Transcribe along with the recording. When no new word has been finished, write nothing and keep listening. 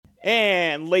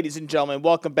And ladies and gentlemen,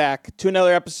 welcome back to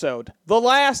another episode, the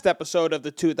last episode of the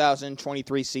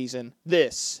 2023 season.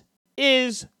 This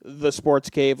is the Sports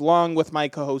Cave, along with my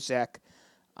co-host Zach.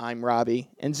 I'm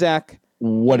Robbie, and Zach.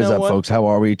 What is up, folks? How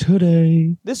are we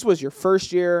today? This was your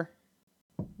first year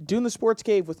doing the Sports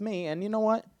Cave with me, and you know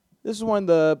what? This is one of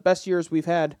the best years we've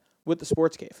had with the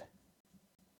Sports Cave.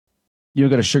 You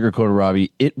got to sugarcoat it,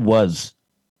 Robbie. It was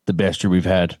the best year we've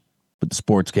had with the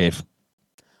Sports Cave.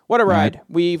 What a ride.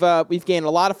 Right. We've gained a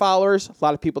lot of followers, a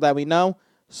lot of people that we know,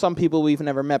 some people we've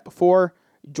never met before,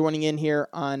 joining in here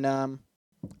on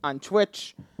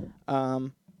Twitch. A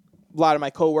lot of my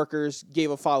coworkers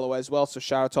gave a follow as well, so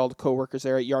shout out to all the coworkers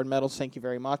there at Yard Metals. Thank you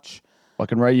very much.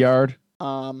 Fucking right, Yard.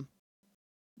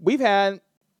 We've had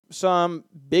some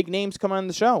big names come on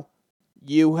the show.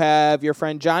 You have your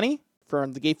friend Johnny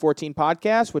from the Gate 14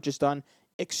 podcast, which has done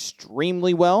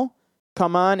extremely well.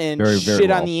 Come on and shit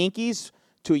on the Yankees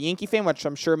to a Yankee fan, which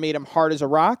I'm sure made him hard as a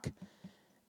rock.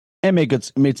 And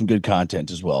made some good content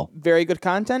as well. Very good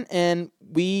content. And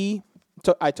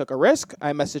I took a risk.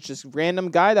 I messaged this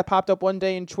random guy that popped up one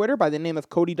day in Twitter by the name of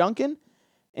Cody Duncan.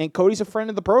 And Cody's a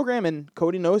friend of the program, and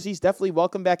Cody knows he's definitely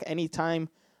welcome back anytime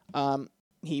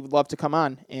he would love to come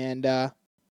on. And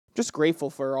just grateful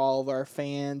for all of our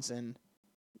fans and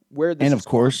where this is. And of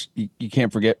course, you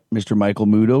can't forget Mr. Michael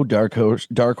Muto, Dark Horse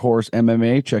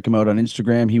MMA. Check him out on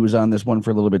Instagram. He was on this one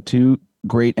for a little bit too.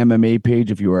 Great MMA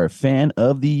page if you are a fan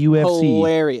of the UFC.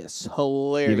 Hilarious.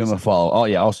 Give him a follow. Oh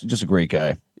yeah, also just a great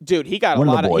guy. Dude, he got a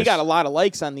lot of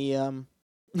likes on the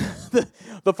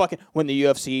the fucking when the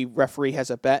UFC referee has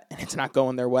a bet and it's not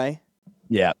going their way.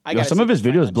 Yeah, some of his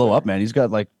videos blow up, man. He's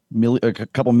got like a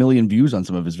couple million views on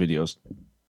some of his videos.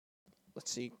 Let's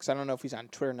see, because I don't know if he's on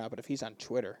Twitter now, but if he's on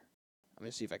Twitter, I'm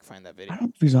going to see if I can find that video. I don't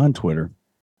know if he's on Twitter.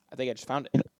 I think I just found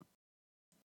it.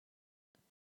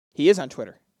 He is on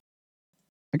Twitter.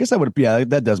 I guess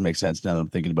that does make sense now that I'm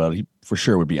thinking about it. He for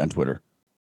sure would be on Twitter.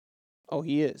 Oh,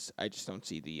 he is. I just don't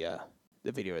see the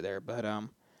video there. But,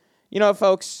 you know,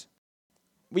 folks,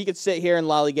 we could sit here and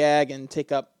lollygag and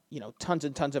take up, tons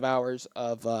and tons of hours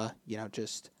of,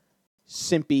 just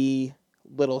simpy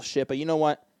little shit. But you know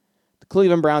what? The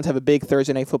Cleveland Browns have a big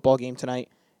Thursday night football game tonight.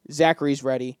 Zachary's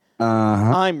ready.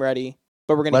 I'm ready.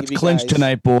 But we're going to clinch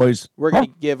tonight, boys. We're going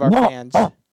to give our fans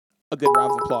a good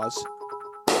round of applause.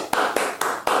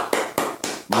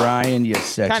 Ryan, you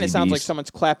sexy Kind of sounds beast. like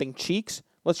someone's clapping cheeks.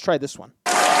 Let's try this one.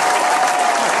 He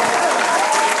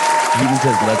even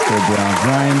says, let's go Browns.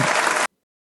 Ryan,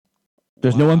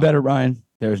 there's no one better, Ryan.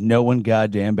 There's no one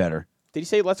goddamn better. Did he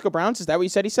say, let's go Browns? Is that what he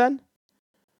said?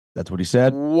 That's what he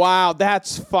said. Wow,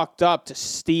 that's fucked up to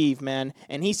Steve, man.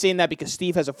 And he's saying that because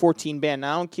Steve has a 14 ban.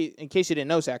 Now, in case you didn't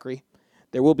know, Zachary,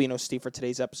 there will be no Steve for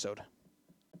today's episode.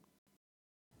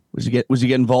 Was he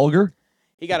getting vulgar?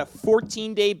 He got a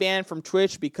 14-day ban from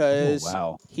Twitch because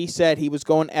he said he was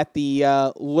going at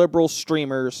the liberal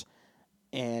streamers,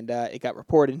 and it got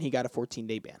reported, and he got a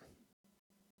 14-day ban.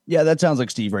 Yeah, that sounds like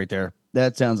Steve right there.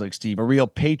 That sounds like Steve. A real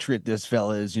patriot this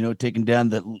fella is, taking down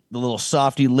the little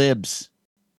softy libs.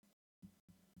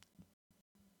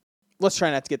 Let's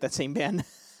try not to get that same ban.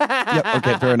 Yep.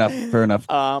 Okay. Fair enough.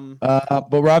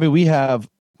 But Robbie, we have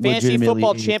fantasy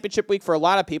football championship week for a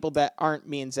lot of people that aren't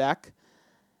me and Zach.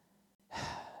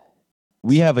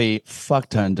 We have a fuck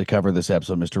ton to cover this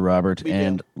episode, Mr. Robert.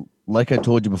 Like I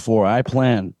told you before, I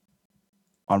plan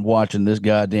on watching this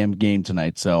goddamn game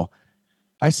tonight. So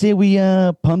I say we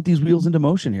pump these wheels into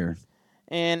motion here.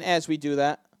 And as we do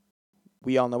that,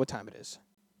 we all know what time it is.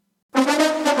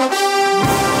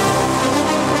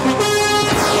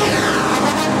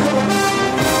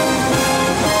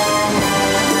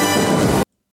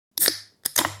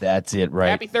 That's it, right?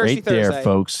 Happy Thursday, right there, Thursday.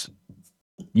 Folks.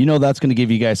 That's going to give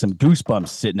you guys some goosebumps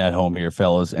sitting at home here,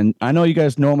 fellas. And I know you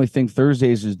guys normally think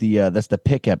Thursdays is that's the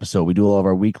pick episode. We do all of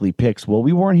our weekly picks. Well,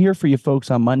 we weren't here for you folks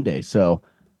on Monday, so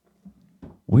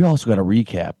we also got to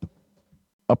recap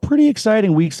a pretty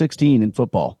exciting Week 16 in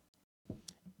football.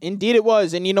 Indeed it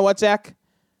was. And you know what, Zach?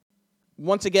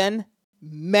 Once again,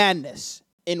 madness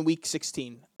in Week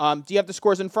 16. Do you have the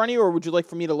scores in front of you, or would you like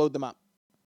for me to load them up?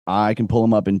 I can pull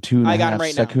them up in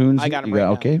 2.5 seconds. I got them right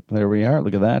now. Okay, there we are.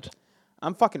 Look at that.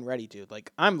 I'm fucking ready, dude.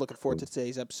 I'm looking forward to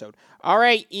today's episode. All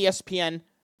right, ESPN,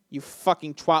 you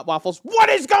fucking twat waffles. What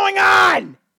is going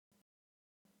on?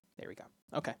 There we go.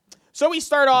 Okay. So we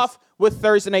start off with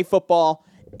Thursday Night Football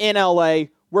in LA,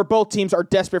 where both teams are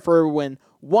desperate for a win.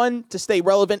 One, to stay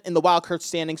relevant in the wild card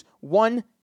standings. One,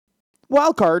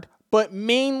 wild card, but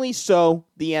mainly so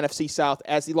the NFC South,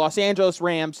 as the Los Angeles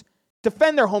Rams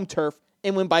defend their home turf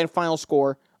and win by a final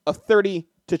score of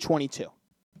 30-22.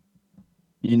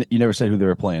 You never said who they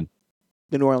were playing.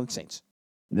 The New Orleans Saints.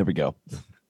 There we go.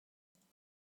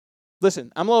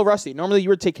 Listen, I'm a little rusty. Normally you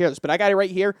would take care of this, but I got it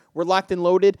right here. We're locked and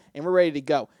loaded, and we're ready to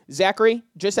go. Zachary,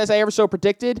 just as I ever so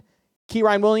predicted,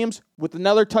 Keyron Williams with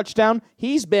another touchdown.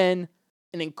 He's been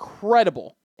an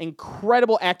incredible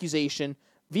accusation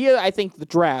via, I think, the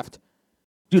draft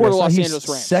for the Los Angeles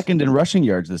Rams. Second in rushing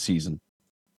yards this season.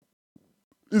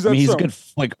 Is that he's so? good,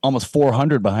 like almost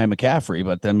 400 behind McCaffrey,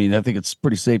 but I mean, I think it's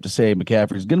pretty safe to say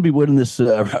McCaffrey's going to be winning this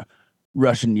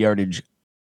rushing yardage,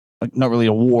 like not really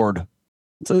award.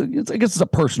 I guess it's a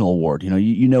personal award.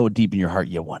 You know deep in your heart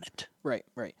you won it. Right.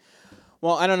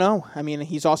 Well, I don't know. I mean,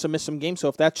 he's also missed some games, so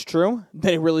if that's true,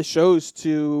 then it really shows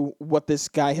to what this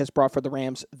guy has brought for the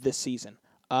Rams this season.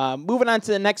 Moving on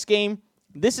to the next game.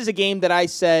 This is a game that I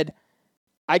said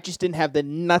I just didn't have the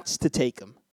nuts to take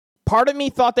them. Part of me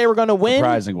thought they were going to win.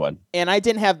 Surprising one. And I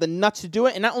didn't have the nuts to do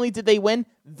it. And not only did they win,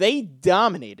 they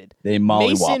dominated. They mollywopped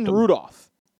Mason them.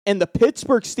 Rudolph and the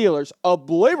Pittsburgh Steelers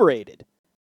obliterated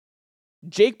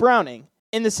Jake Browning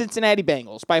and the Cincinnati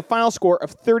Bengals by a final score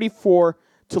of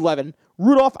 34-11.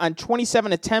 Rudolph on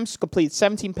 27 attempts completed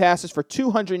 17 passes for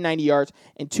 290 yards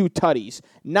and 2 tutties.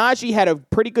 Najee had a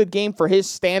pretty good game for his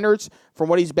standards from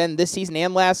what he's been this season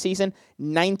and last season.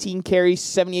 19 carries,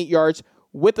 78 yards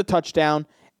with a touchdown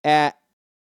at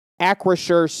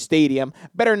Acrisure Stadium,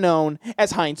 better known as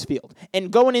Heinz Field.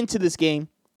 And going into this game,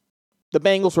 the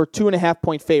Bengals were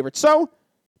 2.5-point favorites. So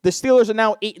the Steelers are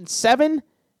now 8-7,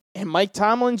 and Mike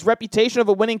Tomlin's reputation of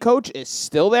a winning coach is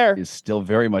still there. Is still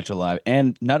very much alive.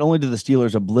 And not only did the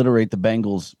Steelers obliterate the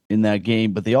Bengals in that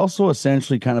game, but they also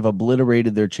essentially kind of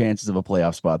obliterated their chances of a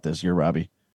playoff spot this year,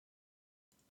 Robbie.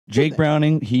 Jake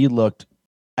Browning, he looked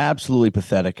absolutely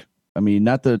pathetic. I mean,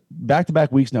 not the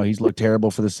back-to-back weeks now, he's looked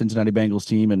terrible for the Cincinnati Bengals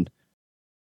team. And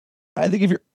I think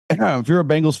if you're a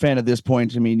Bengals fan at this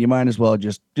point, I mean, you might as well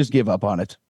just give up on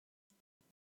it.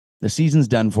 The season's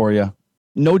done for you.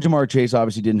 No Jamar Chase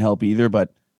obviously didn't help either,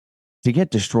 but to get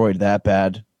destroyed that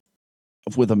bad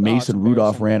with a Mason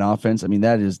Rudolph ran offense, I mean,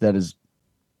 that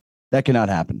cannot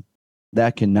happen.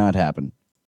 That cannot happen.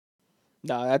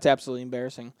 No, that's absolutely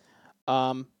embarrassing.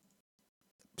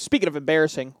 Speaking of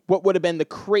embarrassing, what would have been the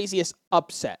craziest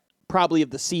upset, probably of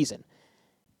the season?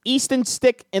 Easton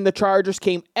Stick and the Chargers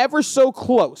came ever so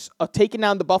close of taking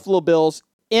down the Buffalo Bills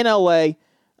in L.A.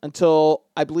 until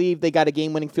I believe they got a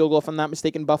game-winning field goal, if I'm not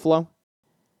mistaken, Buffalo.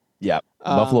 Yeah,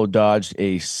 Buffalo dodged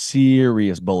a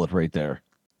serious bullet right there.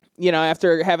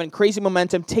 After having crazy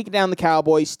momentum, taking down the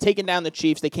Cowboys, taking down the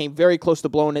Chiefs, they came very close to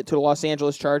blowing it to the Los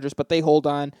Angeles Chargers, but they hold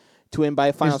on to win by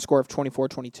a final score of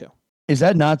 24-22. Is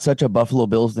that not such a Buffalo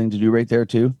Bills thing to do right there,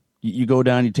 too? You go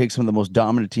down, you take some of the most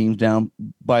dominant teams down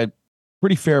by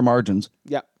pretty fair margins.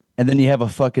 Yeah. And then you have a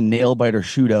fucking nail-biter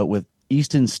shootout with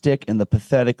Easton Stick and the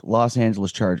pathetic Los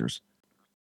Angeles Chargers.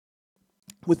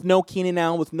 With no Keenan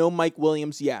Allen, with no Mike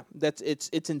Williams, yeah, it's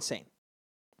insane.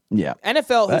 Yeah.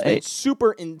 NFL has been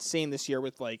super insane this year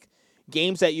with, like,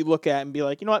 games that you look at and be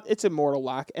like, you know what, it's a mortal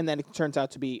lock, and then it turns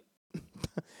out to be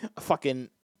an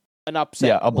upset.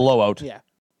 Yeah, a blowout. Yeah.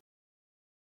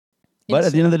 But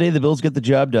at the end of the day, the Bills get the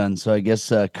job done. So I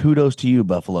guess kudos to you,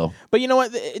 Buffalo. But you know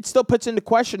what? It still puts into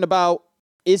question about,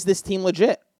 is this team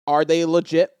legit? Are they a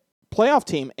legit playoff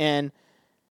team? And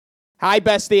hi,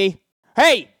 bestie.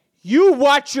 Hey, you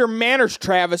watch your manners,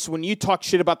 Travis, when you talk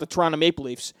shit about the Toronto Maple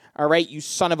Leafs. All right, you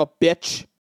son of a bitch.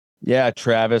 Yeah,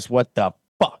 Travis, what the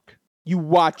fuck? You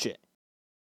watch it.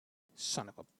 Son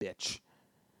of a bitch.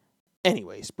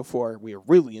 Anyways, before we are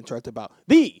really interrupted about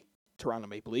the Toronto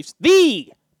Maple Leafs,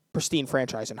 the pristine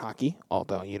franchise in hockey,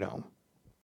 although,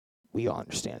 we all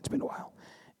understand it's been a while.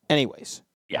 Anyways.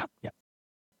 Yeah.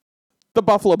 The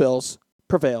Buffalo Bills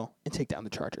prevail and take down the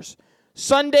Chargers.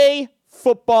 Sunday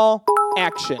football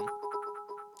action.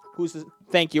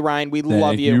 Thank you, Ryan. We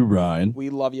love you. Thank you, Ryan. We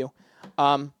love you.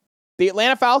 The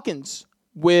Atlanta Falcons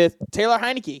with Taylor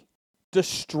Heineke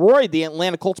destroyed the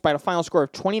Atlanta Colts by the final score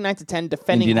of 29-10,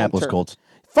 defending Indianapolis Colts.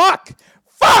 Fuck!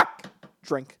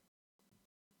 Drink.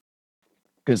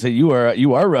 Because you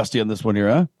are rusty on this one here,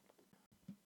 huh?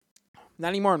 Not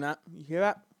anymore, I'm not. You hear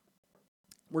that?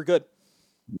 We're good.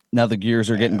 Now the gears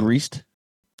are getting greased.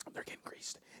 They're getting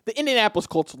greased. The Indianapolis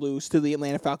Colts lose to the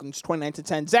Atlanta Falcons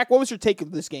 29-10. Zach, what was your take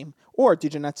of this game? Or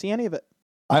did you not see any of it?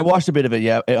 I watched a bit of it,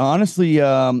 yeah. Honestly,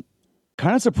 kind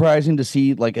of surprising to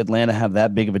see like Atlanta have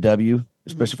that big of a W,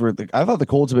 especially for I thought the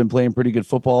Colts have been playing pretty good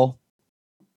football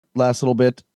last little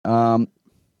bit.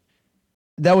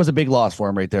 That was a big loss for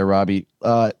him right there, Robbie.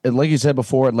 And like you said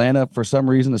before, Atlanta, for some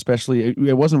reason, especially,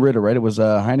 it wasn't Ritter, right? It was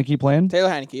Heineke playing? Taylor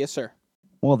Heineke, yes, sir.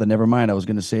 Well, then never mind. I was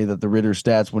going to say that the Ritter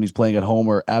stats when he's playing at home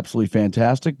are absolutely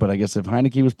fantastic, but I guess if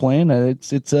Heineke was playing,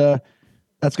 it's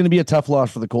That's going to be a tough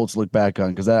loss for the Colts to look back on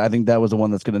because I think that was the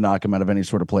one that's going to knock him out of any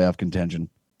sort of playoff contention.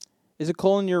 Is it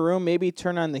cold in your room? Maybe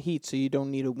turn on the heat so you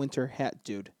don't need a winter hat,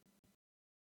 dude.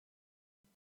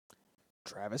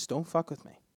 Travis, don't fuck with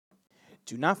me.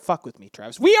 Do not fuck with me,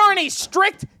 Travis. We are in a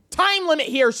strict time limit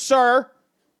here, sir.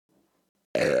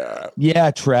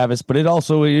 Yeah, Travis, but it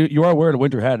also, you are wearing a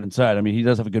winter hat inside. I mean, he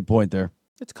does have a good point there.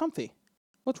 It's comfy.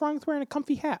 What's wrong with wearing a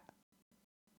comfy hat?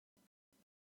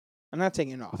 I'm not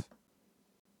taking it off.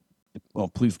 Well,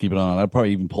 please keep it on. I'd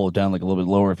probably even pull it down like a little bit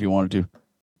lower if you wanted to.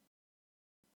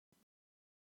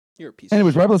 You're a piece Anyways,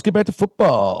 of shit. Rob, let's get back to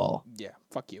football. Yeah,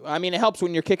 fuck you. I mean, it helps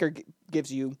when your kicker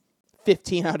gives you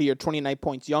 15 out of your 29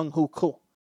 points. Young Hoo Cool.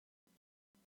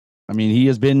 I mean, he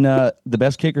has been the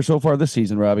best kicker so far this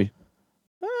season, Robbie.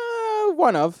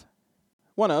 One of.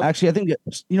 Actually, I think,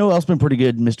 you know who else been pretty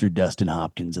good? Mr. Dustin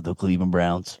Hopkins of the Cleveland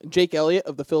Browns. Jake Elliott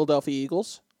of the Philadelphia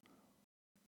Eagles.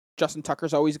 Justin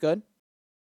Tucker's always good.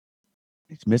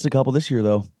 He's missed a couple this year,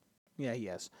 though. Yeah, he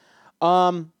has.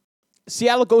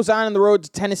 Seattle goes on the road to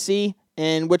Tennessee,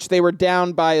 in which they were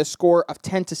down by a score of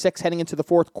 10-6 heading into the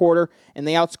fourth quarter, and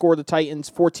they outscored the Titans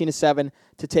 14-7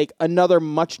 to take another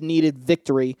much-needed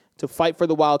victory to fight for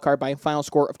the wild card by a final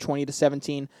score of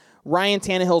 20-17. Ryan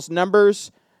Tannehill's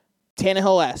numbers,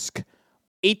 Tannehill-esque.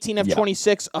 18 of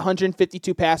 26,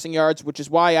 152 passing yards, which is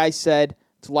why I said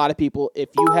to a lot of people, if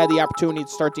you had the opportunity to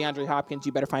start DeAndre Hopkins,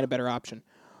 you better find a better option.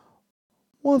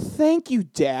 Well, thank you,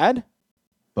 Dad.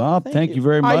 Bob, thank you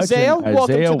very much. Isaiah,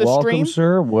 welcome to the welcome, stream.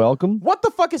 Sir. Welcome. What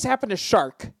the fuck has happened to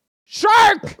Shark?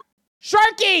 Shark!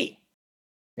 Sharky!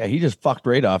 Yeah, he just fucked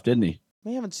right off, didn't he?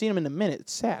 We haven't seen him in a minute.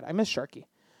 It's sad. I miss Sharky.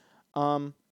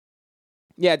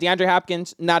 Yeah, DeAndre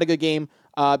Hopkins, not a good game.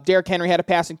 Derrick Henry had a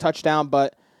passing touchdown,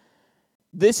 but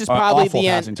this is probably awful the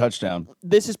end. passing touchdown.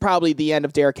 This is probably the end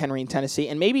of Derrick Henry in Tennessee,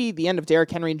 and maybe the end of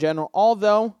Derrick Henry in general,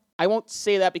 although I won't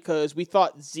say that because we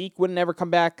thought Zeke would never come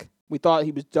back. We thought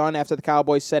he was done after the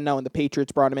Cowboys said no, and the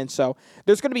Patriots brought him in. So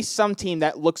there's going to be some team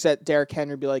that looks at Derrick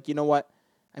Henry and be like, you know what?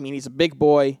 I mean, he's a big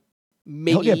boy.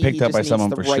 Maybe he'll get picked up by needs someone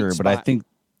the for right sure, spot. but I think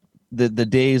the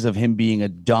days of him being a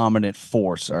dominant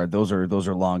force are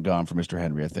long gone for Mr.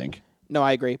 Henry, I think. No,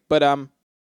 I agree. But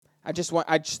I just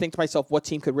think to myself, what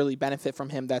team could really benefit from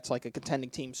him that's like a contending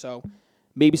team? So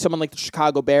maybe someone like the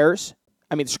Chicago Bears.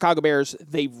 I mean, the Chicago Bears,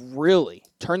 they really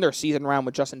turned their season around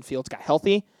when Justin Fields got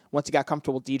healthy, once he got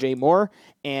comfortable with DJ Moore,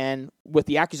 and with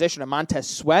the acquisition of Montez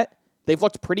Sweat, they've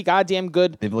looked pretty goddamn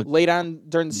good late on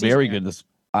during the season. Very good.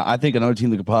 I think another team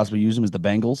that could possibly use him is the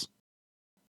Bengals.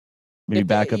 Maybe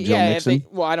back up Joe Mixon.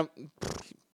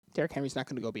 Derrick Henry's not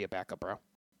going to go be a backup, bro.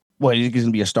 What, you think he's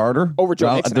going to be a starter? Over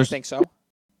Joe Mixon, I think so.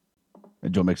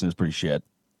 Joe Mixon is pretty shit.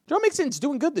 Joe Mixon's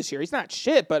doing good this year. He's not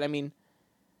shit, but I mean,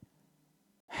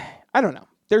 I don't know.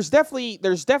 There's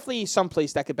definitely some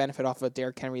place that could benefit off of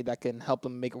Derrick Henry that can help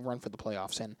them make a run for the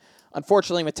playoffs. And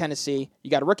unfortunately, with Tennessee,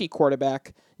 you got a rookie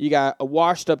quarterback. You got a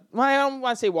washed up. Well, I don't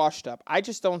want to say washed up. I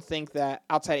just don't think that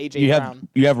outside A.J. Brown.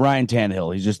 You have Ryan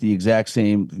Tannehill. He's just the exact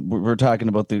same. We're talking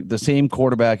about the same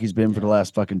quarterback he's been for the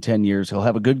last fucking 10 years. He'll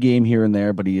have a good game here and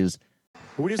there, but he is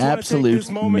We just absolute want to take this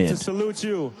moment mid. to salute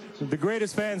you, the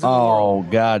greatest fans in the world.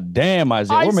 Oh, god damn,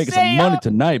 Isaiah. We're making some money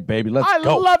tonight, baby. Let's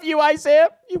go. I love you, Isaiah.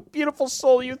 You beautiful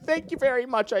soul. You. Thank you very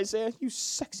much, Isaiah. You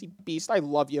sexy beast. I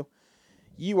love you.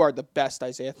 You are the best,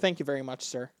 Isaiah. Thank you very much,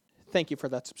 sir. Thank you for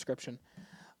that subscription.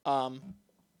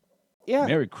 Yeah.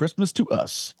 Merry Christmas to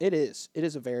us. It is. It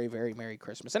is a very, very Merry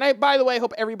Christmas. And I, by the way,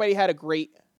 hope everybody had a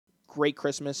great, great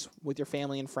Christmas with your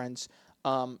family and friends.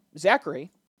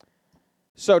 Zachary.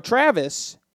 So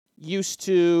Travis used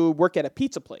to work at a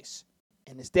pizza place,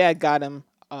 and his dad got him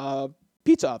a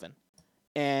pizza oven.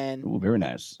 And Ooh, very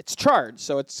nice. it's charred,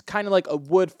 so it's kind of like a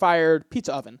wood-fired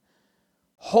pizza oven.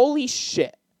 Holy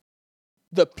shit.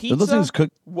 The pizza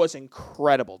was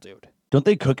incredible, dude. Don't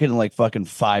they cook it in like fucking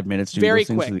 5 minutes? Dude? Very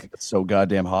Those things quick. It's so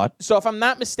goddamn hot. So if I'm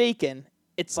not mistaken,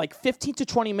 it's like 15 to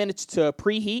 20 minutes to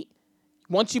preheat.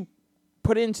 Once you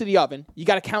put it into the oven, you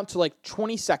got to count to like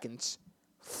 20 seconds.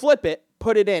 Flip it,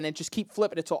 put it in, and just keep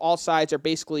flipping it until all sides are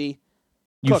basically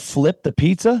You cooked. flip the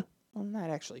pizza? Well, not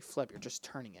actually flip. You're just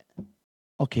turning it.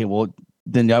 Okay, well,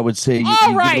 then I would say you All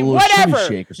give right, it a little whatever.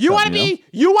 shimmy shake or You want something, to be?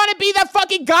 You want to be that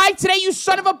fucking guy today? You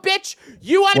son of a bitch!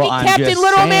 You want to Well, be I'm Captain just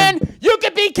Literal saying. Man? You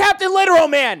could be Captain Literal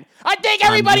Man. I think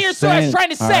everybody here just is saying.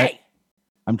 trying to All say. right.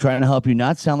 I'm trying to help you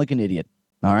not sound like an idiot.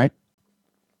 All right?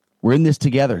 We're in this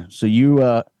together. So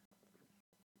your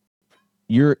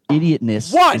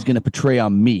idiotness is going to portray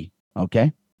on me,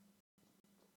 okay?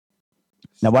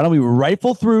 Now, why don't we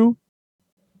rifle through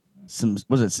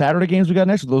was it Saturday games we got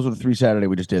next? Or those were the 3 Saturday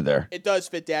we just did there. It does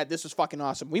fit, Dad. This was fucking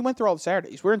awesome. We went through all the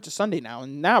Saturdays. We're into Sunday now,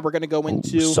 and now we're going to go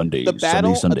into Sunday, the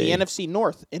battle Sunday. of the NFC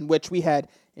North, in which we had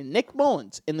Nick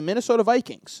Mullins and the Minnesota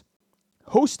Vikings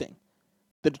hosting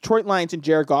the Detroit Lions and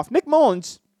Jared Goff. Nick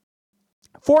Mullins,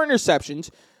 4 interceptions,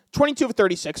 22 of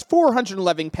 36,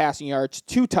 411 passing yards,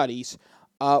 2 tutties.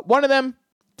 One of them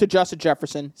to Justin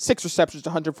Jefferson, 6 receptions,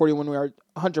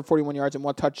 141 yards, and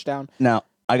 1 touchdown. Now,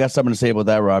 I got something to say about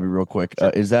that, Robbie, real quick. Sure.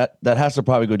 Is that has to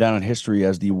probably go down in history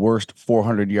as the worst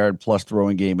 400-yard plus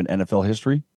throwing game in NFL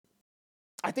history?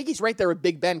 I think he's right there with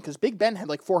Big Ben, because Big Ben had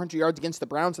like 400 yards against the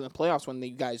Browns in the playoffs when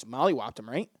the guys mollywopped him,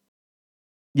 right?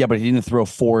 Yeah, but he didn't throw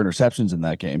 4 interceptions in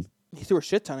that game. He threw a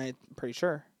shit ton, I'm pretty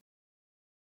sure.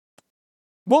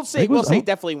 We'll say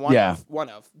definitely one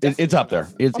of. It's up there.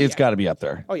 It's got to be up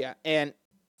there. Oh, yeah. And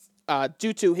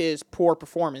due to his poor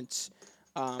performance,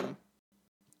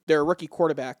 their rookie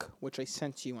quarterback, which I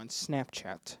sent you on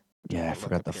Snapchat. Yeah, I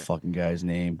forgot the fucking guy's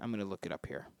name. I'm going to look it up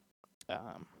here.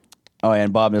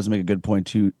 And Bob does make a good point,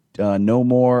 too. No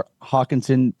more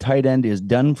Hawkinson. Tight end is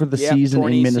done for the season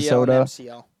in Minnesota.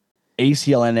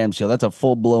 ACL and MCL. That's a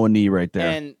full-blown knee right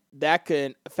there. And that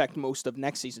could affect most of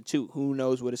next season, too. Who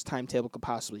knows what his timetable could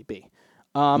possibly be.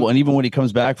 And even when he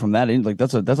comes back from that,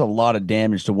 that's a lot of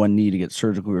damage to one knee to get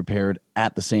surgically repaired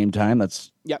at the same time.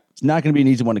 It's not going to be an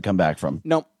easy one to come back from.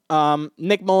 No.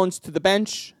 Nick Mullins to the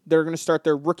bench. They're going to start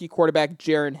their rookie quarterback,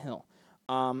 Jaron Hill.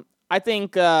 I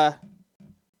think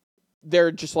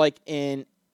they're just like in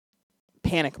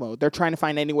panic mode. They're trying to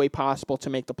find any way possible to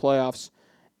make the playoffs.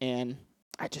 And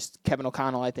Kevin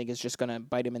O'Connell, I think, is just going to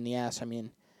bite him in the ass. I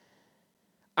mean,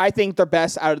 I think their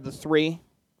best out of the 3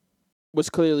 was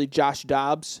clearly Josh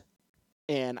Dobbs.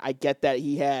 And I get that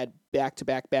he had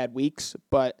back-to-back bad weeks,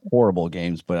 but horrible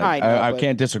games. But I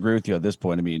can't disagree with you at this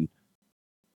point. I mean,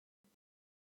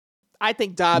 I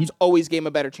think Dobbs always gave him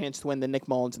a better chance to win than Nick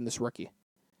Mullins and this rookie.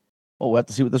 Well, we'll have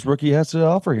to see what this rookie has to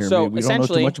offer here. So we don't know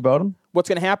too much about him. What's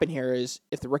going to happen here is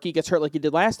if the rookie gets hurt like he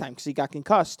did last time because he got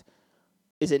concussed,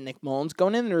 is it Nick Mullins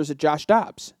going in or is it Josh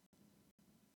Dobbs?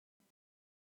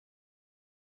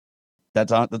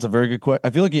 That's a very good question.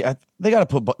 I feel like they got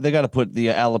to put the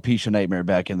alopecia nightmare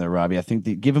back in there, Robbie. I think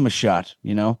give him a shot.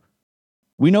 You know,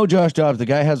 we know Josh Dobbs. The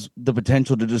guy has the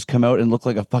potential to just come out and look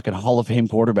like a fucking Hall of Fame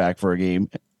quarterback for a game,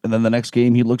 and then the next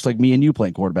game he looks like me and you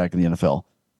playing quarterback in the NFL.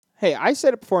 Hey, I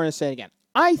said it before and I say it again.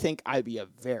 I think I'd be a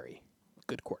very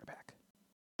good quarterback.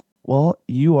 Well,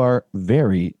 you are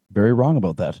very, very wrong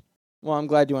about that. Well, I'm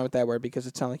glad you went with that word because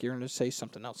it sounded like you were going to say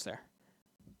something else there.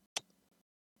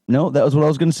 No, that was what I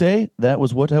was going to say. That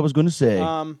was what I was going to say.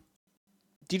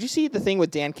 Did you see the thing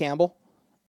with Dan Campbell?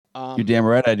 You're damn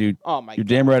right I do. Oh, my God. You're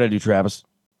damn right I do, Travis.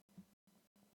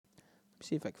 Let me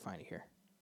see if I can find it here.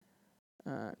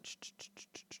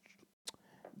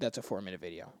 That's a 4-minute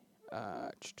video.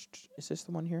 Is this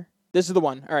the one here? This is the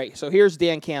one. All right, so here's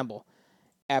Dan Campbell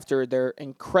after their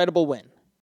incredible win.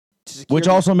 Which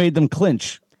also made them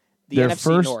clinch their NFC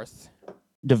first North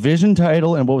division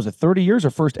title in, what was it, 30 years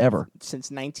or first ever? Since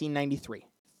 1993.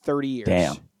 30 years.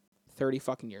 Damn. 30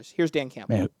 fucking years. Here's Dan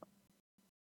Campbell. Man.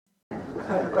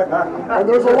 And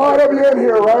there's a lot of you in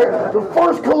here, right? The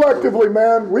first collectively,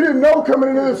 man, we didn't know coming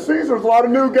into this season, there's a lot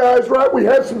of new guys, right? We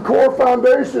had some core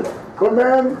foundation. But,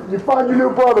 man, you find your new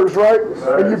brothers, right?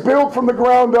 And you build from the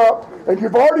ground up. And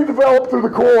you've already developed through the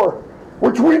core,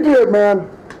 which we did, man.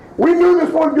 We knew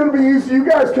this wasn't going to be easy. You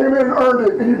guys came in and earned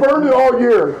it, and you've earned it all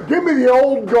year. Give me the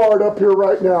old guard up here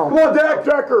right now. Come on, Dak.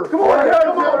 Decker. Come on, Dak.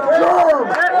 Come on, Germ.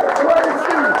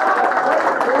 Tracy.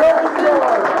 The old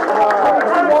guard.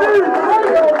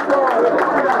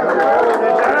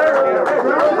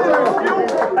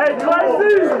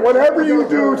 Whenever you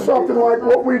do something like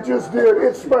what we just did,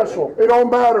 it's special. It don't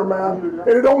matter, man. And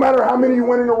it don't matter how many you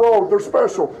win in a row. They're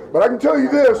special. But I can tell you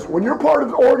this, when you're part of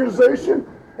the organization,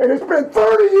 and it's been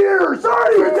 30 years,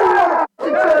 30 years,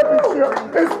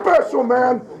 championship, it's special,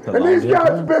 man. And these guys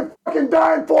have been fucking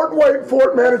dying for it and waiting for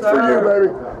it, man. It's for you,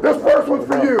 baby. This first one's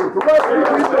for you. The rest of you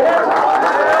people.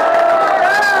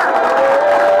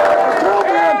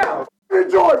 Man,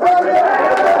 enjoy, baby.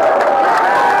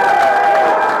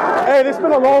 Hey, this has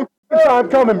been a long time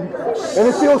coming, and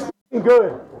it feels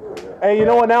good. Hey, you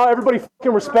know what? Now everybody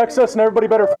fucking respects us, and everybody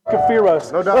better fucking fear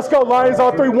us. No doubt. Let's go, Lions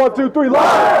on 3. 1, 2, 3,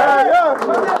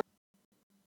 Lions!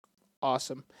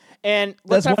 Awesome. And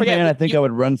that's one man I think I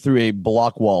would run through a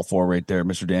block wall for right there,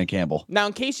 Mr. Dan Campbell. Now,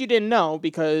 in case you didn't know,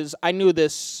 because I knew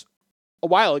this a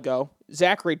while ago,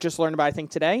 Zachary just learned about, I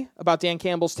think today, about Dan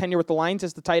Campbell's tenure with the Lions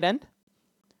as the tight end.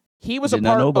 He was a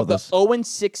part of the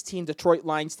 0-16 Detroit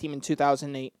Lions team in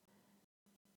 2008.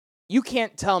 You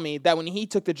can't tell me that when he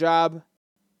took the job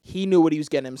he knew what he was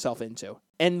getting himself into.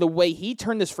 And the way he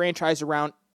turned this franchise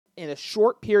around in a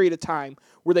short period of time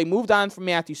where they moved on from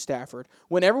Matthew Stafford,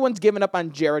 when everyone's given up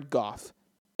on Jared Goff,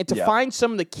 and to find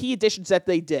some of the key additions that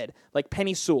they did, like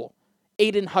Penny Sewell,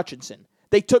 Aiden Hutchinson.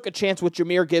 They took a chance with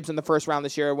Jahmyr Gibbs in the first round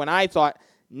this year when I thought,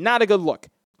 not a good look.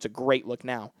 It's a great look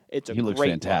now. He looks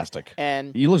fantastic. Look.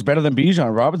 And he looks better than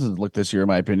Bijan Robinson's look this year, in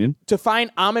my opinion. To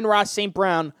find Amon-Ra St.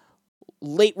 Brown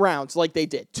late rounds like they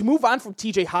did, to move on from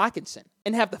TJ Hawkinson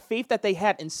and have the faith that they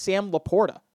had in Sam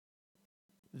Laporta.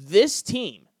 This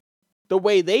team, the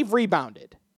way they've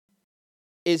rebounded,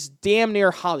 is damn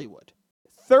near Hollywood.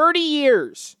 30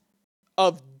 years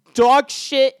of dog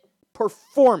shit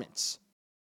performance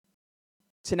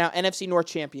to now NFC North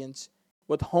champions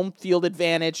with home field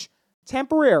advantage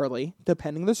temporarily,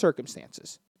 depending on the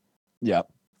circumstances. Yeah.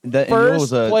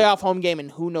 First playoff home game in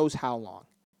who knows how long.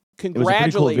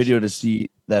 Congratulations. It was a pretty cool video to see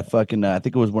that fucking, I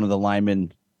think it was one of the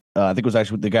linemen. I think it was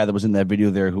actually the guy that was in that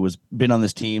video there who has been on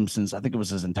this team since, I think it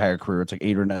was his entire career. It's like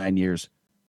 8 or 9 years.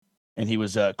 And he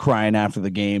was crying after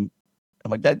the game. I'm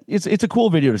like, that it's a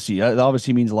cool video to see. It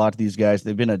obviously means a lot to these guys.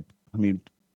 They've been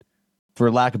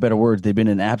for lack of better words, they've been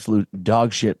an absolute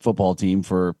dog shit football team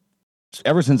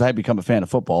ever since I become a fan of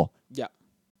football. Yeah.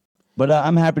 But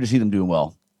I'm happy to see them doing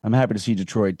well. I'm happy to see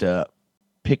Detroit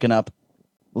picking up.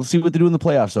 We'll see what they do in the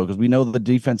playoffs, though, because we know that the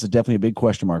defense is definitely a big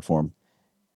question mark for them.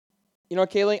 You know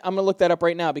what, Kaylee? I'm going to look that up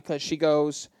right now because she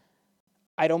goes,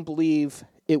 I don't believe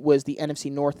it was the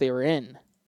NFC North they were in.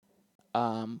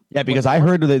 Yeah, because I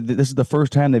heard that this is the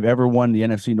first time they've ever won the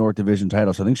NFC North Division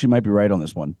title, so I think she might be right on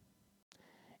this one.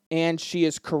 And she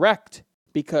is correct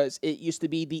because it used to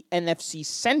be the NFC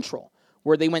Central,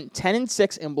 where they went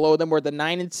 10-6, and below them were the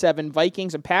 9-7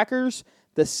 Vikings and Packers,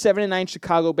 the 7-9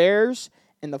 Chicago Bears,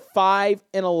 and the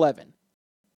 5-11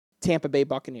 Tampa Bay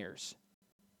Buccaneers.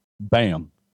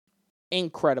 Bam.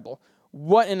 Incredible.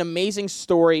 What an amazing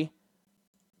story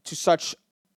to such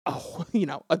a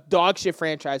dog shit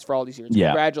franchise for all these years. Yeah.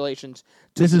 Congratulations.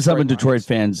 This is something Detroit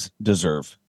fans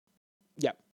deserve.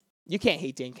 Yep. You can't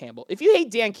hate Dan Campbell. If you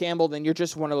hate Dan Campbell, then you're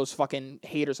just one of those fucking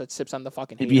haters that sips on the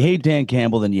fucking If you hate Dan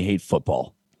Campbell, then you hate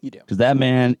football. You do. Because that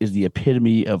man is the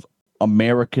epitome of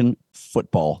American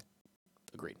football.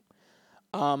 Agreed.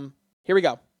 Here we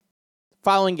go.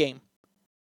 Following game.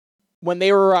 When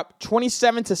they were up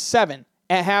 27-7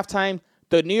 at halftime,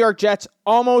 the New York Jets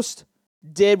almost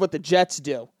did what the Jets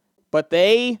do. But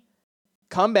they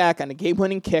come back on a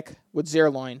game-winning kick with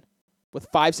Zierlein with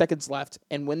 5 seconds left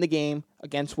and win the game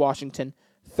against Washington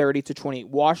 30-28.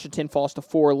 Washington falls to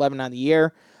 4-11 on the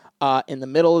year. In the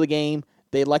middle of the game,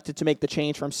 they elected to make the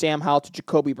change from Sam Howell to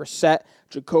Jacoby Brissett.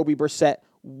 Jacoby Brissett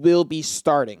will be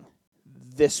starting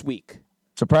this week.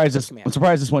 I'm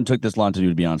surprised this one took this long to do,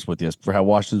 to be honest with you, for how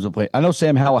Washington's been playing. I know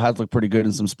Sam Howell has looked pretty good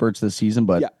in some spurts this season,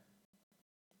 but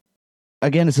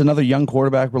again, it's another young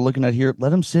quarterback we're looking at here.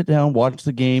 Let him sit down, watch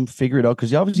the game, figure it out,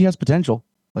 because he obviously has potential.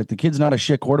 Like, the kid's not a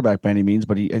shit quarterback by any means,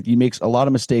 but he makes a lot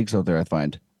of mistakes out there, I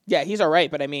find. Yeah, he's all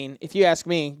right, but I mean, if you ask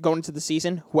me, going into the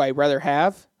season, who I'd rather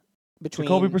have between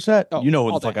Jacoby Brissett. You know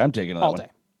who the fuck I'm taking on that one.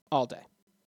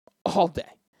 All day.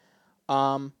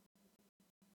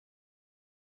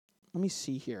 Let me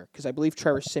see here, because I believe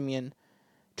Trevor Siemian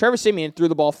threw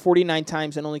the ball 49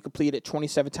 times and only completed it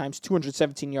 27 times,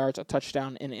 217 yards, a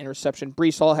touchdown, and an interception.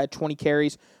 Breece Hall had 20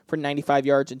 carries for 95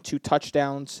 yards and 2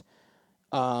 touchdowns.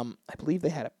 I believe they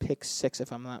had a pick 6,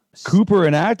 if I'm not mistaken. Cooper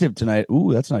inactive tonight.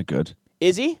 Ooh, that's not good.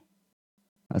 Is he?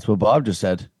 That's what Bob just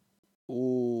said.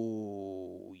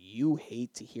 Ooh, you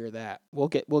hate to hear that. We'll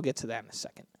get to that in a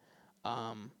second.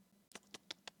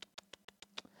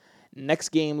 Next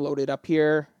game loaded up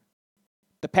here.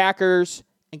 The Packers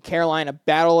and Carolina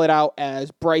battle it out as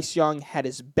Bryce Young had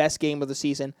his best game of the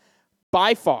season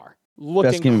by far.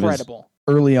 Looked incredible.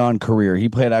 Early on career. He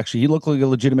looked like a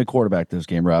legitimate quarterback this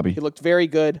game, Robbie. He looked very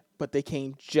good, but they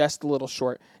came just a little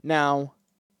short. Now,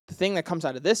 the thing that comes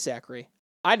out of this, Zachary,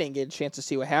 I didn't get a chance to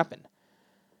see what happened.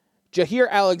 Jair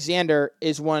Alexander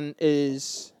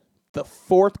is the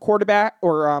fourth quarterback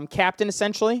or captain,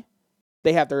 essentially.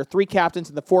 They have their 3 captains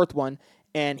and the fourth one.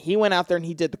 And he went out there and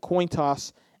he did the coin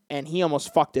toss, and he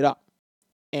almost fucked it up.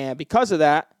 And because of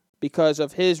that, because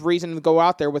of his reason to go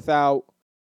out there without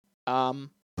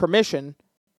permission,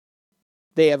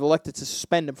 they have elected to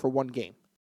suspend him for 1 game.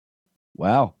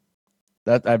 Wow.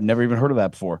 I've never even heard of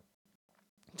that before.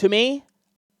 To me,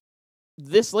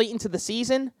 this late into the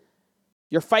season,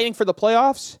 you're fighting for the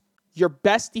playoffs, your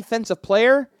best defensive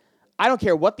player, I don't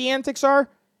care what the antics are,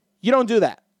 you don't do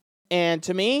that. And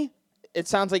to me, it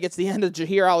sounds like it's the end of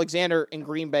Jair Alexander in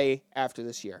Green Bay after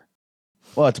this year.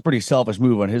 Well, it's a pretty selfish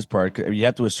move on his part. You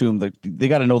have to assume that they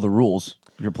got to know the rules.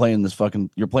 you're playing this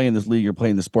league, you're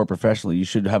playing the sport professionally. You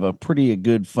should have a pretty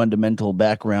good fundamental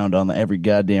background on every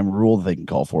goddamn rule that they can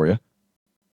call for you.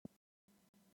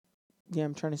 Yeah,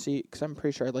 I'm trying to see because I'm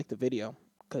pretty sure I like the video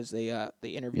because they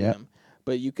interviewed him.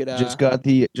 But you could just got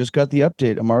the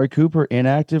update. Amari Cooper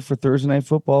inactive for Thursday Night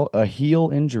Football, a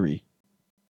heel injury.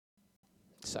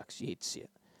 Sucks. You hate to see it.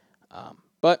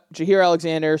 But Jaheir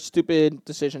Alexander, stupid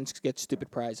decisions get stupid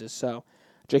prizes. So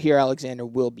Jaheir Alexander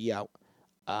will be out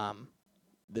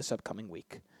this upcoming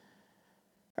week.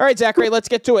 All right, Zachary, let's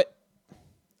get to it.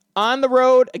 On the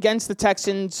road against the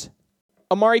Texans,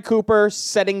 Amari Cooper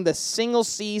setting the single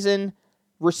season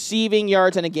receiving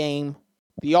yards in a game,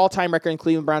 the all-time record in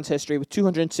Cleveland Browns history with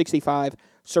 265,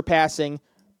 surpassing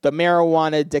the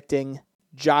marijuana-addicting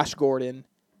Josh Gordon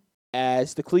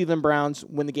as the Cleveland Browns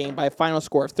win the game by a final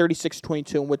score of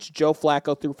 36-22, in which Joe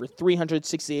Flacco threw for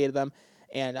 368 of them,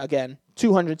 and again,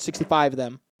 265 of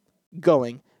them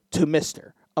going to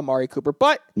Mr. Amari Cooper.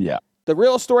 But the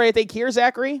real story, I think, here,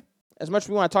 Zachary, as much as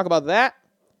we want to talk about that,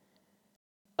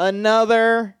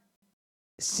 another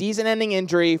season-ending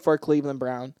injury for a Cleveland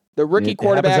Brown. The rookie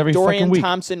quarterback, Dorian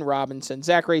Thompson-Robinson.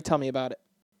 Zachary, tell me about it.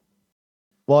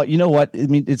 Well, you know what? I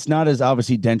mean, it's not as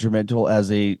obviously detrimental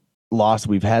as a loss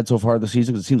we've had so far this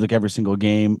season, because it seems like every single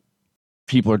game,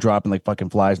 people are dropping like fucking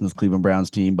flies in this Cleveland Browns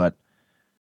team. But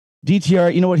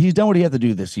DTR, you know what? He's done what he had to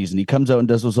do this season. He comes out and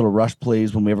does those little rush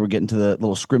plays when we ever get into the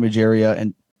little scrimmage area.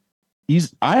 And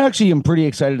I actually am pretty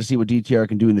excited to see what DTR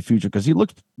can do in the future, because he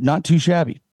looks not too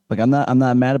shabby. Like, I'm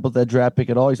not mad about that draft pick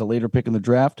at all. He's a later pick in the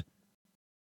draft.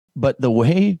 But the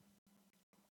way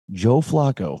Joe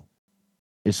Flacco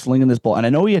is slinging this ball, and I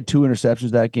know he had 2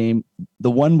 interceptions that game. The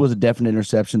one was a definite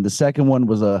interception. The second one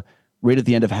was right at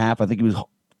the end of half. I think he was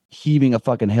heaving a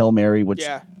fucking Hail Mary, which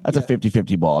that's a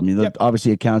 50-50 ball. I mean,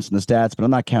 obviously it counts in the stats, but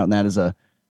I'm not counting that as a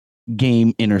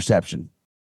game interception.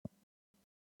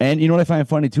 And you know what I find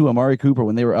funny too? Amari Cooper,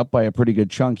 when they were up by a pretty good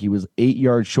chunk, he was 8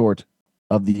 yards short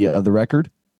of the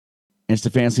record. And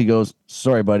Stefanski goes,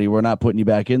 "Sorry, buddy, we're not putting you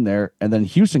back in there." And then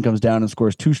Houston comes down and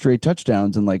scores 2 straight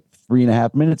touchdowns in like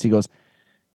 3.5 minutes. He goes,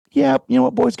 "Yeah, you know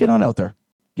what, boys, get on out there.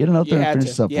 Get on out there and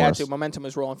finish this up for us." Momentum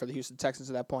was rolling for the Houston Texans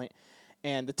at that point.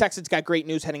 And the Texans got great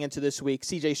news heading into this week.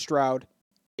 C.J. Stroud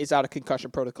is out of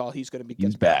concussion protocol. He's going to be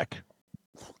He's back.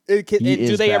 Do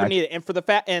they ever need it? And for the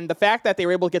fact that they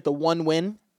were able to get the one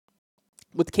win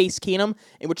with Case Keenum,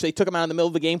 in which they took him out in the middle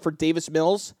of the game for Davis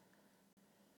Mills,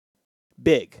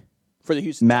 big for the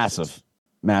Houston Texans.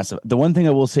 Massive. The one thing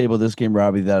I will say about this game,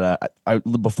 Robbie, that I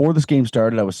before this game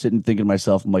started, I was sitting thinking to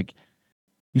myself, I'm like,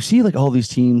 you see, like, all these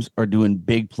teams are doing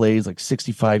big plays, like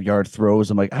 65-yard throws.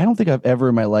 I'm like, I don't think I've ever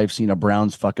in my life seen a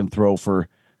Browns fucking throw for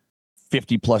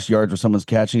 50-plus yards where someone's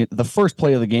catching it. The first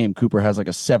play of the game, Cooper has like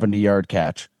a 70-yard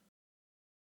catch.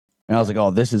 And I was like,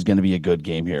 oh, this is going to be a good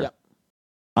game here. Yep.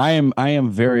 I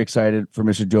am very excited for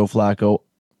Mr. Joe Flacco.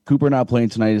 Cooper not playing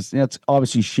tonight it's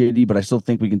obviously shitty, but I still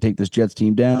think we can take this Jets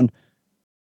team down.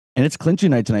 And it's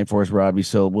clinching night tonight for us, Robbie.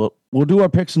 So we'll do our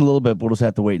picks in a little bit, but we'll just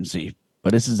have to wait and see.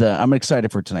 But this is I'm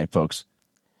excited for tonight, folks.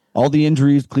 All the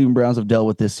injuries Cleveland Browns have dealt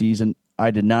with this season,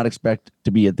 I did not expect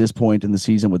to be at this point in the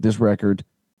season with this record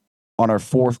on our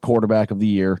 4th quarterback of the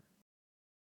year.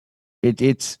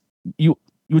 It's you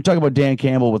were talking about Dan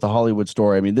Campbell with the Hollywood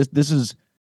story. I mean, this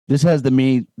has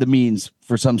the means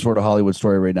for some sort of Hollywood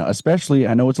story right now. Especially,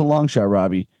 I know it's a long shot,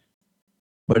 Robbie,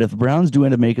 but if the Browns do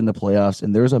end up making the playoffs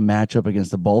and there's a matchup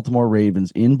against the Baltimore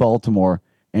Ravens in Baltimore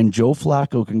and Joe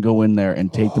Flacco can go in there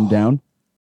and take them down,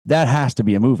 that has to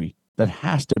be a movie. That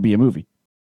has to be a movie.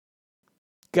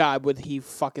 God, would he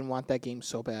fucking want that game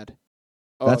so bad?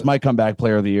 That's my comeback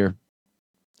player of the year.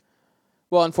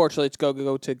 Well, unfortunately, it's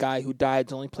go to a guy who died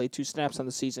to only play 2 snaps on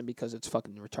the season because it's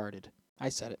fucking retarded. I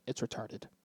said it. It's retarded.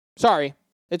 Sorry.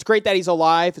 It's great that he's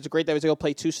alive. It's great that he's able to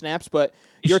play 2 snaps, but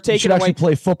you're taking away. Actually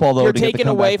play football though. You're taking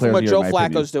away from what Joe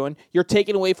Flacco's doing. You're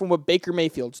taking away from what Baker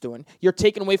Mayfield's doing. You're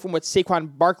taking away from what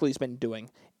Saquon Barkley's been doing.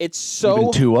 It's so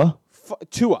even Tua.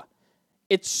 Tua.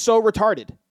 It's so retarded.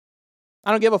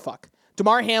 I don't give a fuck.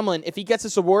 Damar Hamlin, if he gets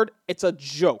this award, it's a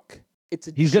joke.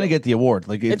 He's gonna get the award.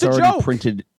 Like it's already joke.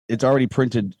 Printed. It's already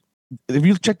printed. If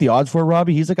you check the odds for it,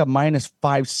 Robbie, he's like a minus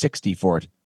 560 for it.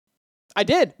 I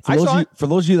did. For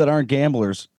those of you that aren't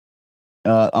gamblers,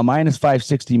 a minus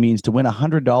 560 means to win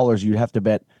 $100, you'd have to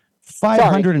bet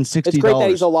 $560. It's great that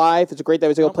he's alive. It's great that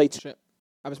he's able to play. Shit.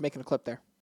 I was making a clip there.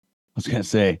 I was gonna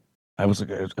say, I was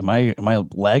like, am I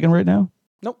lagging right now?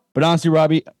 Nope. But honestly,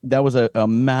 Robbie, that was a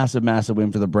massive, massive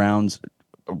win for the Browns.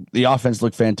 The offense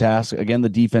looked fantastic. Again, the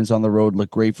defense on the road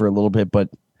looked great for a little bit, but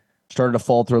started to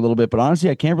falter a little bit. But honestly,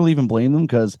 I can't really even blame them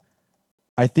because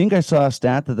I think I saw a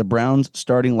stat that the Browns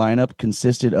starting lineup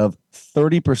consisted of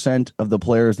 30% of the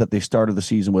players that they started the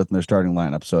season with in their starting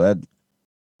lineup. So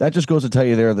that just goes to tell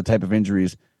you there the type of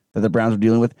injuries that the Browns are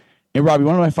dealing with. And Robbie,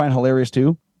 one of I find hilarious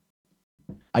too,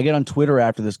 I get on Twitter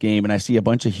after this game and I see a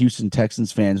bunch of Houston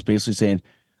Texans fans basically saying,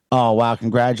 "Oh, wow,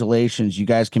 congratulations. You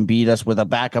guys can beat us with a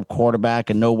backup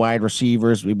quarterback and no wide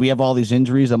receivers. We have all these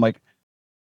injuries." I'm like,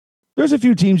 there's a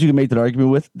few teams you can make that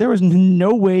argument with. There is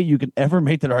no way you can ever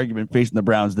make that argument facing the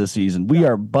Browns this season. We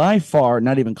are by far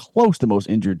not even close to the most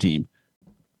injured team.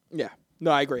 Yeah.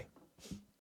 No, I agree.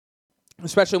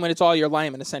 Especially when it's all your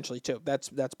linemen, essentially, too. That's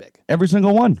big. Every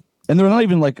single one. And they're not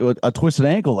even like a twisted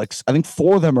ankle. Like I think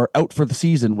 4 of them are out for the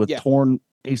season with torn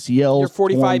ACLs. Your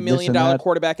 $45 million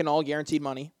quarterback and all guaranteed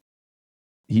money.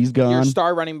 He's gone. Your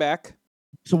star running back.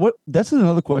 So that's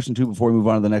another question, too, before we move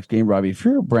on to the next game, Robbie. If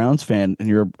you're a Browns fan and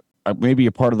you're maybe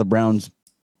a part of the Browns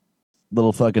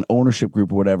little fucking ownership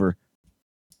group or whatever,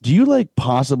 do you like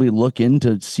possibly look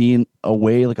into seeing a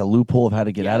way, like a loophole of how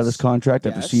to get out of this contract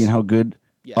after seeing how good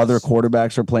other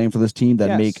quarterbacks are playing for this team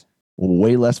that make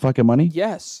way less fucking money?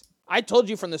 Yes. I told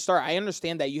you from the start, I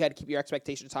understand that you had to keep your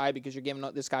expectations high because you're giving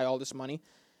this guy all this money.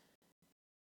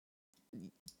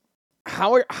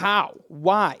 How?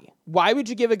 Why? Why would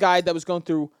you give a guy that was going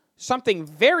through something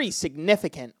very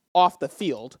significant off the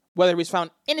field, whether he was found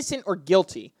innocent or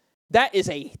guilty? That is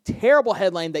a terrible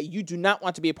headline that you do not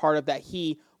want to be a part of, that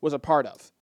he was a part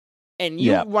of. And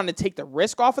you want to take the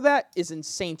risk off of that is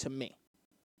insane to me.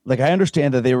 Like, I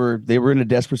understand that they were in a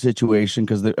desperate situation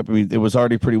because it was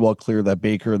already pretty well clear that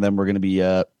Baker and them were going to be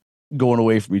going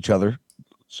away from each other.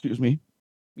 Excuse me.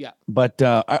 Yeah. But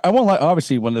I won't lie.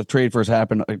 Obviously, when the trade first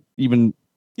happened, even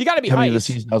you got to be coming hyped. into the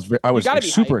season, I was like,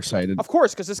 super excited. Of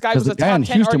course, because this guy was a top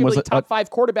 10, arguably top 5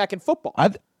 quarterback in football. I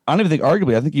don't even think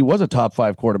arguably. I think he was a top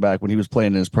 5 quarterback when he was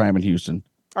playing in his prime in Houston.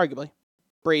 Arguably.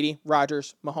 Brady,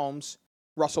 Rodgers, Mahomes,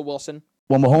 Russell Wilson.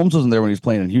 Well, Mahomes wasn't there when he was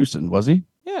playing in Houston, was he?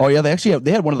 Yeah. Oh, yeah.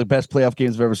 They had one of the best playoff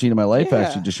games I've ever seen in my life,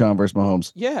 actually, Deshaun versus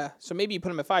Mahomes. Yeah. So maybe you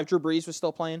put him at 5. Drew Brees was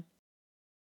still playing.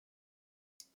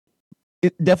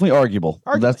 Definitely arguable.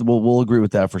 We'll agree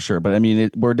with that for sure. But, I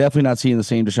mean, we're definitely not seeing the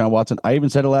same Deshaun Watson. I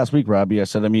even said it last week, Robbie. I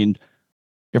said, I mean,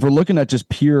 if we're looking at just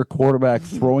pure quarterback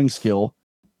throwing skill,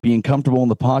 being comfortable in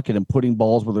the pocket and putting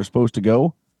balls where they're supposed to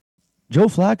go, Joe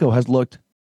Flacco has looked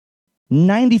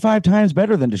 95 times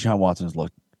better than Deshaun Watson has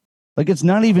looked. Like, it's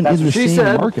not even in the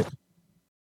same market.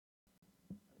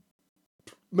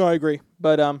 No, I agree.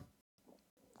 But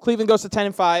Cleveland goes to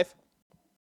 10-5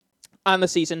 on the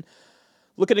season.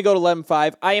 Looking to go to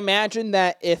 11-5. I imagine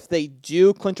that if they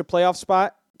do clinch a playoff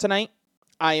spot tonight,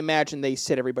 I imagine they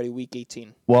sit everybody week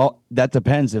 18. Well, that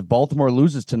depends. If Baltimore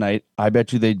loses tonight, I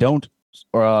bet you they don't.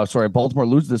 Baltimore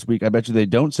loses this week. I bet you they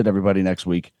don't sit everybody next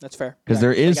week. That's fair. Because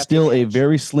there is still a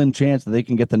very slim chance that they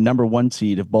can get the number 1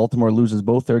 seed if Baltimore loses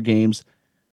both their games.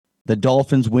 The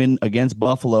Dolphins win against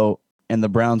Buffalo and the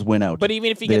Browns win out. But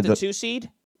even if you get the 2 seed,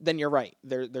 then you're right.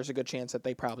 There's a good chance that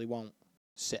they probably won't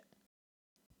sit.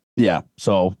 Yeah,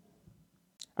 so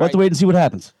we'll have to wait and see what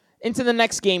happens. Into the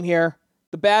next game here,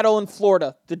 the battle in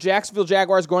Florida. The Jacksonville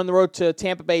Jaguars go on the road to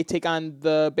Tampa Bay, take on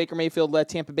the Baker Mayfield-led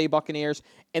Tampa Bay Buccaneers,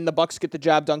 and the Bucs get the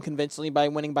job done convincingly by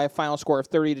winning by a final score of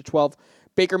 30-12.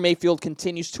 Baker Mayfield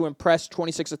continues to impress,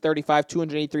 26 of 35,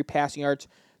 283 passing yards,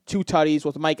 2 tutties,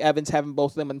 with Mike Evans having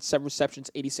both of them on 7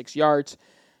 receptions, 86 yards.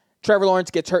 Trevor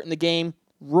Lawrence gets hurt in the game,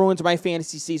 ruins my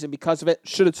fantasy season because of it.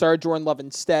 Should have started Jordan Love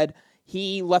instead.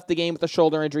 He left the game with a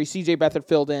shoulder injury. C.J. Beathard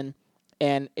filled in.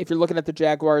 And if you're looking at the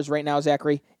Jaguars right now,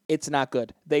 Zachary, it's not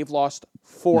good. They've lost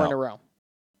 4 in a row.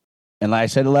 And I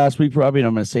said it last week, Robbie, and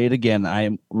I'm going to say it again. I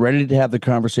am ready to have the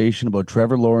conversation about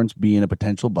Trevor Lawrence being a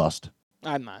potential bust.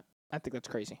 I'm not. I think that's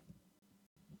crazy.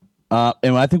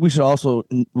 And I think we should also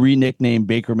re-nickname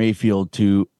Baker Mayfield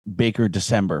to Baker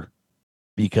December,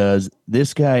 because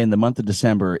this guy in the month of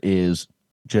December is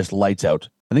just lights out.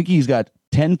 I think he's got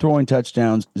 10 throwing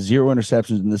touchdowns, 0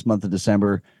 interceptions in this month of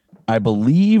December. I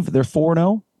believe they're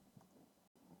 4-0.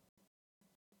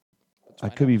 I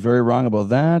could be very wrong about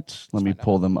that. Let me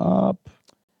pull them up.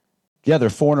 Yeah, they're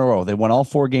 4 in a row. They won all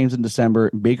 4 games in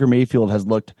December. Baker Mayfield has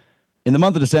looked, in the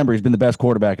month of December, he's been the best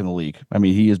quarterback in the league. I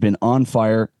mean, he has been on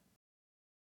fire.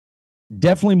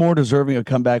 Definitely more deserving of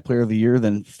comeback player of the year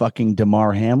than fucking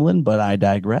DeMar Hamlin, but I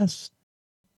digress.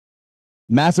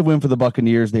 Massive win for the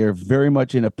Buccaneers. They are very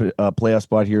much in a playoff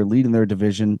spot here, leading their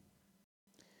division.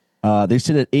 They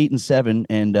sit at 8-7,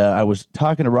 and I was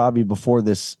talking to Robbie before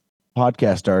this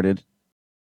podcast started.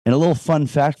 And a little fun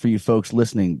fact for you folks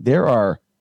listening: there are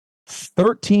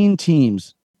 13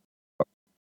 teams.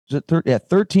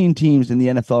 13 teams in the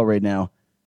NFL right now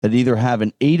that either have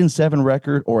an 8-7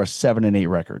 record or a 7-8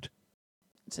 record.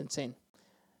 It's insane.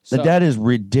 So, that is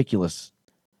ridiculous.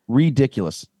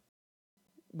 Ridiculous.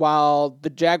 while the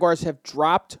Jaguars have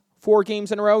dropped 4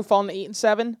 games in a row, fallen to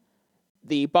 8-7,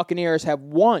 the Buccaneers have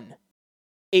won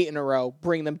 8 in a row,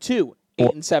 bring them to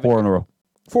 8-7. 4 in a row.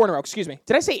 4 in a row, excuse me.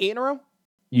 Did I say 8 in a row?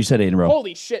 You said 8 in a row.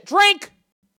 Holy shit. Drink!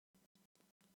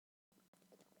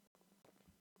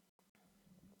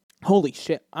 Holy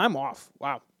shit. I'm off.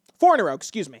 Wow. 4 in a row,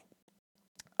 excuse me.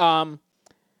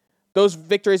 Those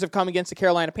victories have come against the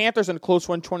Carolina Panthers in a close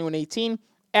one, 21-18.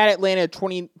 At Atlanta,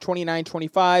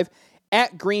 29-25.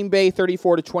 At Green Bay,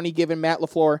 34-20, giving Matt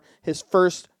LaFleur his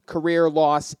first career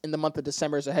loss in the month of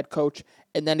December as a head coach,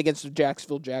 and then against the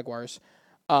Jacksonville Jaguars.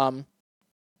 And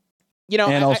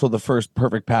also the first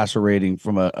perfect passer rating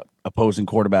from a opposing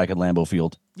quarterback at Lambeau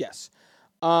Field. Yes.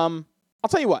 I'll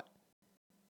tell you what.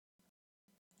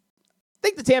 I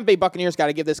think the Tampa Bay Buccaneers got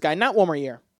to give this guy not one more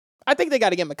year. I think they got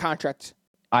to give him a contract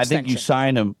I think you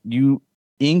sign him. You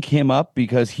ink him up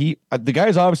because the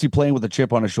guy's obviously playing with a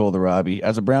chip on his shoulder, Robbie.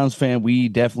 As a Browns fan, we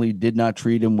definitely did not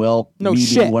treat him well. No Me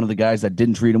shit. being one of the guys that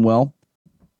didn't treat him well.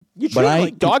 You treat him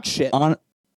like dog shit.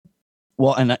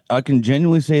 And I can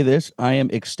genuinely say this. I am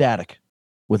ecstatic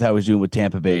with how he's doing with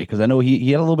Tampa Bay because I know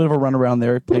he had a little bit of a run around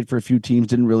there. Played for a few teams,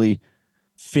 didn't really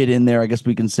fit in there, I guess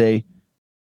we can say.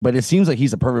 But it seems like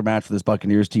he's a perfect match for this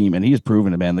Buccaneers team, and he has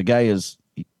proven it, man. The guy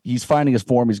he's finding his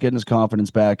form, he's getting his confidence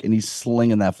back, and he's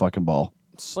slinging that fucking ball.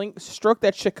 Stroke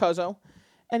that shit, cuzzo.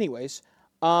 Anyways,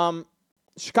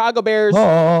 Chicago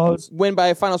Bears win by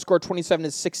a final score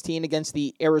 27-16 against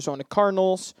the Arizona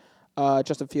Cardinals.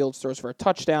 Justin Fields throws for a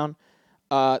touchdown.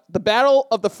 The battle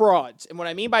of the frauds, and what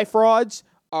I mean by frauds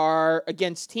are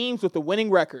against teams with a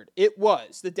winning record. It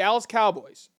was the Dallas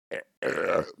Cowboys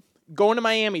going to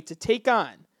Miami to take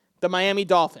on the Miami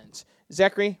Dolphins.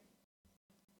 Zachary,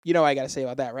 you know what I got to say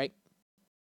about that, right?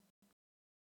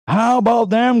 How about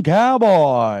them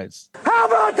Cowboys? How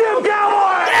about them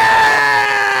Cowboys?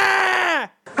 Yeah!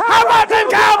 How about them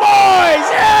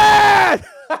Cowboys? Yeah!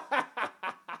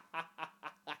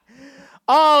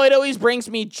 Oh, it always brings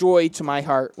me joy to my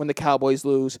heart when the Cowboys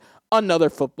lose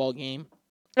another football game.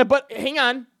 But hang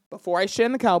on. Before I shit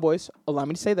on the Cowboys, allow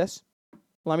me to say this.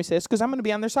 Because I'm going to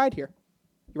be on their side here.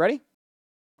 You ready?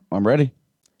 I'm ready.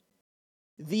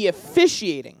 The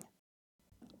officiating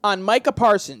on Micah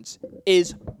Parsons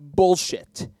is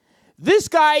bullshit. This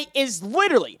guy is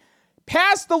literally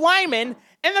past the lineman,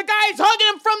 and the guy's hugging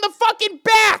him from the fucking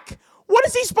back. What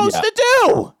is he supposed to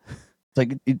do? It's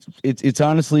like it's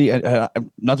honestly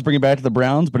not to bring it back to the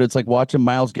Browns, but it's like watching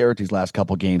Myles Garrett these last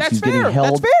couple games. He's getting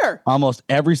held almost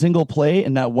every single play,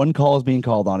 and not one call is being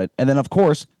called on it. And then, of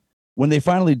course, when they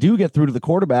finally do get through to the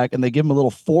quarterback and they give him a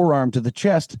little forearm to the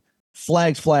chest,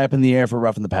 flags fly up in the air for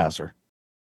roughing the passer.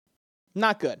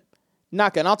 Not good.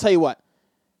 And I'll tell you what,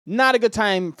 not a good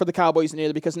time for the Cowboys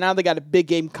either, because now they got a big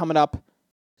game coming up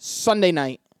Sunday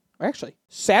night, or actually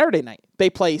Saturday night. They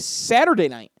play Saturday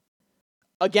night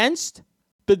against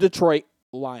the Detroit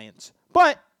Lions.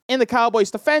 But in the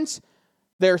Cowboys' defense,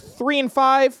 they're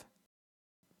 3-5.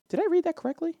 Did I read that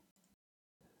correctly?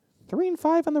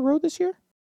 3-5 on the road this year?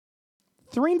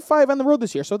 3-5 on the road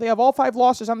this year. So they have all 5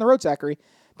 losses on the road, Zachary.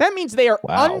 That means they are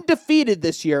undefeated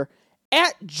this year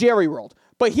at Jerry World.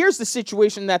 But here's the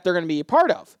situation that they're going to be a part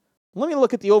of. Let me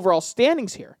look at the overall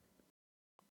standings here.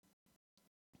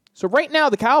 So right now,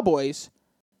 the Cowboys,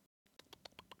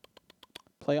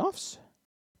 playoffs,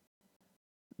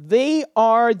 they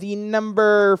are the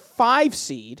number 5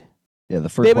 seed. Yeah, the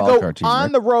first wild card team. They would go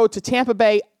on the road to Tampa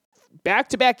Bay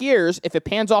back-to-back years. If it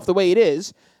pans off the way it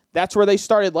is, that's where they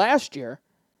started last year.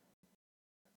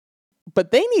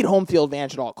 But they need home field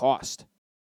advantage at all cost.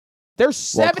 They're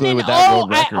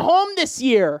 7-0 at home this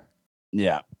year.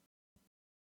 Yeah.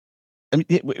 I mean,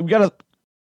 we got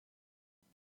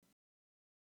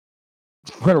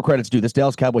to credit's due. This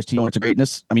Dallas Cowboys team went to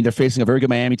greatness. I mean, they're facing a very good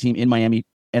Miami team in Miami,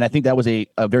 and I think that was a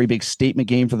very big statement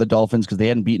game for the Dolphins because they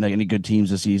hadn't beaten any good teams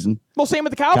this season. Well, same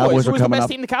with the Cowboys. Who was the best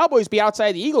team? The Cowboys be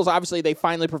outside the Eagles. Obviously, they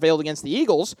finally prevailed against the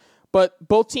Eagles, but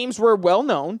both teams were well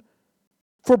known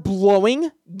for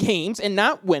blowing games and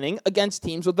not winning against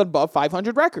teams with an above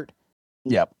 500 record.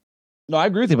 Yeah. No, I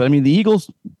agree with you, but I mean, the Eagles,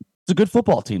 it's a good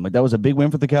football team. Like, that was a big win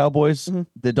for the Cowboys. Mm-hmm.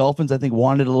 The Dolphins, I think,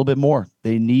 wanted a little bit more.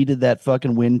 They needed that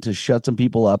fucking win to shut some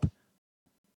people up.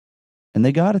 And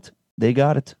they got it. They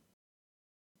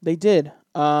did.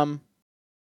 Hell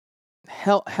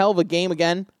of a game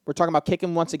again. We're talking about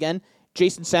kicking once again.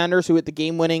 Jason Sanders, who hit the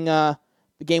game-winning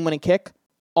kick,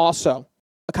 also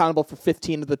accountable for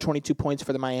 15 of the 22 points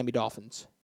for the Miami Dolphins.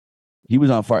 He was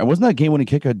on fire. And wasn't that game-winning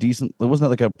kick wasn't that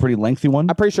like a pretty lengthy one?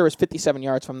 I'm pretty sure it was 57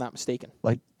 yards, if I'm not mistaken.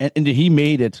 Like, and he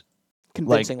made it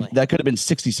convincingly. Like, that could have been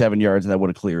 67 yards and that would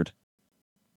have cleared.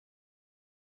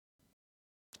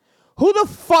 Who the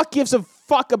fuck gives a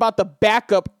fuck about the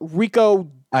backup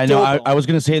Rico? I know. I was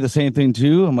going to say the same thing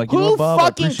too. I'm like, Who Bob, I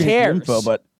fucking appreciate cares? the info,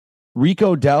 but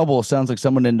Rico Dalbel sounds like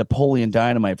someone in Napoleon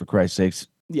Dynamite, for Christ's sakes.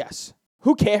 Yes.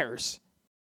 Who cares?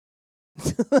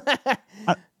 I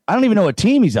don't even know what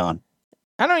team he's on.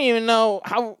 I don't even know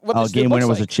what this game dude winner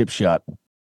looks was like. a chip shot.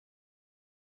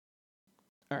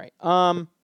 All right.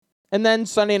 And then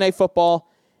Sunday Night Football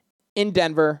in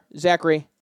Denver. Zachary,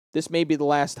 this may be the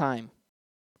last time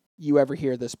you ever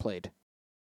hear this played.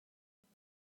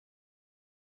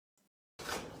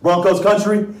 Broncos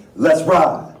country, let's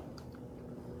ride.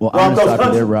 Well, I'm going to stop you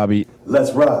country, there, Robbie.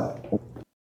 Let's ride.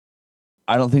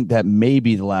 I don't think that may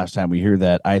be the last time we hear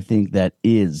that. I think that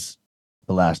is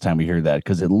the last time we hear that,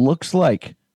 because it looks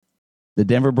like the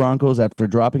Denver Broncos, after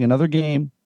dropping another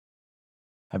game,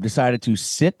 have decided to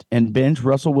sit and bench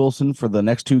Russell Wilson for the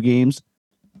next 2 games.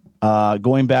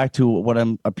 Going back to what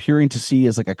I'm appearing to see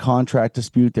as like a contract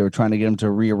dispute. They were trying to get him to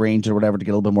rearrange or whatever to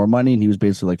get a little bit more money, and he was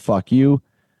basically like, fuck you.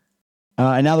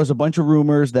 And now there's a bunch of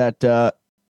rumors that they're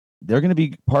going to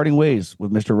be parting ways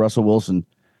with Mr. Russell Wilson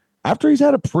after he's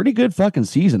had a pretty good fucking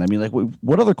season. I mean, like,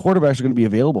 what other quarterbacks are going to be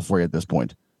available for you at this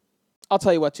point? I'll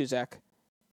tell you what, too, Zach.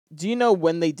 Do you know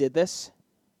when they did this?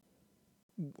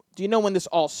 Do you know when this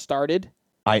all started?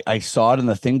 I saw it in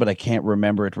the thing, but I can't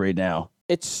remember it right now.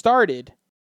 It started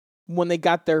when they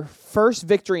got their first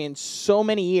victory in so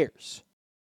many years,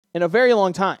 in a very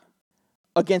long time,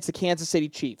 against the Kansas City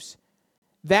Chiefs.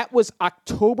 That was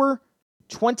October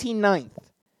 29th.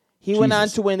 He went on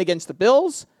to win against the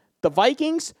Bills, the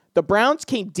Vikings, the Browns,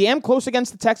 came damn close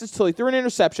against the Texans until he threw an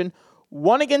interception,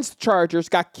 won against the Chargers,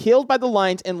 got killed by the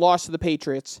Lions, and lost to the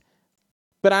Patriots.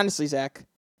 But honestly, Zach,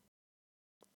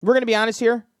 we're going to be honest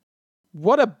here.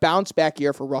 What a bounce back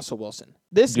year for Russell Wilson.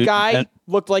 This guy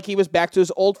looked like he was back to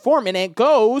his old form, and it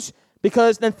goes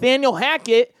because Nathaniel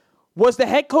Hackett was the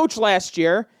head coach last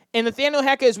year, and Nathaniel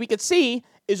Hackett, as we could see,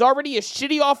 is already a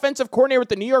shitty offensive coordinator with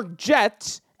the New York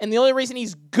Jets, and the only reason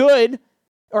he's good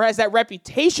or has that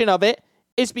reputation of it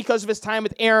is because of his time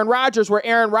with Aaron Rodgers, where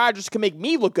Aaron Rodgers can make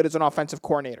me look good as an offensive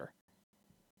coordinator.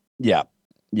 Yeah.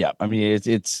 I mean,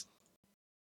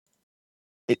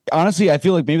 honestly, I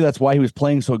feel like maybe that's why he was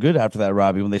playing so good after that,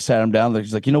 Robbie, when they sat him down.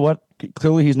 He's like, you know what?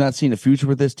 Clearly he's not seeing a future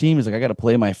with this team. He's like, I got to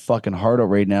play my fucking heart out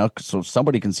right now so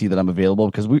somebody can see that I'm available,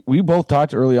 because we both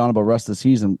talked early on about rest of the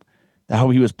season, how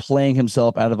he was playing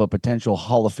himself out of a potential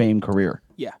Hall of Fame career.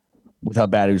 Yeah. With how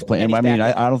bad he was playing. I mean,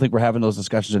 I don't think we're having those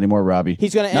discussions anymore, Robbie.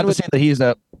 He's going to end with... Not to say that he's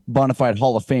a bona fide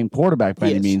Hall of Fame quarterback by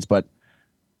any means, but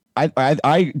I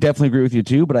definitely agree with you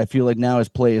too, but I feel like now his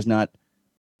play is not...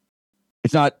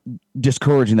 It's not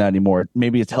discouraging that anymore.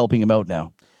 Maybe it's helping him out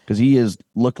now, because he has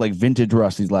looked like vintage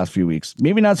Russ these last few weeks.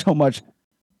 Maybe not so much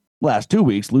last 2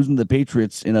 weeks. Losing the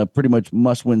Patriots in a pretty much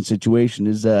must-win situation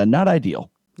is not ideal.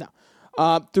 No.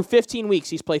 Through 15 weeks,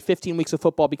 he's played 15 weeks of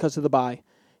football because of the bye.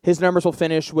 His numbers will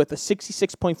finish with a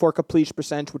 66.4 completion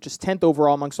percentage, which is 10th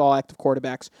overall amongst all active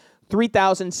quarterbacks,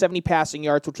 3,070 passing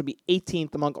yards, which would be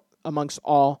 18th amongst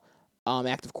all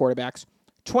active quarterbacks,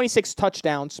 26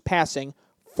 touchdowns passing,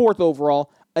 4th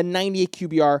overall, a 98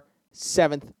 QBR,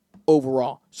 7th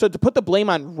overall. So to put the blame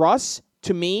on Russ,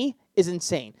 to me, is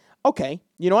insane. Okay,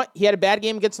 you know what? He had a bad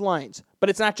game against the Lions, but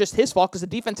it's not just his fault because the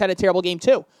defense had a terrible game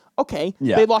too. Okay,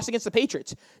 They lost against the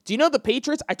Patriots. Do you know the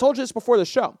Patriots? I told you this before the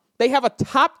show. They have a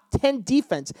top 10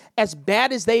 defense as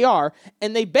bad as they are,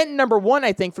 and they've been number 1,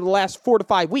 I think, for the last 4 to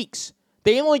 5 weeks.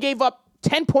 They only gave up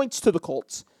 10 points to the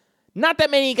Colts. Not that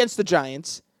many against the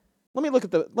Giants. Let me look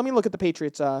at the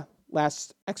Patriots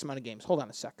last X amount of games. Hold on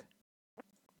a sec.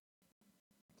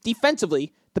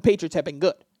 Defensively, the Patriots have been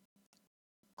good.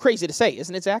 Crazy to say,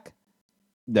 isn't it, Zach?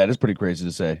 That is pretty crazy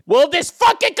to say. Will this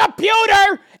fucking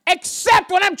computer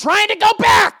accept when I'm trying to go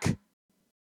back?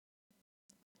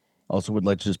 Also would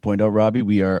like to just point out, Robbie,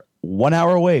 we are 1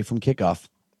 hour away from kickoff.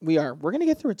 We are. We're going to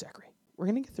get through it, Zachary. We're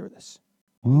going to get through this.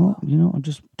 Well, I'm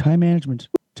just time management.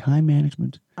 Time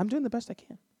management. I'm doing the best I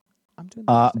can.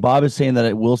 Bob is saying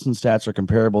that Wilson's stats are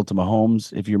comparable to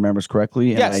Mahomes, if you remember correctly.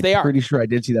 And yes, they are. I'm pretty sure I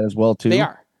did see that as well, too. They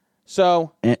are.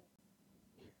 So,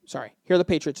 sorry. Here are the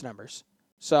Patriots numbers.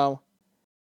 So,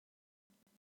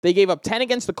 they gave up 10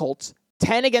 against the Colts,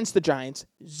 10 against the Giants,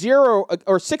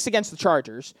 6 against the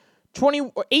Chargers,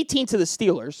 18 to the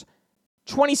Steelers,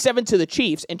 27 to the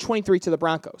Chiefs, and 23 to the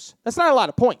Broncos. That's not a lot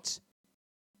of points.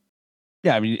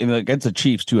 Yeah, I mean, against the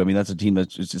Chiefs, too. I mean, that's a team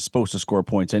that's supposed to score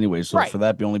points anyway. So for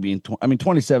that only being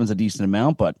 27 is a decent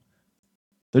amount, but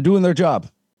they're doing their job.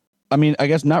 I mean, I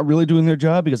guess not really doing their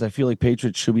job, because I feel like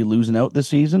Patriots should be losing out this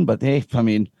season. But hey, I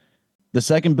mean, the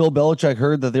second Bill Belichick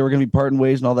heard that they were going to be parting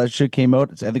ways and all that shit came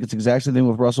out, I think it's the exact same thing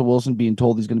with Russell Wilson being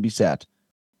told he's going to be sat.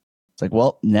 It's like,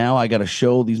 well, now I got to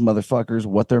show these motherfuckers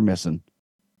what they're missing.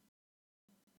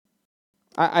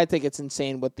 I think it's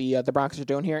insane what the Broncos are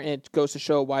doing here, and it goes to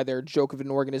show why they're a joke of an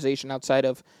organization outside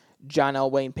of John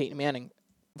Elway and Peyton Manning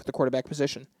with the quarterback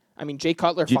position. I mean, Jay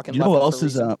Cutler Do fucking you know left who them else for a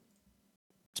is, reason.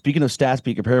 speaking of stats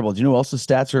being comparable, do you know who else's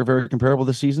stats are very comparable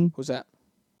this season? Who's that?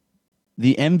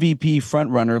 The MVP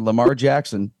frontrunner, Lamar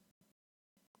Jackson,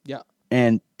 Yeah.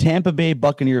 and Tampa Bay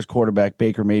Buccaneers quarterback,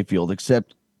 Baker Mayfield,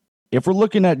 except if we're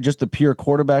looking at just the pure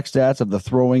quarterback stats of the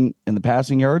throwing and the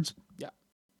passing yards, Yeah.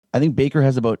 I think Baker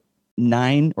has about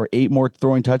 9 or 8 more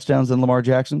throwing touchdowns than Lamar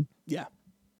Jackson. Yeah.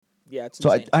 Yeah, it's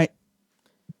So insane. I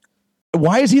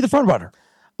why is he the front runner?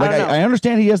 Like, don't know. I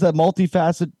understand he has that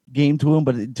multifaceted game to him,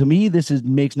 but to me, this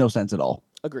makes no sense at all.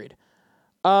 Agreed.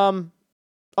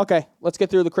 Okay, let's get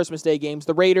through the Christmas Day games.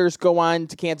 The Raiders go on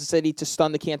to Kansas City to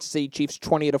stun the Kansas City Chiefs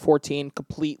 20-14,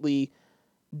 completely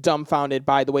dumbfounded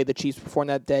by the way the Chiefs performed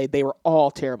that day. They were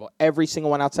all terrible. Every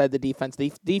single one outside the defense.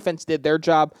 The defense did their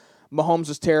job. Mahomes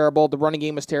was terrible. The running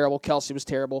game was terrible. Kelsey was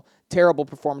terrible. Terrible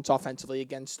performance offensively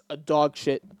against a dog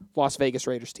shit Las Vegas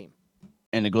Raiders team.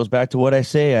 And it goes back to what I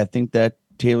say. I think that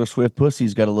Taylor Swift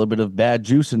pussy's got a little bit of bad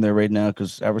juice in there right now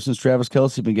because ever since Travis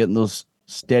Kelce been getting those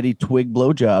steady twig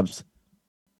blowjobs,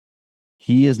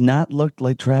 he has not looked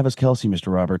like Travis Kelce,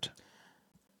 Mr. Robert.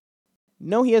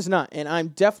 No, he has not. And I'm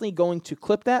definitely going to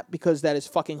clip that because that is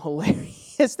fucking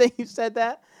hilarious that you said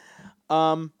that.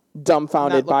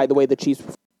 Dumbfounded by the way the Chiefs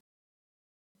performed.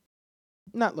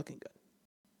 Not looking good.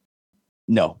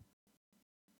 No.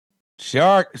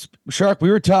 Shark, we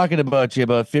were talking about you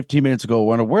about 15 minutes ago.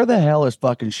 Wonder where the hell has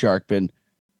fucking Shark been?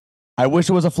 I wish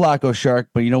it was a Flacco Shark,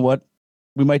 but you know what?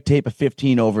 We might tape a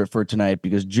 15 over it for tonight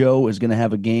because Joe is going to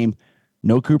have a game.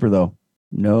 No Cooper, though.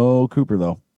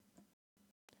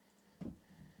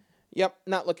 Yep,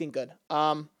 not looking good.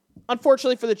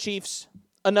 Unfortunately for the Chiefs,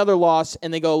 another loss,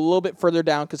 and they go a little bit further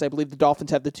down because I believe the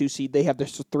Dolphins have the 2 seed. They have the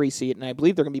 3 seed, and I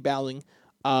believe they're going to be battling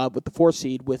with the 4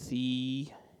 seed with the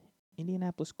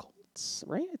Indianapolis Colts,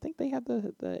 right? I think they have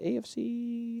the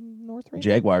AFC North right now.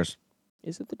 Jaguars.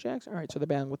 Is it the Jags? All right, so they're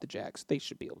battling with the Jags. They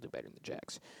should be able to do better than the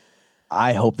Jags.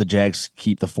 I hope the Jags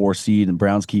keep the 4 seed and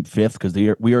Browns keep 5th because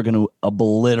we are going to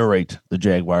obliterate the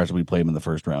Jaguars when we play them in the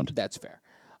first round. That's fair.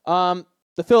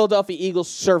 The Philadelphia Eagles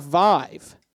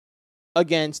survive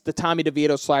against the Tommy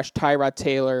DeVito / Tyrod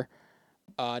Taylor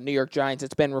New York Giants.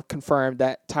 It's been confirmed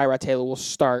that Tyrod Taylor will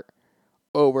start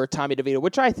over Tommy DeVito,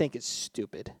 which I think is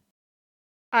stupid.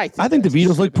 I think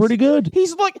DeVito's looked pretty good.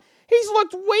 He's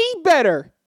looked way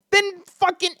better than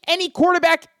fucking any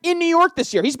quarterback in New York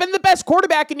this year. He's been the best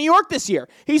quarterback in New York this year.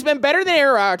 He's been better than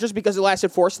Aaron Rodgers because it lasted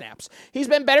 4 snaps. He's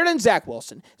been better than Zach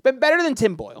Wilson. He's been better than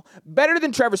Tim Boyle. Better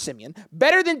than Trevor Siemian.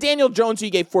 Better than Daniel Jones, who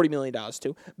you gave $40 million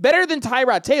to. Better than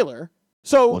Tyrod Taylor.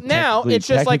 So now it's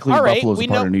just like, all right, Buffalo's we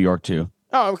part know. of New York too.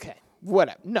 Oh, okay.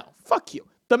 Whatever. No, fuck you.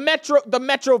 The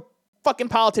metro fucking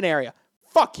politan area.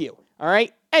 Fuck you. All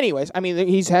right? Anyways, I mean,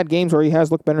 he's had games where he has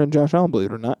looked better than Josh Allen,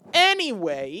 believe it or not.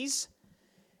 Anyways,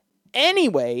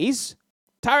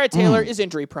 Tyrod Taylor is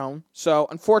injury prone. So,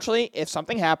 unfortunately, if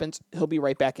something happens, he'll be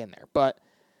right back in there. But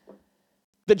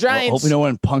the Giants... Hope no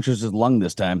one punctures his lung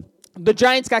this time. The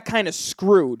Giants got kind of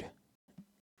screwed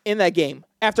in that game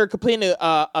after completing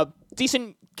a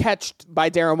decent catch by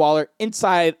Darren Waller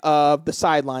inside of the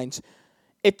sidelines.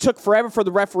 It took forever for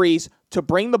the referees to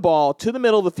bring the ball to the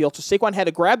middle of the field, so Saquon had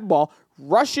to grab the ball,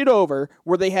 rush it over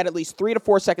where they had at least 3 to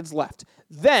 4 seconds left.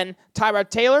 Then, Tyrod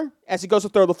Taylor, as he goes to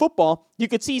throw the football, you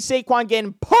could see Saquon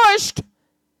getting pushed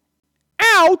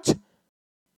out,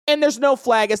 and there's no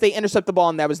flag as they intercept the ball,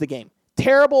 and that was the game.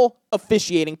 Terrible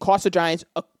officiating cost the Giants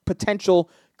a potential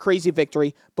crazy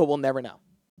victory, but we'll never know.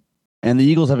 And the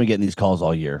Eagles have been getting these calls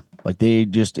all year. Like they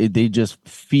just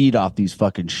feed off these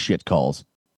fucking shit calls.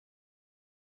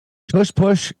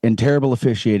 Push, and terrible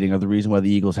officiating are the reason why the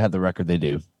Eagles have the record they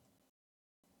do.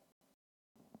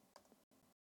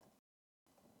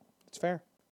 It's fair.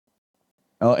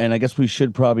 Oh, and I guess we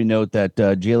should probably note that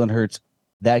Jalen Hurts,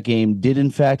 that game, did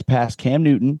in fact pass Cam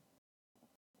Newton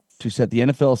to set the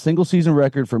NFL single-season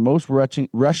record for most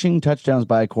rushing touchdowns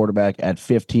by a quarterback at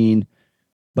 15.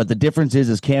 But the difference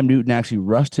is Cam Newton actually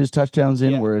rushed his touchdowns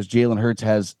in, whereas Jalen Hurts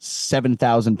has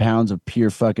 7,000 pounds of pure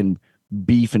fucking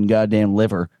beef and goddamn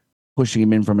liver pushing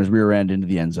him in from his rear end into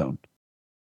the end zone.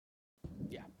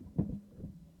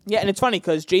 Yeah, and it's funny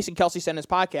because Jason Kelsey said in his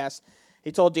podcast,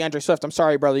 he told DeAndre Swift, I'm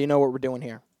sorry, brother, you know what we're doing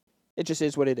here. It just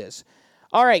is what it is.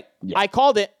 All right, I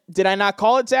called it. Did I not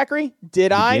call it, Zachary?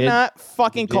 Did I not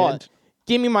fucking call it?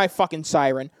 Give me my fucking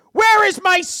siren. Where is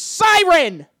my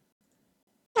siren?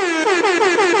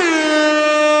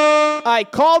 I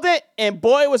called it, and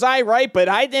boy, was I right, but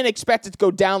I didn't expect it to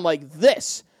go down like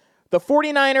this. The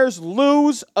 49ers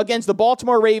lose against the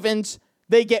Baltimore Ravens.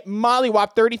 They get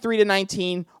mollywopped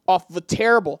 33-19 off of a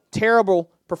terrible,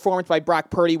 terrible performance by Brock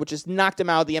Purdy, which has knocked him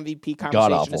out of the MVP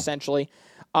conversation, essentially.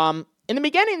 In the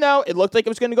beginning, though, it looked like it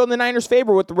was going to go in the Niners'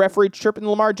 favor with the referee tripping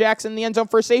Lamar Jackson in the end zone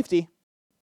for a safety.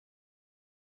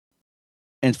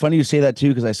 And it's funny you say that, too,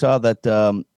 because I saw that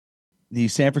the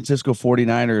San Francisco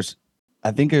 49ers,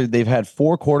 I think they've had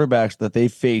 4 quarterbacks that they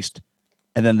faced,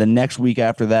 and then the next week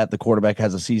after that, the quarterback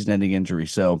has a season-ending injury.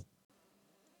 So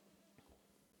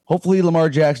hopefully Lamar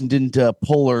Jackson didn't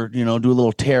pull or, do a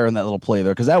little tear in that little play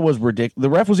there, because that was ridiculous. The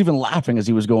ref was even laughing as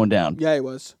he was going down. Yeah, he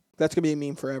was. That's going to be a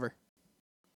meme forever.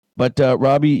 But,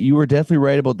 Robbie, you were definitely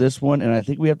right about this one, and I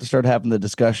think we have to start having the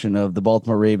discussion of the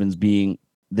Baltimore Ravens being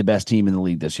the best team in the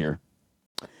league this year.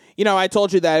 I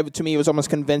told you that to me it was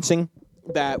almost convincing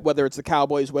that whether it's the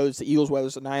Cowboys, whether it's the Eagles, whether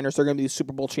it's the Niners, they're going to be the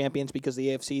Super Bowl champions because the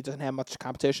AFC doesn't have much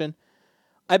competition.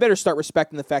 I better start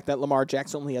respecting the fact that Lamar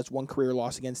Jackson only has 1 career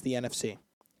loss against the NFC.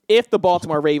 If the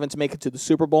Baltimore Ravens make it to the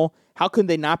Super Bowl, how could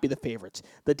they not be the favorites?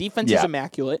 The defense is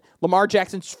immaculate. Lamar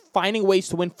Jackson's finding ways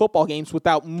to win football games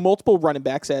without multiple running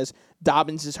backs, as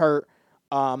Dobbins is hurt,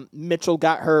 Mitchell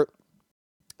got hurt,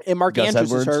 and Mark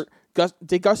Andrews is hurt.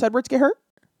 Did Gus Edwards get hurt?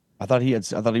 I thought he was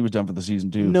done for the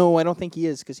season too. No, I don't think he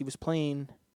is because he was playing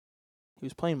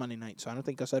Monday night, so I don't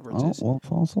think Gus Edwards is. Well,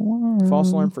 false alarm.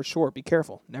 False alarm for sure. Be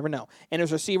careful. Never know. And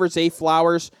his receivers, Zay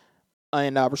Flowers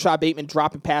and Rashad Bateman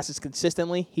dropping passes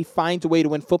consistently. He finds a way to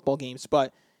win football games,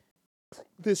 but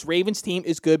this Ravens team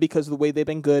is good because of the way they've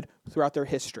been good throughout their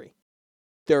history.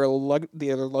 They're a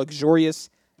luxurious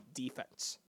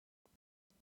defense.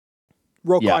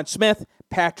 Roquan Smith,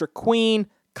 Patrick Queen,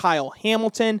 Kyle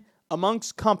Hamilton,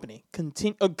 amongst company.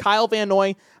 Kyle Van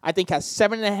Noy, I think, has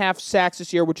 7.5 sacks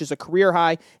this year, which is a career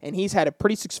high, and he's had a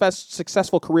pretty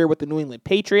successful career with the New England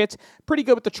Patriots. Pretty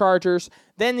good with the Chargers.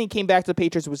 Then he came back to the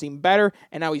Patriots, was even better,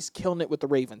 and now he's killing it with the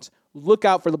Ravens. Look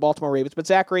out for the Baltimore Ravens. But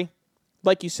Zachary,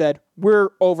 like you said,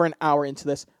 we're over an hour into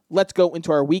this. Let's go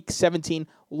into our Week 17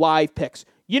 live picks.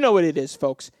 You know what it is,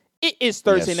 folks. It is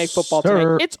Thursday Night Football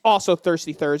tonight. It's also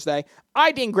Thirsty Thursday.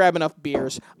 I didn't grab enough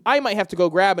beers. I might have to go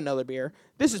grab another beer.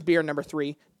 This is beer number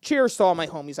 3. Cheers to all my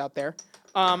homies out there.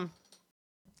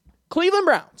 Cleveland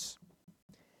Browns,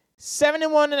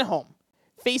 7-1 at home,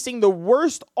 facing the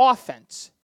worst offense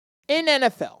in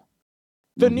NFL.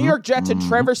 The New York Jets and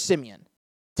Trevor Siemian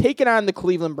taking on the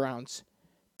Cleveland Browns.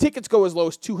 Tickets go as low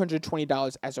as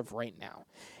 $220 as of right now.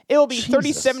 It will be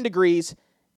 37 degrees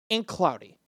and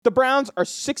cloudy. The Browns are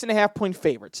 6.5-point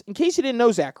favorites. In case you didn't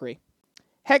know, Zachary,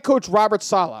 head coach Robert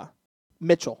Saleh,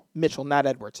 Mitchell, not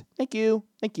Edwards. Thank you.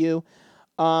 Thank you,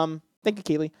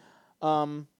 Kaylee.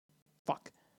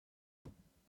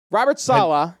 Robert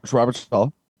Saleh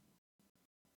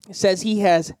says he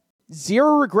has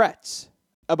 0 regrets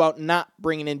about not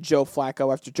bringing in Joe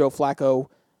Flacco after Joe Flacco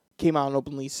came out and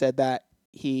openly said that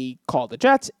he called the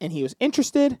Jets and he was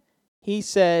interested. He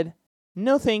said,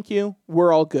 no, thank you.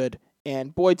 We're all good.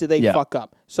 And boy, did they fuck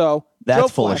up. So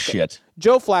that's full of shit.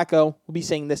 Joe Flacco will be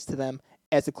saying this to them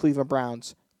as the Cleveland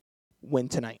Browns win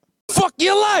tonight. Fuck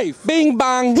your life. Bing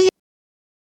bang.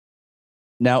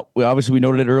 Now, obviously, we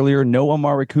noted it earlier. No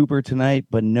Amari Cooper tonight,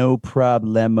 but no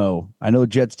problemo. I know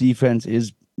Jets defense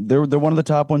is they're one of the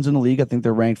top ones in the league. I think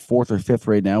they're ranked 4th or 5th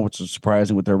right now, which is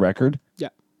surprising with their record. Yeah.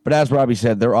 But as Robbie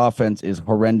said, their offense is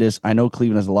horrendous. I know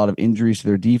Cleveland has a lot of injuries to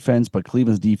their defense, but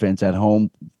Cleveland's defense at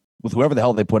home, with whoever the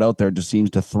hell they put out there, just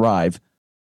seems to thrive.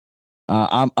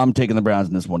 I'm taking the Browns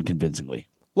in this one convincingly.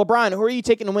 LeBron, who are you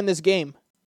taking to win this game?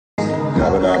 That's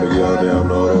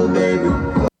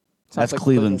like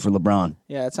Cleveland for LeBron.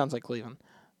 Yeah, it sounds like Cleveland.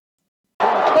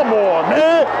 Come on,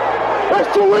 man.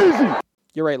 That's too easy.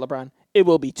 You're right, LeBron. It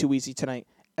will be too easy tonight,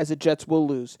 as the Jets will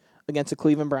lose against the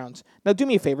Cleveland Browns. Now, do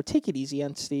me a favor. Take it easy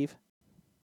on Steve.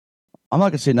 I'm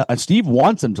not going to say no. Steve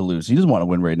wants him to lose. He doesn't want to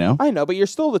win right now. I know, but you're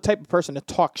still the type of person to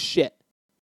talk shit.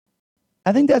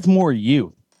 I think that's more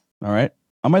you. All right?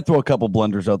 I might throw a couple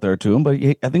blunders out there to him, but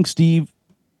I think Steve's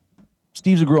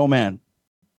a grown man.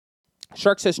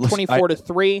 Shark says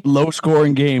 24-3. Low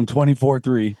scoring game,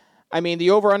 24-3. I mean,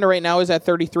 the over-under right now is at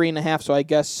 33.5, so I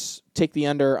guess take the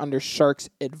under Shark's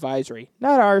advisory.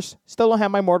 Not ours. Still don't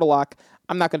have my mortal lock.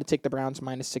 I'm not going to take the Browns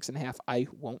 -6.5. I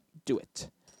won't do it.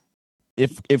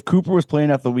 If Cooper was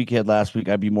playing after the week he had last week,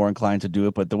 I'd be more inclined to do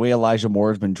it. But the way Elijah Moore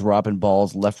has been dropping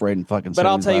balls left, right, and fucking But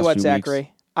I'll tell you what,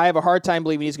 Zachary. I have a hard time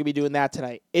believing he's going to be doing that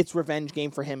tonight. It's revenge game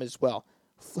for him as well.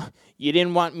 You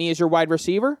didn't want me as your wide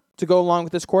receiver to go along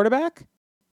with this quarterback?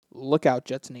 Look out,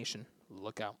 Jets Nation.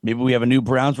 Look out. Maybe we have a new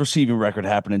Browns receiving record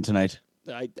happening tonight.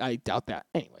 I doubt that.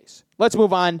 Anyways, let's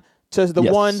move on to the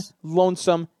one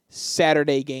lonesome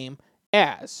Saturday game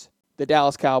as the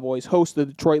Dallas Cowboys host the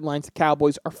Detroit Lions. The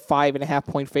Cowboys are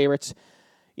 5.5-point favorites.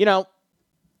 You know,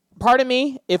 part of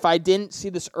me, if I didn't see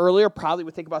this earlier, probably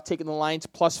would think about taking the Lions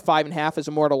plus 5.5 as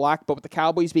a mortal lock. But with the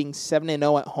Cowboys being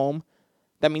 7-0 at home,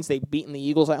 that means they've beaten the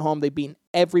Eagles at home. They've beaten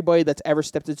everybody that's ever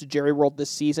stepped into Jerry World this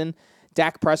season.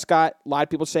 Dak Prescott, a lot of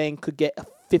people saying, could get a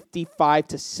 $55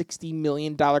 to $60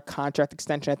 million contract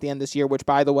extension at the end of this year, which,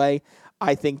 by the way,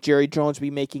 I think Jerry Jones will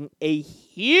be making a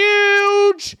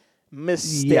huge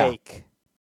mistake.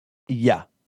 Yeah.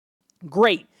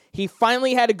 Great. He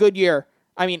finally had a good year.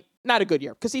 I mean, not a good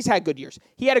year, because he's had good years.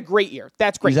 He had a great year.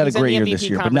 That's great. He's had a great year this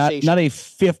year, but not a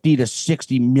 $50 to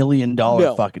 $60 million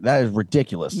fucking. That is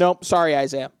ridiculous. Nope. Sorry,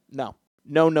 Isaiah. No.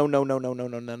 No.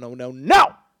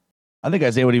 I think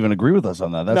Isaiah would even agree with us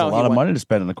on that. That's a lot of money to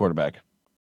spend on the quarterback.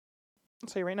 I'll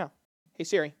tell you right now. Hey,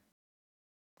 Siri,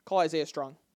 call Isaiah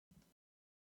Strong.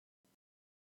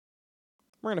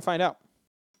 We're going to find out.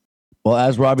 Well,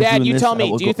 as Robbie's Dad, doing you this, tell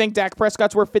me, do you think Dak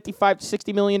Prescott's worth $55 to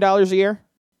 $60 million a year?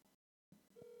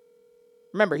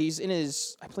 Remember, he's in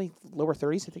his, I believe, lower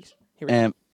 30s, I think. Here we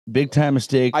go. Big time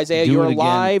mistake. Isaiah, you're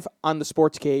live on the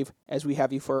Sports Cave as we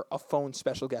have you for a phone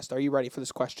special guest. Are you ready for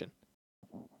this question?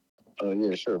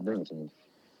 Yeah, sure. Bring it to me.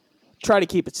 Try to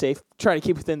keep it safe. Try to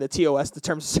keep within the TOS, the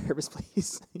terms of service,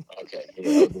 please. Okay.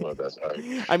 Yeah, I'll do my best. All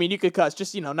right. I mean, you could cuss,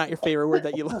 just, not your favorite word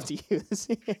that you love to use.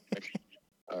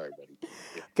 All right, buddy.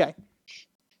 Okay.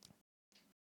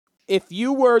 If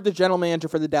you were the general manager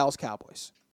for the Dallas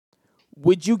Cowboys,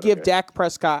 would you give Dak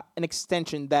Prescott an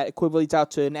extension that equates out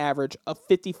to an average of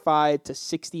 $55 to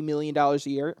 $60 million a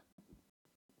year?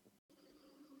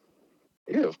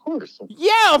 Yeah, of course.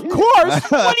 Yeah, of course.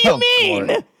 What do you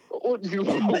mean? What do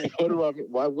I mean?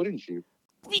 Why wouldn't you?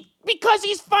 Because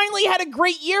he's finally had a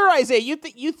great year, Isaiah.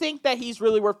 You think that he's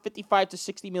really worth $55 to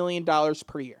 $60 million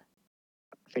per year?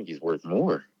 I think he's worth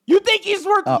more. You think he's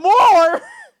worth more?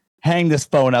 Hang this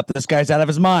phone up. This guy's out of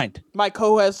his mind. My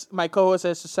co-host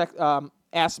has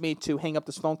asked me to hang up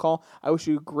this phone call. I wish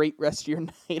you a great rest of your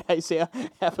night, Isaiah.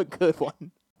 Have a good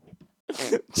one.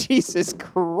 Jesus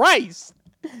Christ.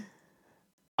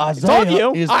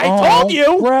 Isaiah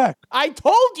I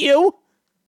told you.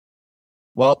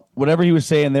 Well, whatever he was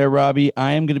saying there, Robbie,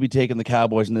 I am going to be taking the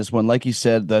Cowboys in this one. Like you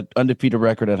said, the undefeated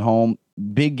record at home,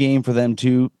 big game for them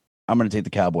too. I'm going to take the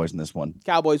Cowboys in this one.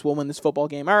 Cowboys will win this football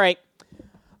game. All right.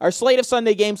 Our slate of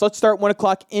Sunday games, let's start 1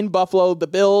 o'clock in Buffalo. The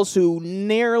Bills, who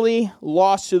nearly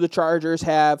lost to the Chargers,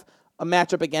 have a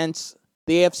matchup against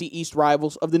the AFC East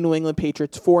rivals of the New England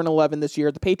Patriots, 4-11 this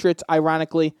year. The Patriots,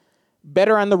 ironically,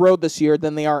 better on the road this year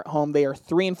than they are at home. They are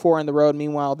 3-4 on the road.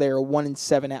 Meanwhile, they are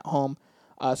 1-7 at home.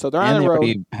 So they're on the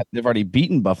road. They've already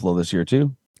beaten Buffalo this year,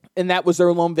 too. And that was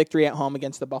their lone victory at home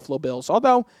against the Buffalo Bills.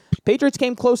 Although, Patriots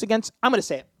came close against, I'm going to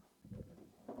say it.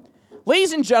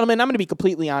 Ladies and gentlemen, I'm going to be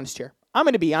completely honest here. I'm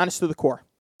going to be honest to the core.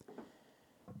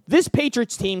 This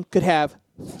Patriots team could have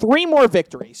 3 more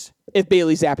victories if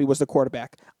Bailey Zappi was the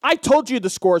quarterback. I told you the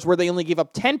scores where they only gave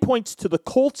up 10 points to the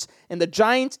Colts and the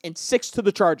Giants and 6 to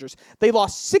the Chargers. They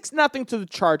lost 6-0 to the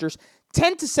Chargers,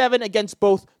 10-7 against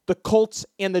both the Colts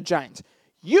and the Giants.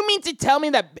 You mean to tell me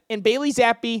that in Bailey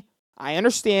Zappi, I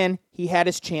understand he had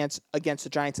his chance against the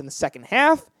Giants in the second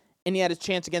half, and he had his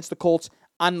chance against the Colts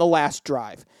on the last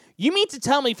drive. You mean to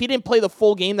tell me if he didn't play the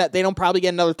full game that they don't probably get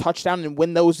another touchdown and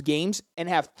win those games and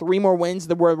have 3 more wins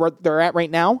than where they're at right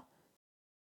now?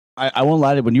 I won't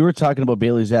lie to you. When you were talking about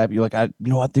Bailey Zappi, you're like, I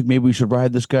think maybe we should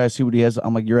ride this guy, see what he has.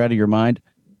 I'm like, you're out of your mind.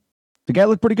 The guy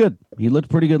looked pretty good. He looked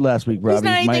pretty good last week, Robbie. He's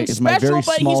not anything special,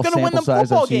 but he's going to win the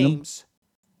football games.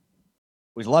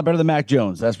 He's a lot better than Mac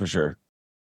Jones, that's for sure.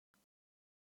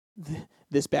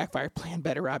 This backfired plan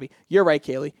better, Robbie. You're right,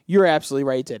 Kaylee. You're absolutely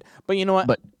right, it did. But you know what?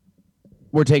 But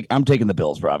I'm taking the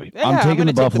Bills, Robbie. Yeah, I'm taking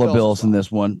the Buffalo Bills in this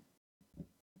one.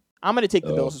 I'm going to take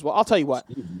the Bills as well. I'll tell you what.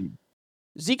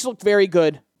 Zeke's looked very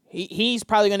good. He's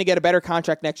probably going to get a better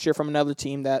contract next year from another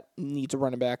team that needs a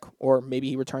running back, or maybe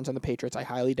he returns on the Patriots. I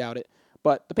highly doubt it.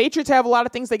 But the Patriots have a lot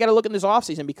of things they got to look in this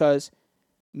offseason because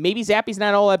maybe Zappi's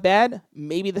not all that bad.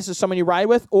 Maybe this is someone you ride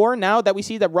with. Or now that we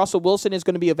see that Russell Wilson is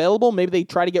going to be available, maybe they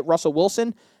try to get Russell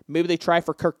Wilson. Maybe they try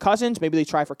for Kirk Cousins. Maybe they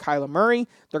try for Kyler Murray.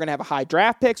 They're going to have a high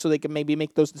draft pick, so they can maybe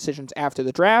make those decisions after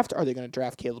the draft. Are they going to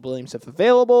draft Caleb Williams if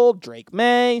available? Drake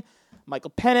May,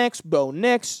 Michael Penix, Bo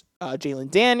Nix, Jalen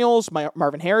Daniels,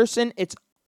 Marvin Harrison. It's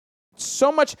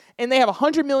so much, and they have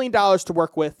 $100 million to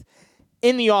work with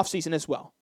in the offseason as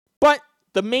well. But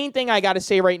the main thing I got to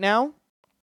say right now,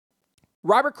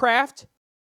 Robert Kraft,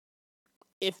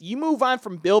 if you move on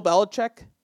from Bill Belichick,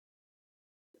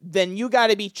 then you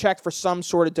got to be checked for some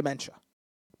sort of dementia.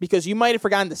 Because you might have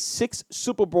forgotten the 6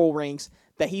 Super Bowl rings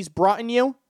that he's brought in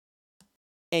you,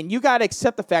 and you got to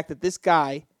accept the fact that this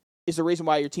guy is the reason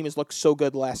why your team has looked so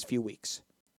good the last few weeks,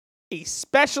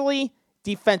 especially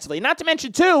defensively. Not to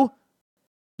mention, too,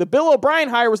 the Bill O'Brien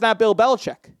hire was not Bill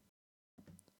Belichick.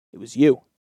 It was you.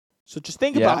 So just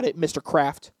think about it, Mr.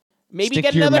 Kraft. Maybe Stick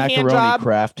get to your another hand macaroni, job.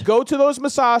 Kraft. Go to those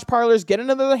massage parlors, get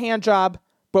another hand job,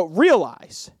 but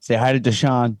realize. Say hi to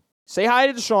Deshaun. Say hi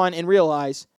to Deshaun and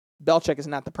realize Belichick is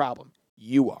not the problem.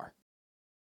 You are.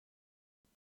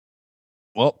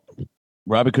 Well,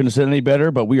 Robbie couldn't have said any better,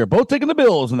 but we are both taking the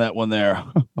Bills in that one there.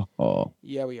 Oh.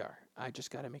 Yeah, we are. I just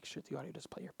got to make sure the audio does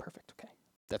play here. Perfect. Okay.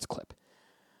 That's clip.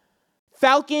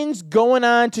 Falcons going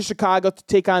on to Chicago to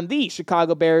take on the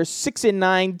Chicago Bears.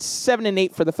 6-9,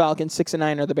 7-8 for the Falcons.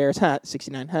 6-9 are the Bears.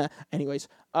 69. Anyways,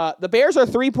 the Bears are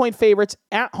 3-point favorites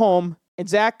at home. And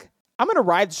Zach, I'm going to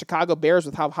ride the Chicago Bears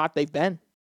with how hot they've been.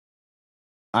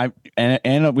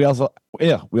 We also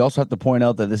have to point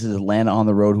out that this is Atlanta on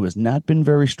the road, who has not been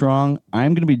very strong.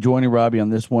 I'm going to be joining Robbie on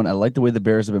this one. I like the way the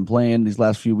Bears have been playing these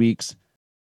last few weeks.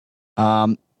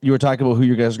 You were talking about who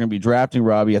you guys are going to be drafting,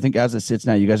 Robbie. I think as it sits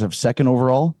now, you guys have second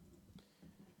overall.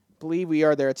 I believe we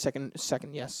are there at second,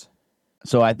 yes.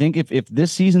 So I think if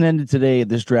this season ended today at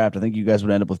this draft, I think you guys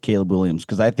would end up with Caleb Williams,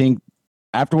 because I think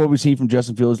after what we've seen from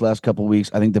Justin Fields last couple of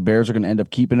weeks, I think the Bears are going to end up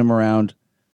keeping him around,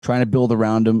 trying to build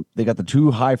around him. They got the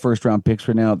 2 high first-round picks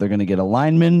right now. They're going to get a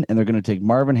lineman, and they're going to take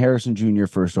Marvin Harrison Jr.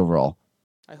 first overall.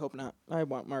 I hope not. I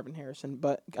want Marvin Harrison,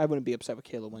 but I wouldn't be upset with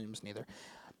Caleb Williams neither.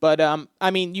 But,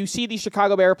 I mean, you see these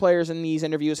Chicago Bear players in these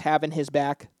interviews having his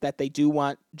back, that they do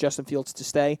want Justin Fields to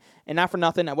stay. And not for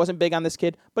nothing, I wasn't big on this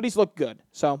kid, but he's looked good.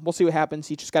 So we'll see what happens.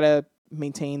 He just got to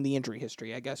maintain the injury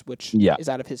history, I guess, which is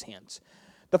out of his hands.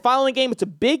 The following game, it's a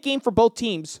big game for both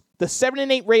teams. The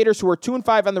 7-8 Raiders, who are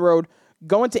 2-5 on the road,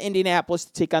 going to Indianapolis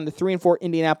to take on the 3-4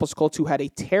 Indianapolis Colts, who had a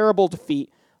terrible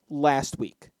defeat last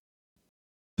week.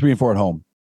 3-4 at home.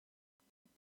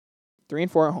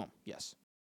 3-4 at home, yes.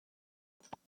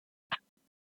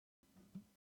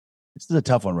 This is a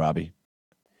tough one, Robbie.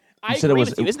 I agree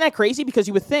with you. Isn't that crazy? Because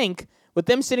you would think, with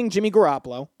them sitting Jimmy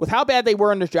Garoppolo, with how bad they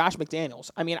were under Josh McDaniels,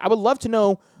 I mean, I would love to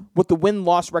know what the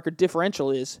win-loss record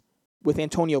differential is with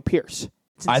Antonio Pierce.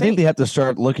 I think they have to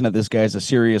start looking at this guy as a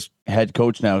serious head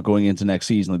coach now going into next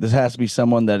season. Like, this has to be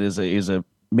someone that is a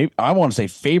maybe I want to say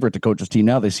favorite to coach this team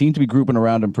now. They seem to be grouping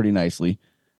around him pretty nicely.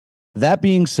 That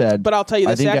being said, but I'll tell you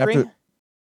this, Zachary,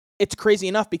 it's crazy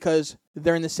enough because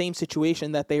they're in the same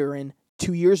situation that they were in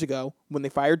 2 years ago when they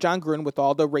fired John Gruden with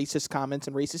all the racist comments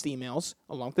and racist emails,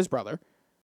 along with his brother.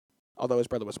 Although his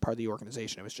brother was part of the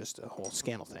organization, it was just a whole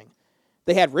scandal thing.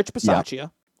 They had Rich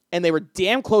Bisaccia, and they were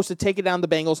damn close to taking down the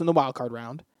Bengals in the wild card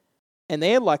round, and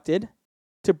they elected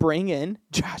to bring in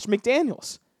Josh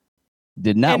McDaniels.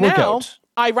 Did not work out.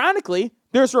 Ironically,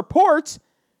 there's reports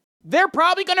they're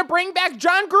probably going to bring back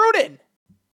John Gruden.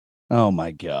 Oh,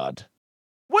 my God.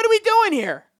 What are we doing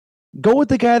here? Go with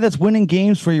the guy that's winning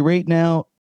games for you right now,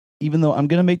 even though I'm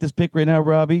going to make this pick right now,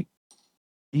 Robbie.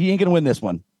 He ain't going to win this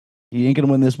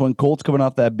one. Colts coming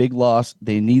off that big loss.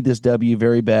 They need this W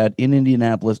very bad in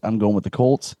Indianapolis. I'm going with the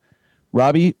Colts.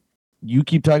 Robbie, you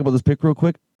keep talking about this pick real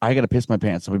quick. I got to piss my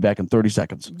pants. I'll be back in 30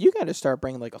 seconds. You got to start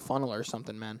bringing like a funnel or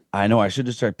something, man. I know. I should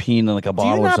just start peeing in like a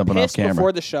bottle or something off camera.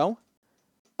 Before the show?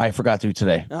 I forgot to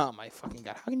today. Oh, my fucking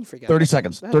God. How can you forget? 30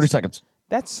 seconds. 30 seconds.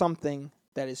 That's something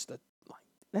that is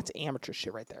that's amateur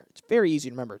shit right there. It's very easy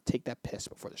to remember. Take that piss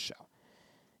before the show.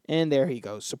 And there he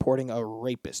goes, supporting a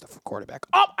rapist of a quarterback.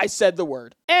 Oh, I said the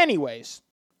word. Anyways,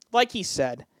 like he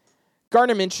said,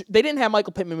 Gardner Minshew, they didn't have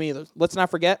Michael Pittman either. Let's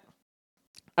not forget.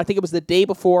 I think it was the day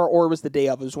before or it was the day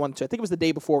of. It was one, two. I think it was the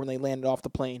day before when they landed off the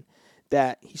plane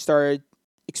that he started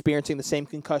experiencing the same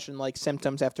concussion-like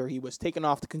symptoms after he was taken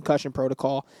off the concussion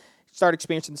protocol. Started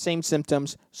experiencing the same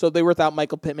symptoms. So they were without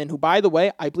Michael Pittman, who, by the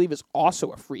way, I believe is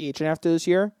also a free agent after this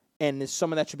year and is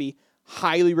someone that should be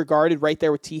highly regarded right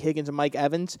there with T. Higgins and Mike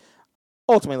Evans.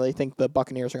 Ultimately, I think the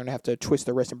Buccaneers are going to have to twist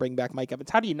their wrist and bring back Mike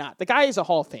Evans. How do you not? The guy is a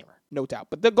Hall of Famer, no doubt.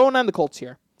 But they're going on the Colts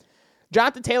here.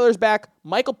 Jonathan Taylor's back.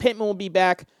 Michael Pittman will be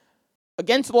back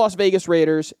against the Las Vegas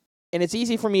Raiders. And it's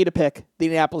easy for me to pick the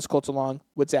Indianapolis Colts along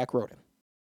with Zach Roden.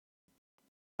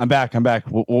 I'm back.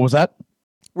 What was that?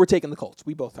 We're taking the Colts.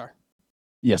 We both are.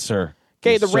 Yes, sir.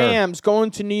 Okay, yes, the Rams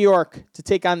going to New York to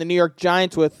take on the New York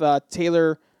Giants with Tyrod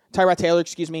Taylor,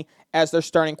 as their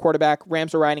starting quarterback.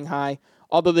 Rams are riding high,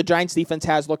 although the Giants defense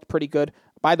has looked pretty good.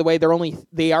 By the way, they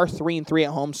are 3-3 at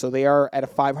home, so they are at a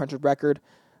 500 record.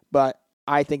 But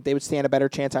I think they would stand a better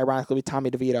chance, ironically, with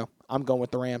Tommy DeVito. I'm going with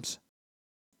the Rams.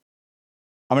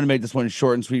 I'm going to make this one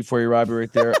short and sweet for you, Robbie,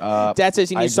 right there. Dad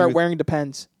says you need to start wearing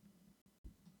Depends.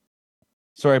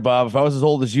 Sorry, Bob. If I was as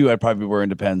old as you, I'd probably be wearing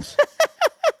Depends.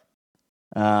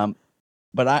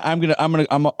 But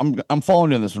I'm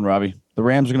following you on this one, Robbie. The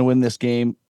Rams are gonna win this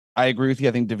game. I agree with you.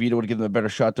 I think DeVito would give them a better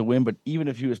shot to win. But even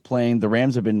if he was playing, the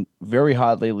Rams have been very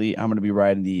hot lately. I'm gonna be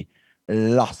riding the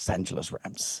Los Angeles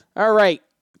Rams. All right.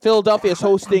 Philadelphia is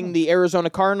hosting the Arizona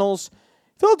Cardinals.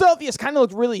 Philadelphia's kind of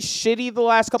looked really shitty the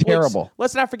last couple Terrible. weeks.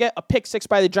 Let's not forget a pick six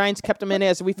by the Giants kept them in,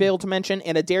 as we failed to mention,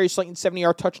 and a Darius Slayton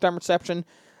 70-yard touchdown reception.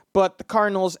 But the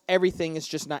Cardinals, everything is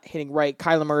just not hitting right.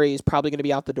 Kyler Murray is probably going to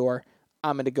be out the door.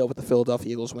 I'm going to go with the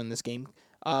Philadelphia Eagles win this game.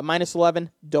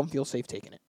 -11, don't feel safe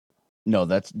taking it. No,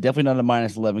 that's definitely not a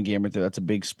 -11 game right there. That's a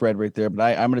big spread right there.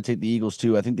 But I'm going to take the Eagles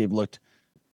too. I think they've looked.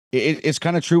 It's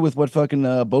kind of true with what fucking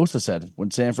Bosa said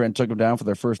when San Fran took them down for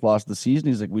their first loss of the season.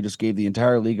 He's like, we just gave the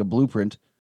entire league a blueprint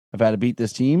of how to beat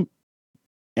this team,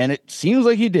 and it seems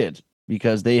like he did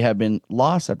because they have been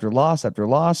loss after loss after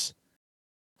loss.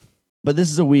 But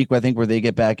this is a week, I think, where they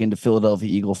get back into Philadelphia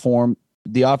Eagle form.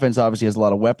 The offense obviously has a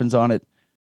lot of weapons on it.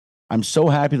 I'm so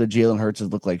happy that Jalen Hurts has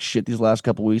looked like shit these last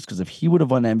couple weeks because if he would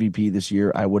have won MVP this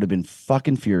year, I would have been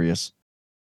fucking furious.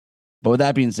 But with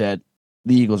that being said,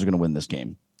 the Eagles are going to win this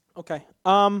game. Okay.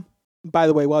 By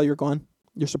the way, while you're gone,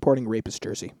 you're supporting rapist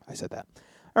jersey. I said that.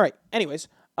 All right. Anyways,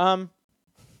 the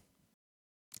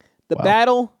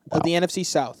battle of the NFC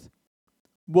South.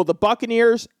 Will the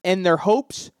Buccaneers end their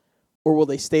hopes, or will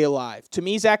they stay alive? To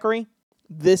me, Zachary,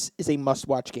 this is a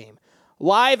must-watch game.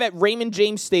 Live at Raymond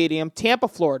James Stadium, Tampa,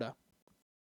 Florida.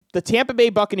 The Tampa Bay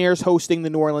Buccaneers hosting the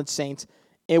New Orleans Saints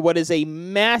in what is a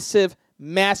massive,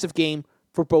 massive game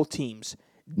for both teams.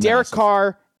 Derek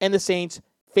Carr and the Saints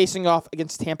facing off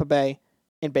against Tampa Bay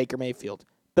and Baker Mayfield.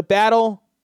 The battle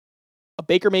of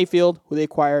Baker Mayfield, who they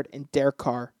acquired, and Derek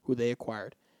Carr, who they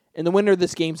acquired. And the winner of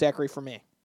this game, Zachary, for me,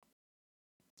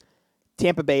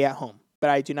 Tampa Bay at home. But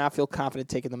I do not feel confident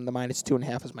taking them the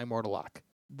 -2.5 as my mortal lock.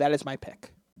 That is my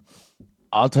pick.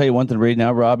 I'll tell you one thing right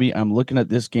now, Robbie. I'm looking at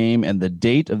this game, and the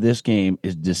date of this game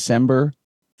is December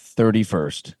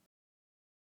 31st.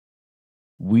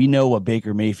 We know what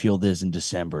Baker Mayfield is in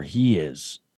December. He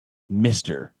is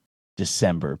Mr.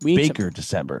 December. Baker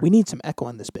December. We need some echo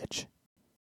on this bitch.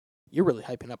 You're really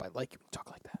hyping up. I like you when you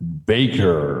talk like that.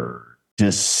 Baker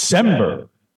December.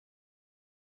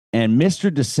 And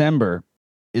Mr. December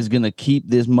is going to keep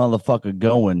this motherfucker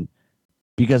going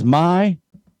because my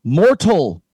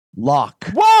mortal lock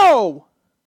Whoa!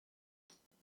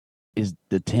 is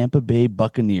the Tampa Bay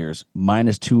Buccaneers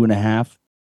 -2.5.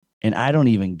 And I don't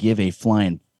even give a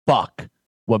flying fuck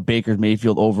what Baker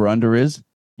Mayfield over-under is.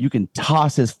 You can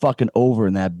toss his fucking over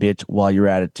in that bitch while you're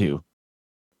at it too.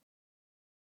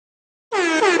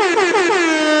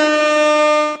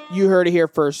 You heard it here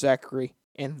first, Zachary,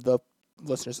 and the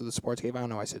listeners of the Sports Cave. I don't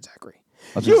know why I said Zachary.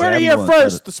 You heard it here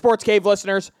first, the Sports Cave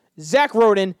listeners. Zach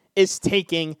Roden is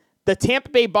taking the Tampa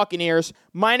Bay Buccaneers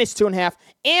 -2.5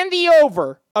 and the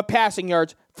over of passing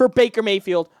yards for Baker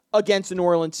Mayfield against the New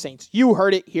Orleans Saints. You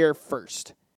heard it here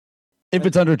first. If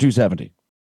it's under 270.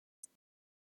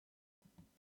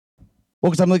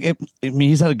 Well, because I'm like, I mean,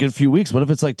 he's had a good few weeks. What if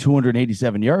it's like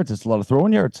 287 yards? It's a lot of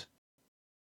throwing yards.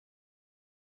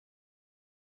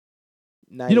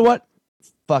 You know what?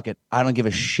 Fuck it. I don't give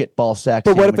a shit ball sack.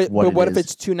 But what if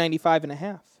it's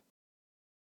 295.5?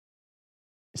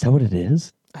 Is that what it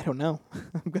is? I don't know.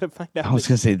 I'm gonna find out. I was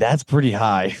gonna say that's pretty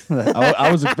high.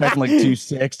 I was expecting like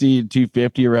 260,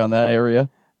 250 around that area.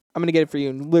 I'm gonna get it for you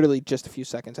in literally just a few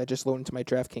seconds. I just loaded into my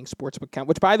DraftKings sportsbook account,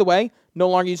 which, by the way, no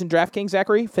longer using DraftKings.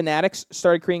 Zachary, Fanatics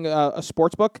started creating a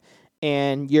sportsbook,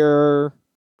 and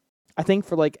I think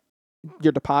for like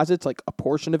your deposits, like a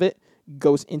portion of it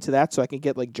goes into that, so I can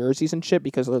get like jerseys and shit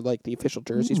because they're like the official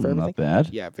jerseys for everything. Not bad.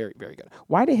 Yeah, very, very good.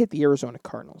 Why'd I hit the Arizona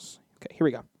Cardinals? Okay, here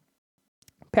we go.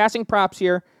 Passing props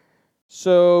here.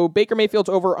 So Baker Mayfield's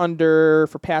over under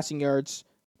for passing yards.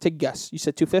 Take a guess. You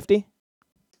said 250?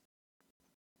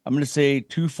 I'm going to say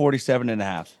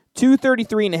 247.5.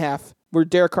 233.5. Where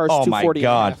Derek Carr's 240. My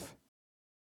God.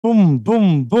 Boom,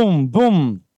 boom, boom,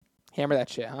 boom. Hammer that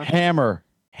shit, huh? Hammer,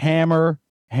 hammer,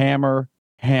 hammer,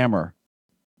 hammer.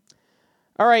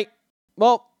 All right.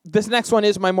 Well, this next one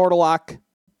is my mortal lock.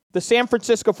 The San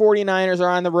Francisco 49ers are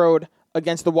on the road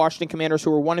against the Washington Commanders,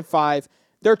 who are 1-5.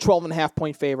 They're 12.5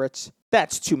 point favorites.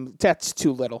 That's too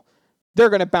little. They're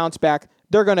going to bounce back.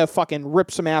 They're going to fucking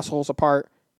rip some assholes apart.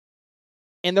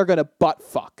 And they're going to butt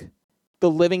fuck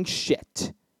the living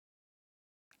shit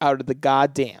out of the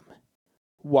goddamn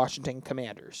Washington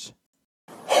Commanders.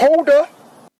 Hold up.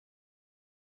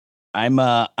 I'm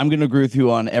going to agree with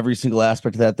you on every single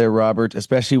aspect of that there, Robert,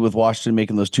 especially with Washington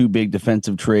making those two big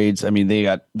defensive trades. I mean, they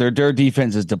got their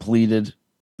defense is depleted.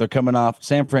 They're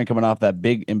San Fran coming off that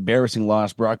big embarrassing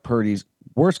loss. Brock Purdy's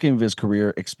worst game of his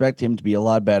career. Expect him to be a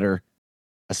lot better,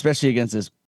 especially against this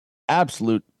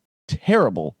absolute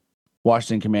terrible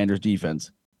Washington Commanders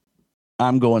defense.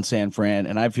 I'm going San Fran,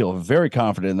 and I feel very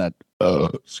confident in that,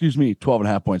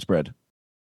 12.5 point spread.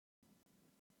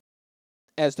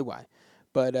 As do I.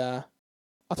 But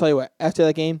I'll tell you what, after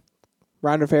that game,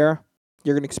 Ron Rivera,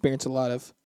 you're going to experience a lot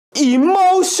of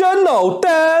Emotional,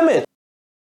 damn it.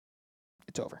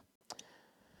 it's over.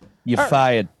 You All right.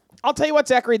 fired. I'll tell you what,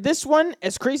 Zachary, this one,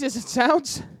 as crazy as it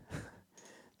sounds,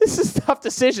 this is a tough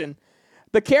decision.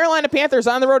 The Carolina Panthers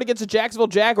on the road against the Jacksonville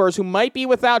Jaguars, who might be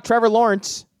without Trevor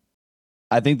Lawrence.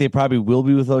 I think they probably will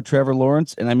be without Trevor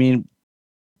Lawrence. And I mean,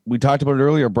 we talked about it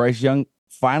earlier, Bryce Young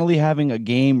finally having a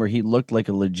game where he looked like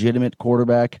a legitimate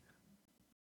quarterback.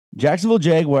 Jacksonville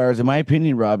Jaguars, in my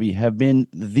opinion, Robbie, have been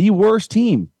the worst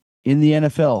team in the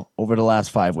NFL over the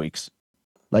last 5 weeks.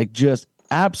 Like, just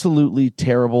absolutely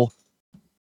terrible.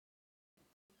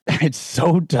 It's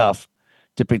so tough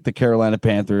to pick the Carolina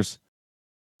Panthers.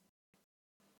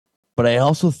 But I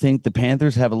also think the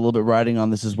Panthers have a little bit riding on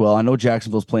this as well. I know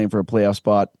Jacksonville's playing for a playoff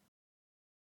spot.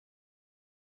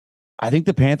 I think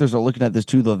the Panthers are looking at this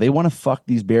too, though. They want to fuck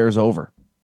these Bears over.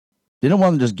 They don't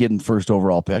want them just getting first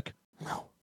overall pick. No.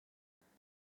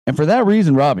 And for that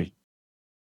reason, Robbie,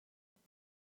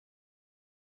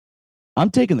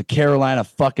 I'm taking the Carolina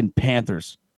fucking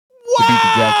Panthers to beat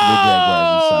the Jacksonville Jaguars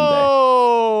on Sunday.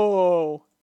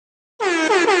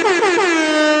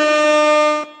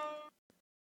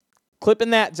 Clipping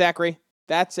that, Zachary.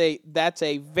 That's a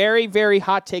very, very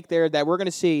hot take there that we're going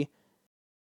to see.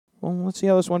 Well, let's see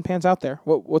how this one pans out there.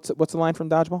 What's the line from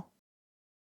Dodgeball?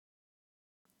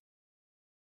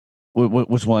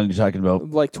 Which one are you talking about?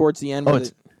 Like towards the end. Oh,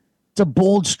 it's a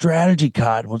bold strategy,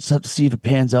 Cod. We'll just have to see if it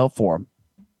pans out for him.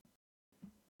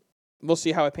 We'll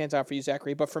see how it pans out for you,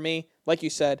 Zachary. But for me, like you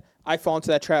said, I fall into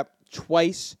that trap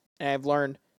twice, and I've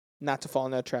learned not to fall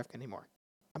into that trap anymore.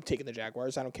 I'm taking the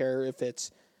Jaguars. I don't care if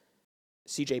it's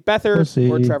CJ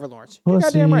Beathard or Trevor Lawrence. You're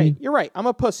goddamn right. You're right. I'm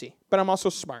a pussy, but I'm also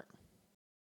smart.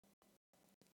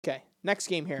 Okay, next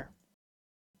game here.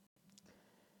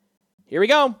 Here we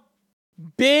go.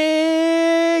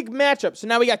 Big matchup. So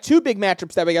now we got 2 big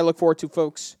matchups that we got to look forward to,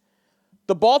 folks.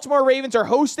 The Baltimore Ravens are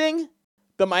hosting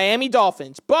the Miami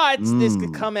Dolphins, but this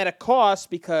could come at a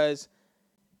cost because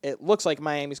it looks like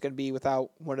Miami's going to be without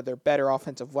one of their better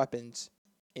offensive weapons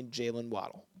in Jalen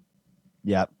Waddle.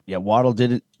 Yeah. Waddle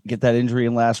didn't get that injury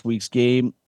in last week's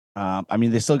game. I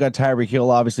mean, they still got Tyreek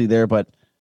Hill obviously there, but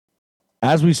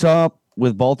as we saw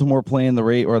with Baltimore playing the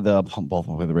Ravens,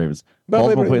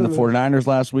 Baltimore playing the 49ers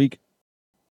last week,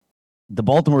 the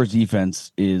Baltimore's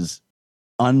defense is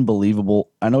unbelievable.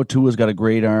 I know Tua's got a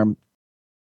great arm.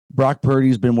 Brock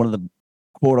Purdy's been one of the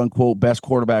quote-unquote best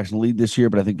quarterbacks in the league this year,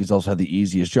 but I think he's also had the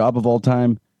easiest job of all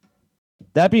time.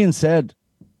 That being said,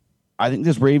 I think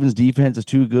this Ravens defense is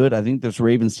too good. I think this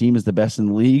Ravens team is the best in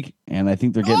the league, and I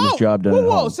think they're getting this job done at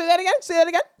home. Say that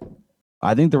again.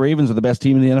 I think the Ravens are the best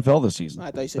team in the NFL this season.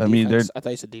 I thought you said defense. I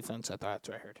thought you said defense. I thought that's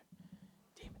what I heard.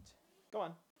 Damn it. Go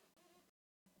on.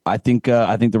 I think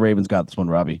the Ravens got this one,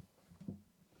 Robbie.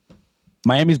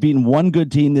 Miami's beaten one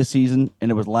good team this season, and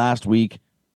it was last week.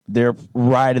 They're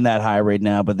riding that high right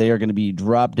now, but they are going to be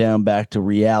dropped down back to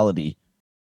reality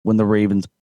when the Ravens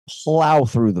plow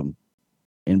through them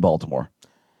in Baltimore.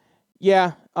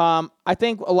 Yeah, I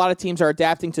think a lot of teams are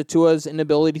adapting to Tua's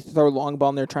inability to throw a long ball,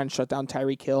 and they're trying to shut down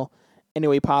Tyreek Hill any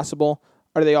way possible.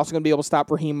 Are they also going to be able to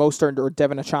stop Raheem Mostert or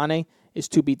Devin Achane? Is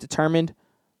to be determined.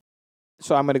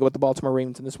 So I'm going to go with the Baltimore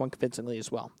Ravens in this one convincingly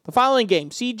as well. The following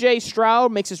game, C.J.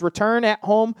 Stroud makes his return at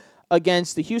home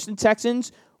against the Houston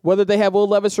Texans. Whether they have Will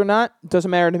Levis or not,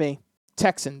 doesn't matter to me.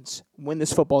 Texans win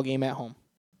this football game at home.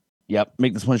 Yep,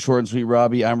 make this one short and sweet,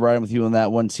 Robbie. I'm riding with you on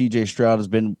that one. C.J. Stroud has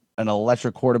been an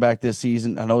electric quarterback this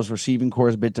season. I know his receiving core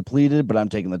is a bit depleted, but I'm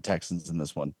taking the Texans in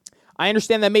this one. I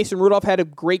understand that Mason Rudolph had a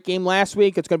great game last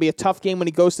week. It's going to be a tough game when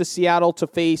he goes to Seattle to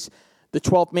face the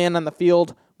 12th man on the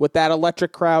field with that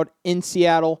electric crowd in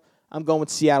Seattle. I'm going with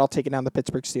Seattle taking down the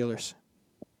Pittsburgh Steelers.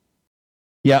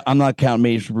 Yeah, I'm not counting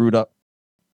Mason Rudolph.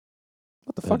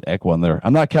 What the fuck? Eck one there.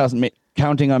 I'm not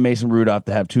counting on Mason Rudolph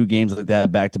to have 2 games like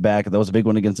that back to back. That was a big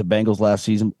one against the Bengals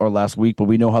last week, but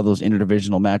we know how those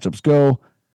interdivisional matchups go.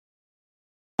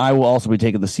 I will also be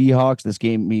taking the Seahawks. This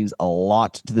game means a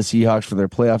lot to the Seahawks for their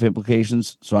playoff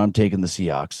implications, so I'm taking the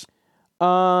Seahawks.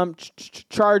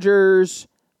 Chargers,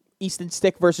 Easton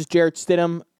Stick versus Jarrett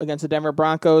Stidham against the Denver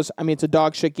Broncos. I mean, it's a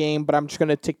dog shit game, but I'm just going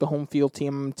to take the home field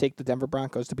team. I'm going to take the Denver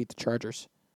Broncos to beat the Chargers.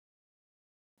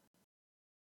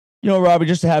 You know, Robbie,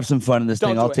 just to have some fun in this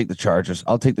thing, I'll do it. take the Chargers.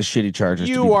 I'll take the shitty Chargers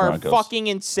to beat the You are Broncos. fucking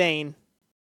insane.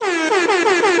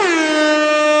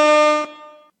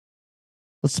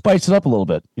 Let's spice it up a little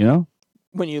bit, you know?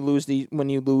 when you lose the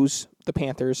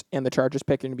Panthers and the Chargers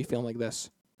pick, you're going to be feeling like this.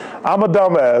 I'm a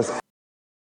dumbass.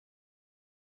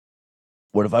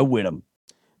 What if I win them?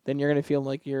 Then you're going to feel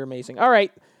like you're amazing. All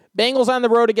right. Bengals on the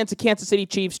road against the Kansas City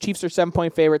Chiefs. Chiefs are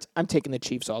 7-point favorites. I'm taking the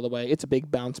Chiefs all the way. It's a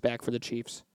big bounce back for the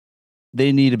Chiefs.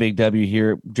 They need a big W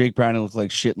here. Jake Browning looked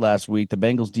like shit last week. The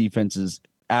Bengals defense is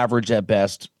average at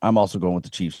best. I'm also going with the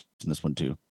Chiefs in this one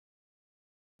too.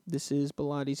 This is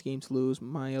Bilatti's game to lose.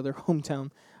 My other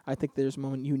hometown. I think there's a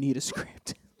moment you need a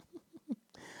script.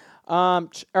 All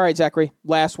right, Zachary.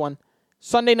 Last one.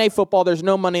 Sunday Night Football. There's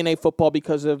no Monday Night Football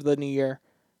because of the new year.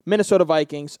 Minnesota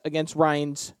Vikings against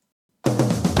Ryan's.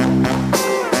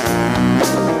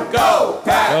 Go,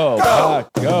 Pack, Go,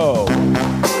 Pack, go.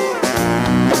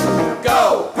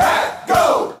 Go, Pack,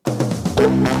 go!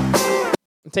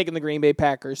 I'm taking the Green Bay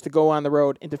Packers to go on the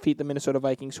road and defeat the Minnesota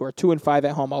Vikings, who are 2-5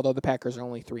 at home, although the Packers are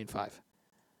only 3-5.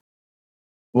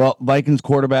 Well, Vikings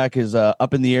quarterback is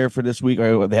up in the air for this week.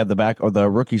 Or they have the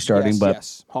rookie starting,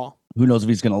 but Hall. Who knows if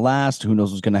he's going to last? Who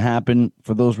knows what's going to happen?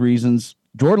 For those reasons,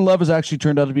 Jordan Love has actually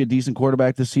turned out to be a decent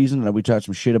quarterback this season. And we talked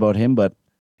some shit about him, but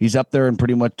he's up there in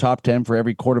pretty much top 10 for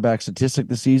every quarterback statistic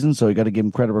this season. So you got to give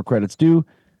him credit where credit's due.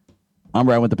 I'm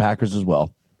riding with the Packers as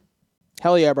well.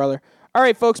 Hell yeah, brother. All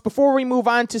right, folks, before we move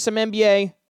on to some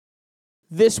NBA,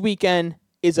 this weekend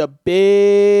is a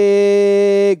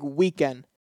big weekend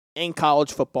in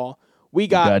college football. We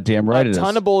got Goddamn right a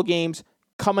ton of bowl games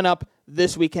coming up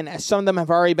this weekend, as some of them have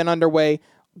already been underway,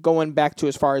 going back to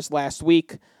as far as last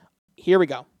week. Here we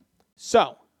go.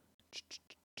 So,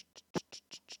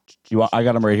 I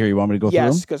got them right here. You want me to go through them?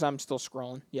 yes, because I'm still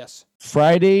scrolling. Yes.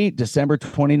 Friday, December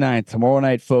 29th, tomorrow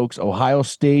night, folks, Ohio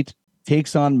State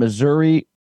takes on Missouri.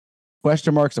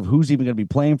 Question marks of who's even going to be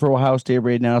playing for Ohio State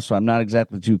right now, so I'm not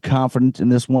exactly too confident in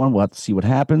this one. We'll have to see what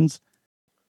happens.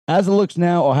 As it looks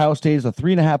now, Ohio State is a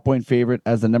 3.5-point favorite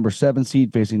as the number 7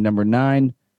 seed facing number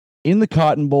 9 in the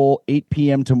Cotton Bowl, 8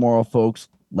 p.m. tomorrow, folks.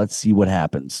 Let's see what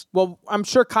happens. Well, I'm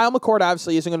sure Kyle McCord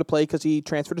obviously isn't going to play because he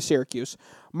transferred to Syracuse.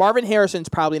 Marvin Harrison's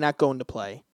probably not going to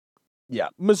play. Yeah.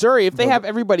 Missouri, if they have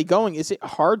everybody going, is it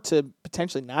hard to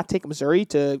potentially not take Missouri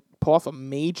to pull off a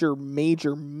major,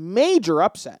 major, major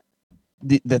upset?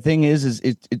 The thing is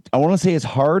I want to say it's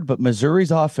hard, but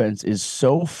Missouri's offense is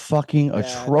so fucking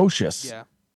atrocious. Yeah.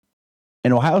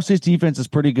 And Ohio State's defense is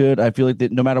pretty good. I feel like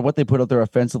that no matter what they put out there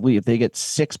offensively, if they get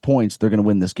 6 points, they're going to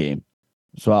win this game.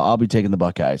 So I'll be taking the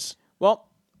Buckeyes. Well,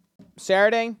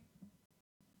 Saturday,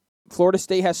 Florida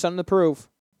State has something to prove.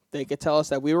 They could tell us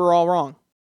that we were all wrong.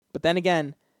 But then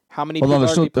again, how many people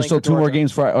there's still 2 more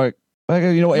games for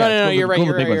you know what? No, you're right.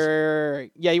 You're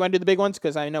right. Yeah, you want to do the big ones?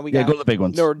 Because I know we got go to the big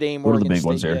ones. Notre Dame, go to the Oregon big State.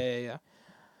 ones here.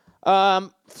 Yeah.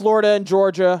 Florida and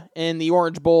Georgia in the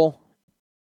Orange Bowl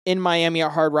in Miami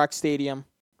at Hard Rock Stadium.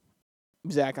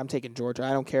 Zach, I'm taking Georgia.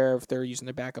 I don't care if they're using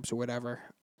their backups or whatever.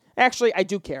 Actually, I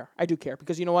do care.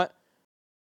 Because you know what?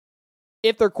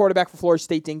 If their quarterback for Florida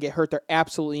State didn't get hurt, they're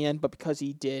absolutely in. But because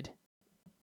he did,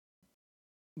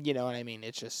 you know what I mean?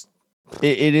 It's just...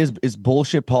 It's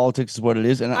bullshit politics is what it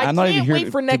is. And I'm not even here I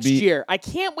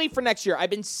can't wait for next year. I've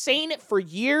been saying it for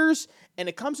years, and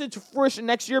it comes into fruition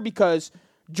next year because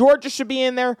Georgia should be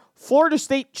in there, Florida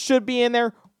State should be in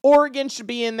there, Oregon should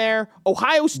be in there,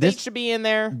 Ohio State should be in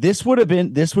there. This would have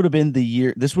been the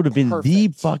year. This would have been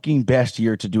the fucking best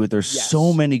year to do it. There's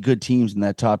so many good teams in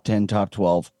that top 10, top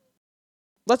 12.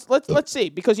 Let's see,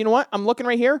 because you know what? I'm looking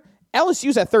right here.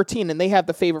 LSU's at 13, and they have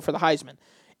the favorite for the Heisman.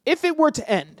 If it were to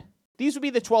end, these would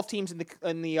be the 12 teams in the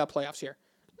playoffs here.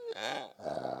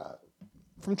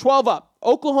 From 12 up,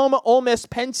 Oklahoma, Ole Miss,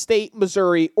 Penn State,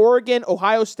 Missouri, Oregon,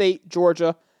 Ohio State,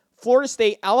 Georgia, Florida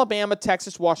State, Alabama,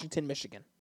 Texas, Washington, Michigan.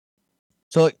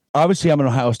 So obviously I'm an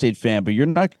Ohio State fan, but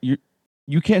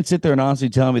you can't sit there and honestly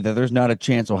tell me that there's not a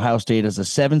chance Ohio State as a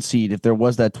 7 seed, if there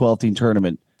was that 12-team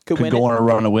tournament, could go on a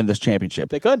run and win this championship.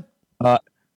 They could.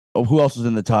 Who else was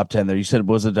in the top 10 there? You said,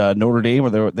 was it Notre Dame,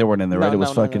 or they weren't in there, right? It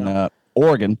was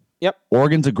Oregon. Yep.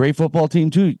 Oregon's a great football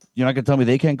team, too. You're not going to tell me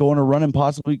they can't go on a run and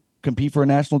possibly compete for a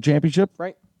national championship?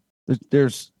 Right.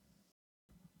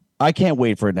 I can't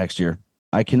wait for it next year.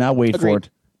 I cannot wait for it.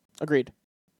 Agreed.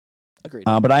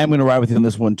 But I am going to ride with you on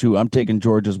this one, too. I'm taking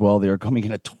Georgia as well. They are coming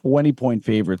in at 20-point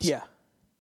favorites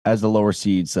as the lower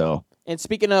seed. So. And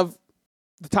speaking of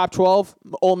the top 12,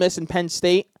 Ole Miss and Penn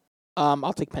State,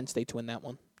 I'll take Penn State to win that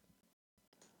one.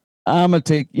 I'm going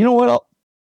to take, you know what?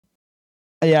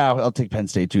 I'll take Penn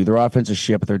State, too. Their offense is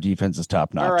shit, but their defense is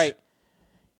top-notch. All right.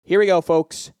 Here we go,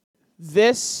 folks.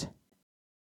 This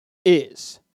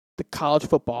is the college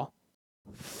football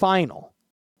final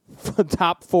for the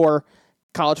top 4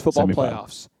 college football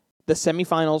playoffs. The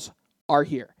semifinals are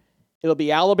here. It'll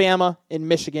be Alabama and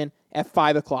Michigan at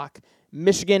 5 o'clock.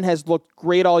 Michigan has looked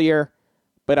great all year,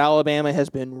 but Alabama has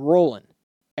been rolling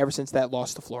ever since that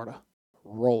loss to Florida.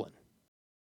 Rolling.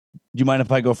 Do you mind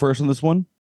if I go first on this one?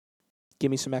 Give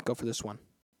me some echo for this one.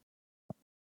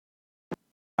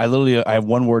 I have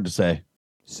one word to say.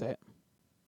 Say it.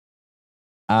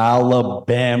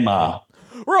 Alabama.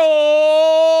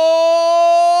 Roll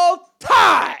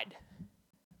Tide!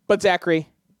 But Zachary,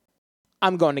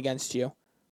 I'm going against you.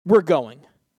 We're going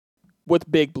with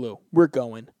Big Blue. We're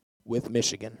going with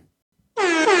Michigan.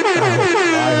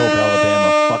 I hope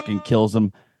Alabama fucking kills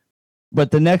them.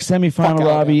 But the next semifinal, Fuck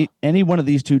Robbie, any one of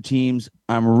these two teams,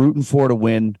 I'm rooting for to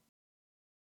win.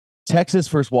 Texas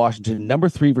versus Washington, number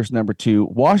 3 versus number 2.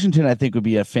 Washington, I think, would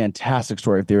be a fantastic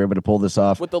story if they were able to pull this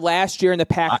off. With the last year in the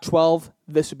Pac-12,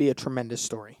 this would be a tremendous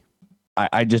story.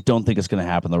 I just don't think it's going to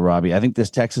happen, though, Robbie. I think this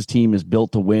Texas team is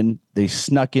built to win. They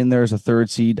snuck in there as a 3rd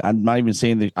seed. I'm not even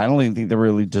saying that. I don't even think they're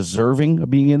really deserving of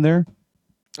being in there.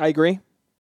 I agree.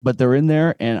 But they're in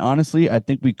there, and honestly, I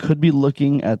think we could be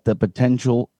looking at the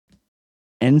potential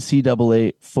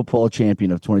NCAA football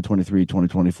champion of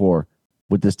 2023-2024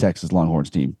 with this Texas Longhorns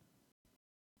team.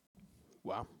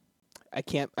 Wow. I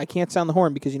can't sound the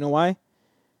horn because you know why?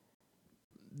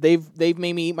 They've made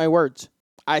me eat my words.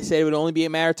 I said it would only be a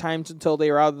matter of time until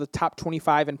they were out of the top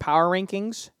 25 in power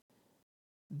rankings.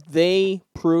 They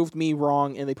proved me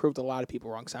wrong, and they proved a lot of people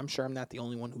wrong, so I'm sure I'm not the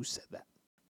only one who said that.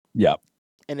 Yeah.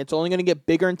 And it's only going to get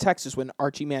bigger in Texas when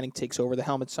Archie Manning takes over the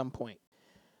helm at some point.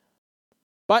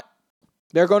 But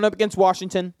they're going up against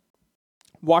Washington.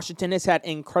 Washington has had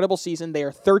an incredible season. They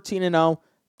are 13-0,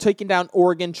 taking down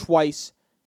Oregon twice,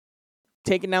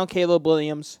 taking down Caleb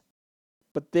Williams.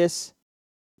 But this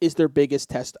is their biggest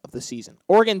test of the season.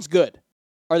 Oregon's good.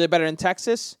 Are they better than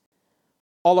Texas?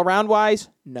 All around wise?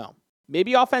 No.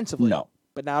 Maybe offensively. No.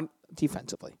 But not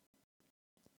defensively.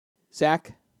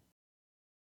 Zach,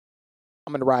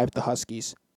 I'm going to ride with the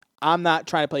Huskies. I'm not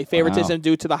trying to play favoritism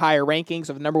due to the higher rankings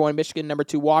of number 1 Michigan, number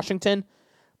 2 Washington,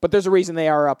 but there's a reason they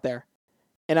are up there.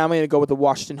 And I'm going to go with the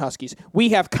Washington Huskies. We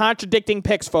have contradicting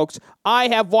picks, folks. I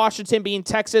have Washington being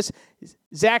Texas.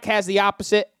 Zach has the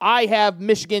opposite. I have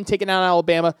Michigan taking on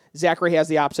Alabama. Zachary has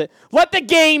the opposite. Let the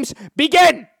games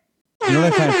begin! You know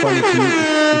what I find funny, too?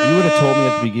 If you would have told me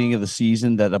at the beginning of the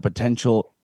season that a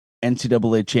potential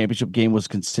NCAA championship game was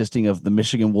consisting of the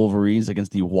Michigan Wolverines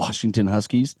against the Washington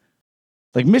Huskies,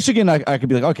 like Michigan, I could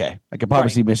be like, okay, I could probably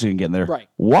see Michigan getting there. Right.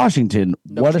 Washington,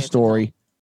 No what a chance in story.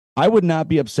 I would not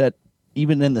be upset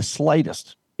even in the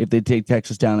slightest if they take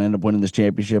Texas down and end up winning this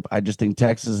championship. I just think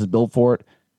Texas is built for it.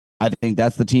 I think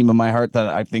that's the team in my heart that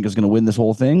I think is going to win this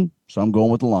whole thing. So I'm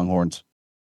going with the Longhorns.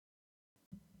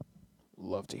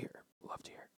 Love to hear. Love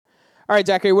to hear. All right,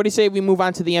 Zachary, what do you say we move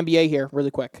on to the NBA here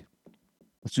really quick?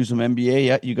 Let's do some NBA.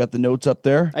 Yeah, you got the notes up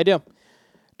there. I do.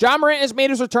 John Morant has made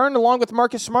his return along with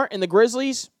Marcus Smart and the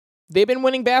Grizzlies. They've been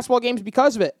winning basketball games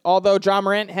because of it. Although John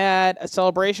Morant had a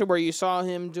celebration where you saw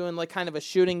him doing like kind of a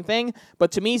shooting thing.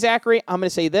 But to me, Zachary, I'm going to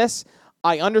say this.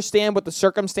 I understand what the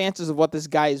circumstances of what this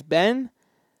guy has been.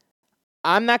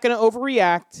 I'm not going to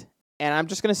overreact. And I'm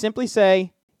just going to simply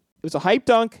say it was a hype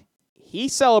dunk. He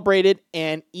celebrated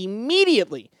and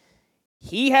immediately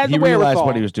he had the wherewithal. He realized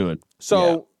what he was doing.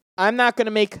 So I'm not going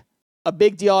to make a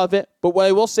big deal of it. But what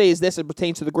I will say is this. It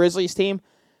pertains to the Grizzlies team.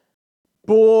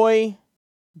 Boy,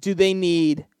 do they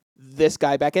need this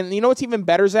guy back. And you know what's even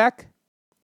better, Zach?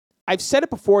 I've said it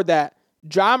before that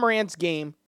John Morant's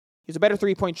game, he's a better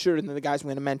three-point shooter than the guys I'm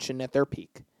going to mention at their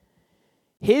peak.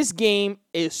 His game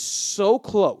is so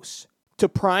close to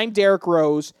prime Derrick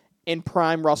Rose and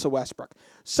prime Russell Westbrook.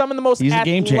 Some of the most athletic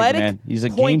game changer, man. He's a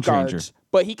point game changer. guards,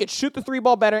 but he could shoot the three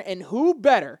ball better. And who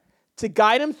better to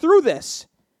guide him through this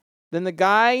than the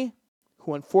guy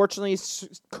who unfortunately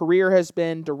his career has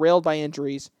been derailed by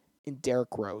injuries in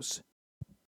Derrick Rose?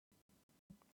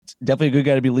 Definitely a good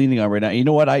guy to be leaning on right now. You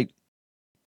know what? I'm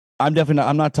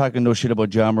not talking no shit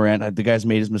about John Morant. The guy's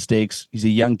made his mistakes. He's a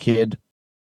young kid.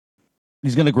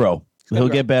 He's going to grow. He'll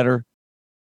get better.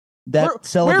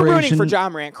 Celebration. We're rooting for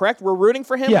John Morant, correct? We're rooting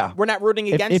for him. Yeah. We're not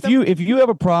rooting against him. If you have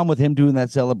a problem with him doing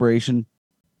that celebration,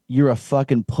 you're a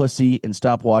fucking pussy and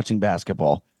stop watching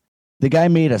basketball. The guy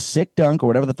made a sick dunk or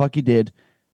whatever the fuck he did,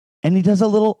 and he does a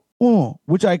little,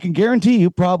 which I can guarantee you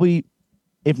probably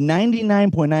if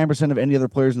 99.9% of any other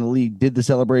players in the league did the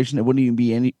celebration, it wouldn't even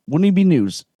be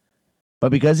news. But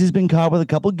because he's been caught with a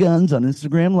couple guns on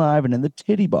Instagram Live and in the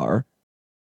titty bar,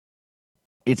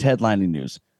 it's headlining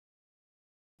news.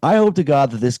 I hope to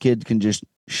God that this kid can just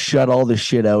shut all this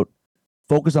shit out,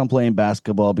 focus on playing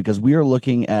basketball, because we are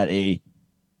looking at a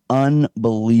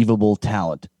unbelievable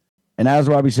talent. And as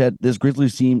Robbie said, this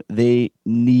Grizzlies team, they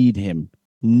need him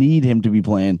to be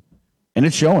playing. And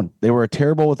it's showing. They were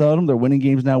terrible without him. They're winning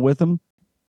games now with him.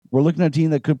 We're looking at a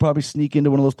team that could probably sneak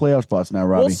into one of those playoff spots now,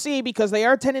 Robbie. We'll see, because they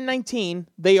are 10-19.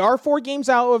 They are 4 games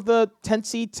out of the 10th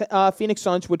seed Phoenix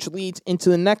Suns, which leads into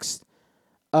the next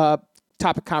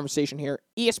topic conversation here.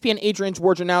 ESPN Adrian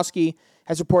Wojnarowski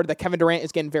has reported that Kevin Durant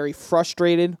is getting very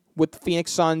frustrated with the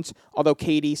Phoenix Suns, although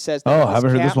KD says that I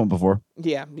haven't heard this one before.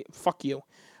 Yeah, fuck you.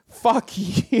 Fuck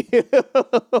you.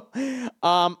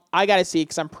 I got to see it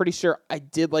because I'm pretty sure I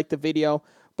did like the video,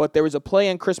 but there was a play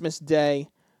on Christmas Day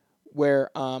where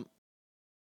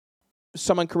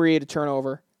someone created a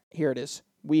turnover. Here it is.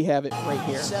 We have it right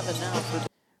here.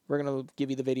 We're going to give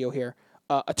you the video here.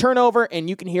 A turnover, and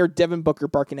you can hear Devin Booker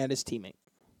barking at his teammate.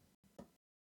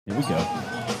 Here we go.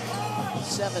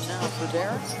 7 now for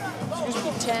Bedard.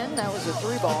 10. That was a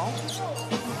 3-ball.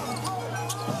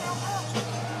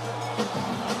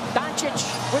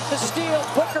 Doncic with the steal.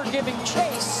 Booker giving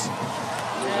chase.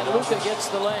 And Luka gets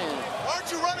the lane. Why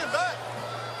aren't you running back?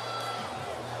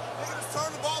 They can just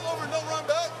turn the ball over and don't run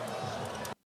back.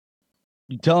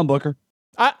 You tell him, Booker.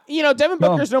 Devin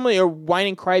Booker's normally a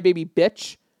whining crybaby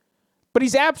bitch, but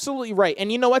he's absolutely right.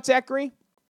 And you know what, Zachary?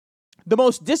 The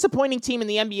most disappointing team in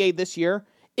the NBA this year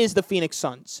is the Phoenix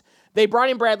Suns. They brought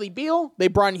in Bradley Beal. They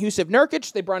brought in Yusuf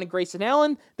Nurkic. They brought in Grayson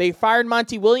Allen. They fired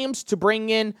Monty Williams to bring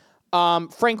in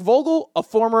Frank Vogel, a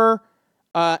former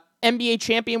NBA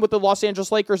champion with the Los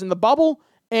Angeles Lakers in the bubble.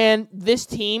 And this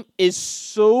team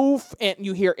is and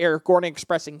you hear Eric Gordon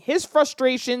expressing his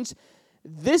frustrations.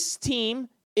 This team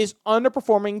is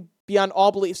underperforming beyond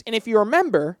all beliefs. And if you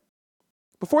remember,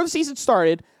 before the season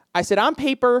started, I said on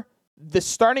paper, the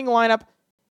starting lineup,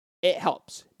 it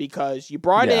helps because you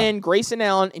brought in Grayson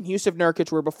Allen and Yusuf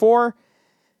Nurkic, where before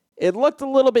it looked a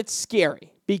little bit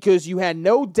scary because you had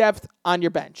no depth on your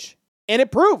bench. And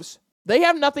it proves they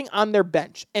have nothing on their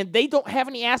bench, and they don't have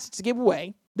any assets to give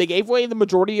away. They gave away the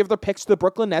majority of their picks to the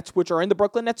Brooklyn Nets, which are in the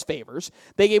Brooklyn Nets' favors.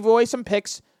 They gave away some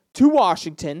picks to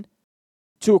Washington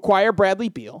to acquire Bradley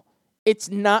Beal. It's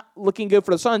not looking good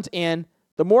for the Suns, and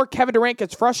the more Kevin Durant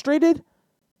gets frustrated,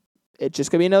 it's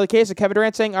just going to be another case of Kevin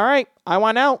Durant saying, all right, I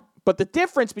want out. But the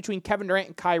difference between Kevin Durant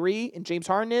and Kyrie and James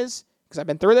Harden is, because I've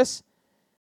been through this,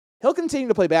 he'll continue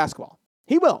to play basketball.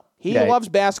 He will. He loves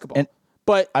basketball.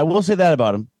 But I will say that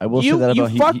about him. You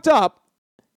fucked up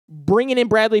bringing in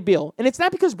Bradley Beal. And it's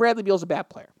not because Bradley Beal's a bad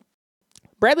player.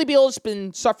 Bradley Beal has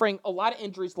been suffering a lot of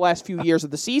injuries the last few years of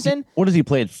the season. What has he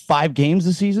played? 5 games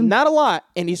this season? Not a lot.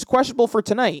 And he's questionable for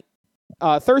tonight,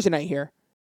 Thursday night here.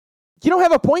 You don't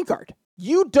have a point guard.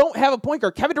 You don't have a point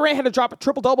guard. Kevin Durant had to drop a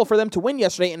triple-double for them to win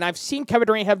yesterday, and I've seen Kevin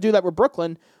Durant have to do that with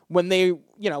Brooklyn when they, were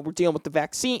dealing with the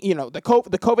vaccine, the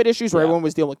COVID issues where everyone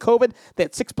was dealing with COVID. They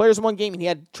had 6 players in one game, and he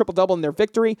had triple-double in their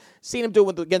victory. Seen him do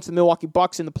it against the Milwaukee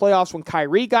Bucks in the playoffs when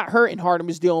Kyrie got hurt and Harden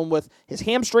was dealing with his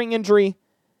hamstring injury.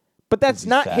 But that's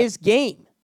not his game.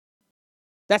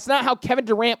 That's not how Kevin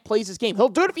Durant plays his game. He'll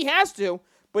do it if he has to,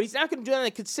 but he's not going to do it on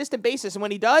a consistent basis. And when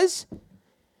he does,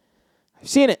 I've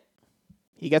seen it.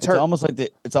 He gets hurt.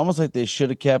 It's almost like they should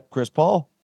have kept Chris Paul.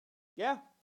 Yeah.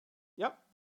 Yep.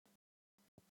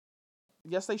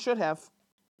 Yes, they should have.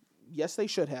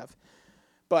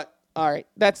 But all right,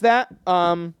 that's that.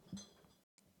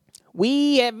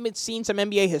 We haven't seen some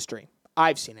NBA history.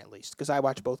 I've seen it at least because I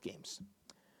watch both games.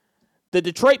 The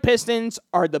Detroit Pistons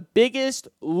are the biggest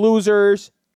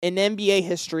losers in NBA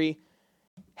history.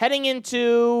 Heading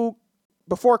into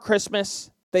before Christmas,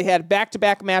 they had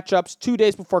back-to-back matchups 2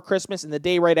 days before Christmas and the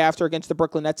day right after against the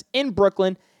Brooklyn Nets in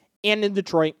Brooklyn and in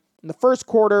Detroit. In the first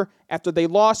quarter, after they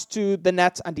lost to the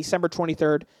Nets on December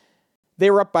 23rd,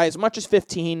 they were up by as much as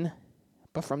 15.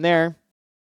 But from there,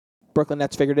 Brooklyn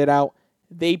Nets figured it out.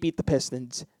 They beat the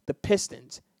Pistons. The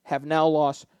Pistons have now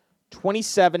lost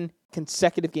 27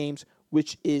 consecutive games,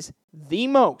 which is the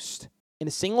most in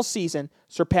a single season,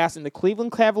 surpassing the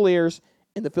Cleveland Cavaliers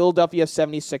and the Philadelphia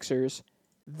 76ers.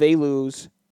 They lose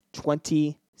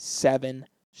 27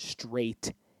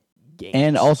 straight games.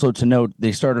 And also to note,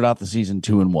 they started off the season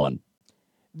 2-1.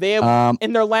 They have,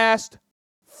 in their last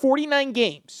 49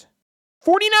 games,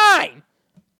 49!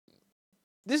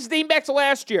 This is dating back to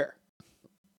last year.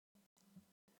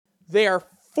 They are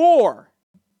 4-45.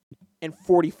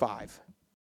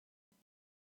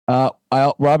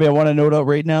 Robbie, I want to note out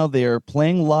right now, they are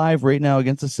playing live right now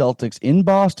against the Celtics in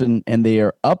Boston, and they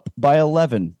are up by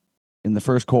 11 in the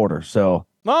first quarter. So,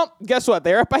 well, guess what?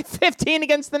 They're up by 15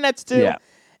 against the Nets, too. Yeah.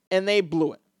 And they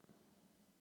blew it.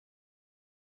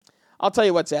 I'll tell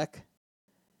you what, Zach.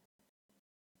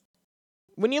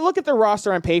 When you look at their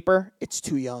roster on paper, it's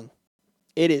too young.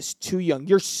 It is too young.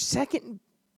 Your second...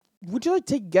 Would you like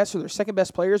to take a guess who their second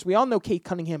best players? We all know Kate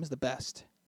Cunningham is the best.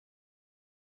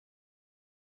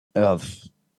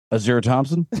 Azir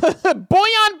Thompson?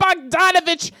 Bojan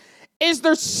Bogdanovic is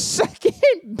their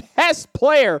second best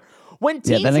player. When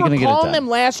teams were calling him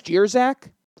last year,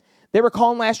 Zach, they were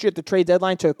calling last year at the trade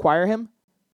deadline to acquire him.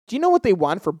 Do you know what they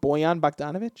want for Bojan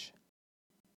Bogdanovic?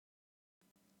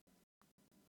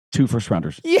 2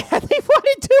 first-rounders. Yeah, they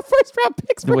wanted 2 first-round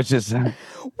picks. Which is...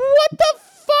 what the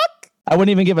fuck? I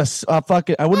wouldn't even give a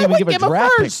fucking... I wouldn't even give a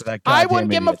draft pick for that I wouldn't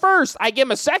give him a first. I'd give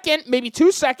him a second, maybe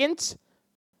 2 seconds.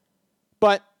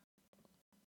 But,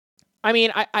 I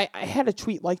mean, I had a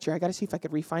tweet liked here. I got to see if I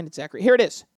could re-find it, Zachary. Here it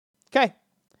is. Okay.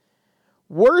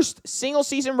 Worst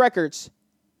single-season records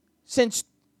since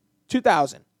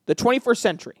 2000, the 21st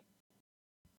century.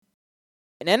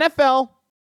 In NFL,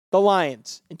 the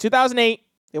Lions. In 2008,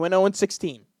 they went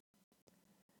 0-16.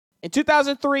 In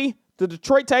 2003, the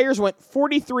Detroit Tigers went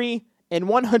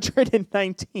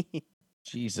 43-119.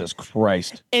 Jesus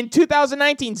Christ. In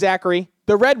 2019, Zachary,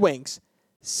 the Red Wings,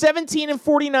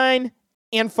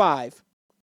 17-49-5.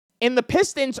 And the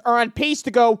Pistons are on pace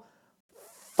to go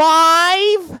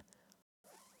 5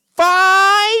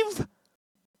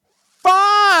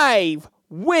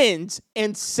 wins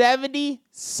and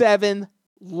 77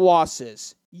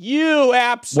 losses. You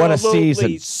absolutely what a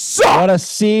season. suck. What a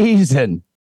season.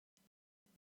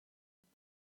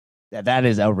 That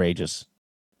is outrageous.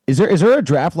 Is there a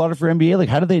draft lottery for NBA? Like,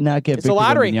 how do they not get? It's a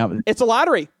lottery. It's a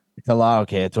lottery. It's a lot.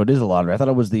 Okay, so it is a lottery. I thought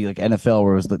it was the NFL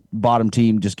where it was the bottom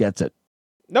team just gets it.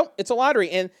 Nope, it's a lottery,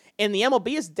 and the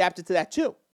MLB is adapted to that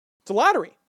too. It's a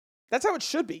lottery. That's how it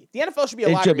should be. The NFL should be a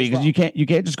lottery. It should be because you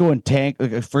can't just go and tank.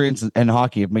 Like, for instance, in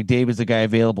hockey, if McDavid's the guy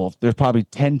available, there's probably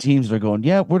 10 teams that are going,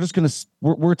 yeah,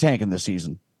 we're tanking this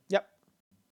season. Yep.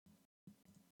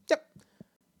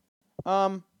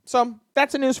 So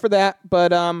that's the news for that.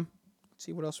 But let's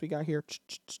see what else we got here.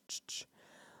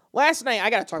 Last night, I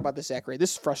got to talk about this, Zachary.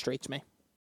 This frustrates me.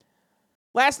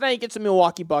 Last night against the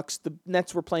Milwaukee Bucks, the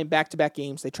Nets were playing back-to-back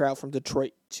games. They traveled from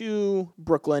Detroit to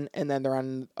Brooklyn, and then they're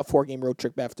on a 4-game road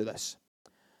trip after this.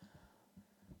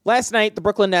 Last night, the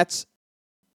Brooklyn Nets,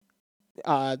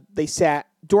 they sat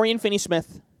Dorian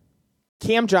Finney-Smith,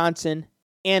 Cam Johnson,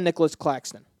 and Nicholas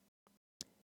Claxton.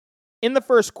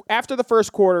 After the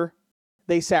first quarter,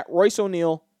 they sat Royce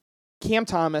O'Neal, Cam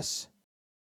Thomas,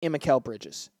 and Mikal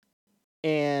Bridges.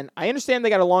 And I understand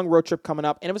they got a long road trip coming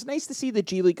up, and it was nice to see the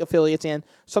G League affiliates and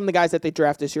some of the guys that they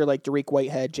drafted this year, like Dariq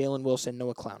Whitehead, Jalen Wilson,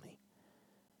 Noah Clowney.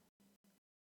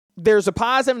 There's a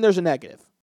positive and there's a negative.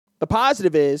 The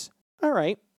positive is, all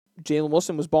right, Jalen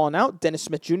Wilson was balling out. Dennis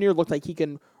Smith Jr. looked like he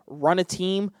can run a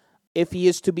team if he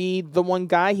is to be the one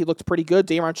guy. He looked pretty good.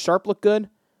 Day'Ron Sharpe looked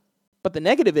good. But the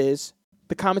negative is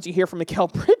the comments you hear from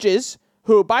Mikal Bridges,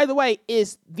 who, by the way,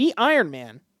 is the Iron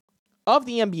Man of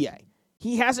the NBA.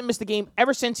 He hasn't missed a game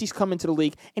ever since he's come into the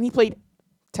league, and he played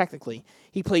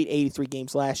 83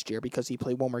 games last year because he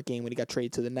played one more game when he got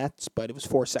traded to the Nets, but it was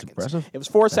 4 seconds. It was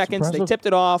 4 seconds. Impressive. They tipped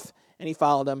it off, and he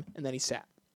followed him, and then he sat.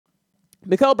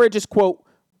 Mikal Bridges, quote,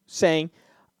 saying,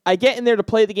 I get in there to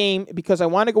play the game because I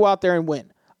want to go out there and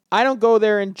win. I don't go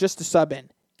there and just to sub in,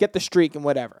 get the streak and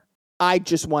whatever. I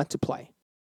just want to play.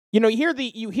 You know,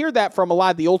 you hear that from a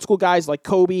lot of the old school guys like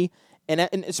Kobe, and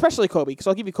especially Kobe, because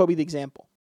I'll give you Kobe the example.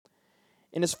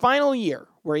 In his final year,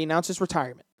 where he announced his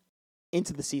retirement,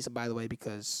 into the season, by the way,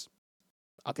 because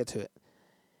I'll get to it.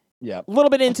 Yeah. A little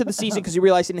bit into the season because he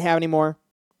realized he didn't have any more.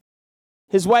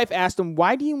 His wife asked him,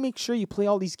 why do you make sure you play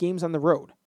all these games on the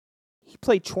road? He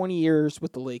played 20 years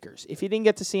with the Lakers. If you didn't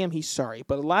get to see him, he's sorry.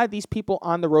 But a lot of these people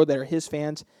on the road that are his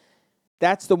fans,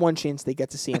 that's the one chance they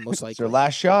get to see him, most likely. It's their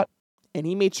last shot. And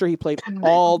he made sure he played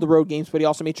all the road games, but he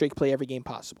also made sure he could play every game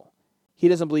possible. He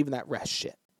doesn't believe in that rest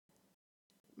shit.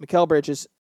 Mikal Bridges,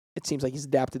 it seems like he's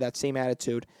adapted that same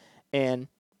attitude. And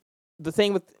the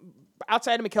thing with,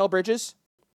 outside of Mikal Bridges,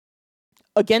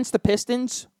 against the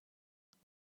Pistons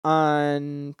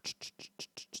on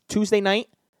Tuesday night,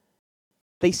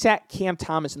 they sat Cam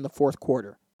Thomas in the fourth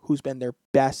quarter, who's been their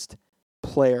best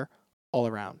player all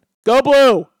around. Go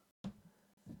Blue!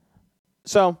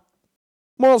 So,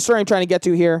 moral story I'm trying to get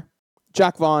to here,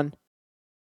 Jacques Vaughn,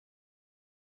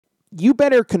 you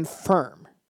better confirm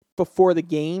before the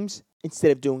games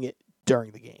instead of doing it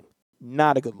during the game.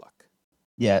 Not a good look.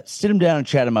 Yeah, sit him down and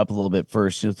chat him up a little bit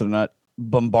first so they're not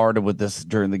bombarded with this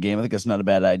during the game. I think that's not a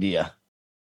bad idea.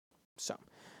 So,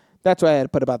 that's what I had to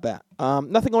put about that.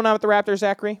 Nothing going on with the Raptors,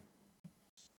 Zachary?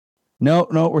 No,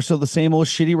 we're still the same old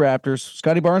shitty Raptors.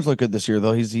 Scotty Barnes looked good this year,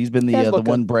 though. He's been the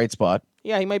one bright spot.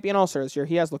 Yeah, he might be an all-star this year.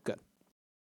 He has looked good.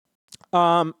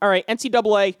 All right,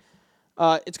 NCAA. It's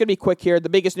going to be quick here. The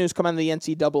biggest news coming out of the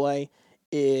NCAA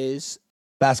is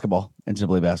basketball.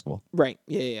 NCAA basketball. Right.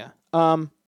 Yeah.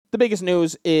 The biggest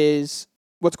news is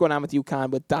what's going on with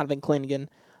UConn with Donovan Clingan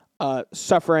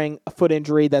suffering a foot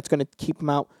injury that's going to keep him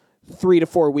out 3 to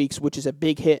 4 weeks, which is a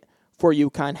big hit for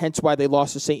UConn. Hence why they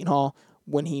lost to Seton Hall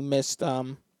when he missed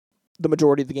the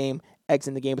majority of the game,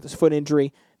 exiting the game with his foot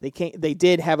injury. They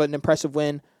did have an impressive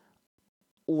win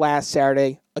last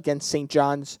Saturday against St.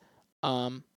 John's,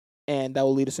 and that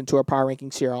will lead us into our power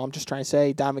rankings here. I'm just trying to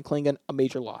say, Donovan Clingan, a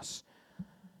major loss.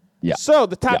 Yeah. So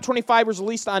the top 25 was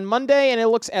released on Monday, and it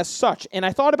looks as such. And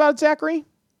I thought about it, Zachary.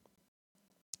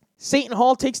 Seton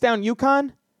Hall takes down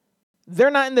UConn. They're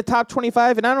not in the top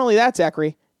 25, and not only that,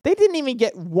 Zachary, they didn't even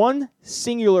get one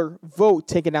singular vote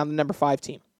taking down the number 5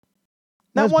 team.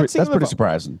 Not one singular vote. That's pretty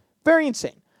surprising. Very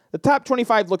insane. The top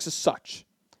 25 looks as such.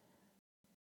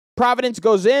 Providence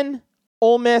goes in,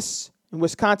 Ole Miss and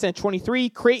Wisconsin at 23.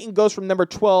 Creighton goes from number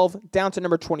 12 down to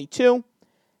number 22.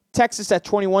 Texas at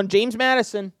 21. James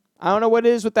Madison. I don't know what it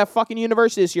is with that fucking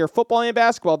university this year. Football and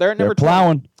basketball. They're at number 12.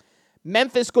 Plowing.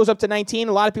 Memphis goes up to 19.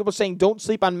 A lot of people are saying don't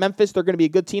sleep on Memphis. They're going to be a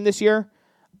good team this year.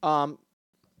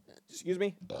 Excuse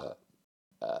me.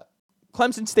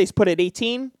 Clemson stays put at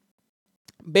 18.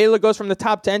 Baylor goes from the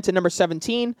top 10 to number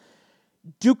 17.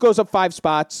 Duke goes up 5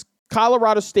 spots.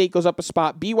 Colorado State goes up a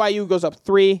spot. BYU goes up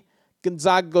 3.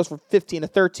 Gonzaga goes from 15 to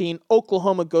 13.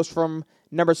 Oklahoma goes from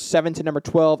number 7 to number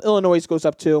 12. Illinois goes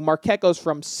up 2. Marquette goes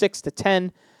from 6 to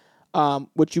 10,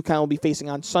 which UConn will be facing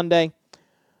on Sunday.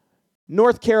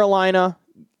 North Carolina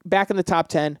back in the top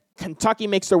 10. Kentucky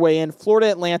makes their way in. Florida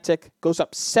Atlantic goes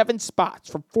up 7 spots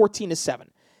from 14 to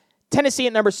 7. Tennessee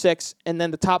at number 6, and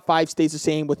then the top 5 stays the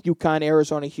same with UConn,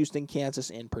 Arizona, Houston, Kansas,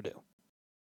 and Purdue.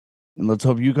 And let's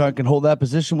hope UConn can hold that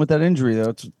position with that injury, though.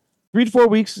 It's 3 to 4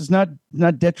 weeks is not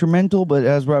detrimental, but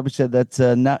as Robbie said, that's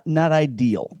not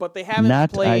ideal. But they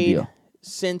haven't played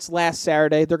since last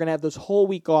Saturday. They're going to have this whole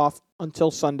week off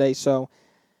until Sunday, so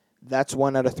that's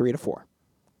 1 out of 3 to 4.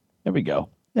 There we go.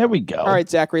 There we go. All right,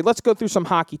 Zachary, let's go through some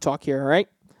hockey talk here, all right?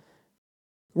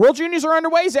 World Juniors are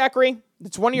underway, Zachary.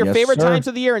 It's one of your favorite times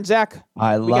of the year, and Zach, we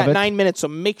got 9 minutes, so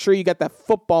make sure you got that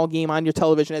football game on your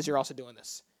television as you're also doing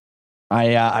this.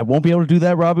 I won't be able to do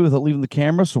that, Robbie, without leaving the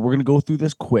camera, so we're going to go through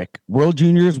this quick. World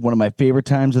Juniors, one of my favorite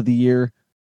times of the year.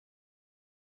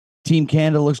 Team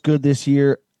Canada looks good this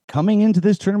year. Coming into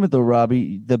this tournament, though,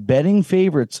 Robbie, the betting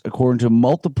favorites, according to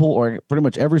multiple or pretty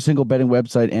much every single betting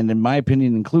website, and in my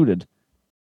opinion included,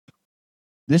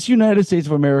 this United States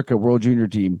of America World Junior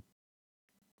team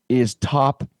is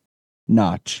top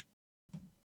notch.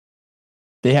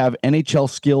 They have NHL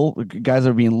skill. Guys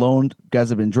are being loaned. Guys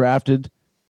have been drafted.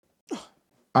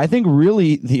 I think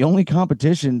really the only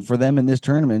competition for them in this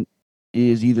tournament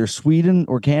is either Sweden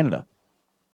or Canada.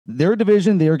 Their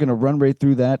division, they are going to run right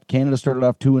through that. Canada started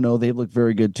off 2-0. They look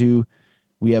very good too.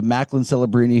 We have Macklin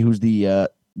Celebrini, who's the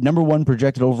number 1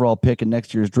 projected overall pick in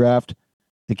next year's draft.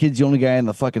 The kid's the only guy in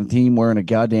the fucking team wearing a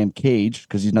goddamn cage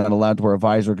because he's not allowed to wear a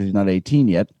visor because he's not 18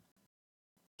 yet.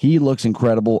 He looks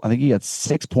incredible. I think he got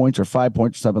 6 points or 5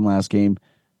 points or something last game.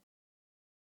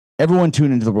 Everyone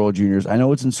tune into the World Juniors. I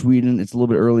know it's in Sweden. It's a little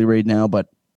bit early right now,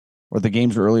 or the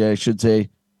games are early, I should say.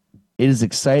 It is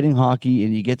exciting hockey,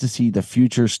 and you get to see the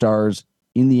future stars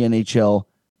in the NHL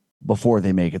before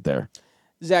they make it there.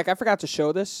 Zach, I forgot to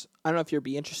show this. I don't know if you'd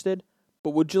be interested,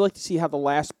 but would you like to see how the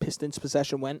last Pistons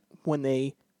possession went when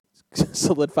they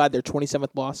solidified their 27th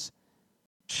loss?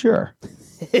 Sure.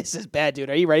 This is bad,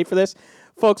 dude. Are you ready for this?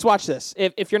 Folks, watch this.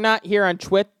 If you're not here on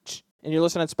Twitch and you're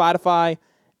listening on Spotify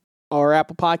or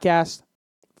Apple Podcast,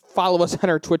 follow us on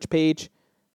our Twitch page,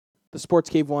 the Sports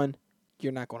Cave 1.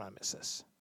 You're not going to miss this.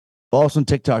 Also on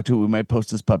TikTok, too. We might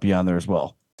post this puppy on there as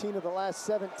well. Of the last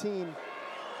 17.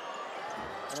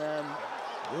 And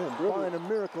barring a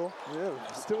miracle,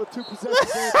 still a 2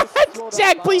 possession game.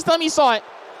 Zach, please tell me you saw it.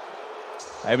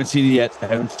 I haven't seen it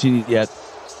yet.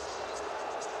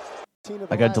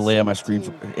 I got delay on my screen.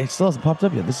 It still hasn't popped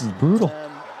up yet. This is brutal.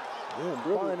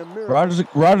 Rogers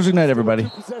Ignite, everybody.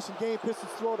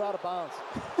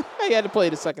 I had to play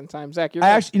it a second time, Zach. I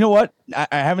actually, you know what? I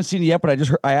haven't seen it yet,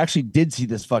 but I actually did see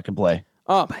this fucking play.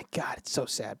 Oh my God, it's so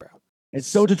sad, bro. It's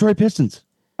so Detroit Pistons.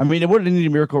 I mean, it would have needed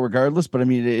a miracle regardless, but I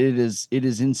mean, it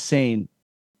is insane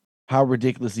how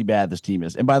ridiculously bad this team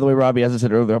is. And by the way, Robbie, as I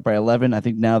said earlier, they're up by 11. I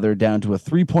think now they're down to a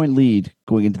 3-point lead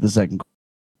going into the second.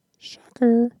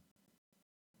 Shocker.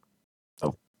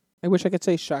 Oh, I wish I could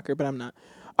say shocker, but I'm not.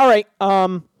 All right.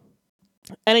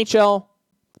 NHL,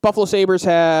 Buffalo Sabres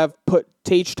have put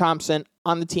Tage Thompson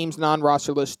on the team's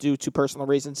non-roster list due to personal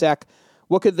reasons. Zach,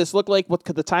 what could this look like? What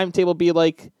could the timetable be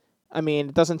like? I mean,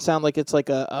 it doesn't sound like it's like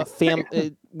a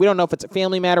family. We don't know if it's a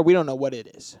family matter. We don't know what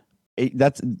it is.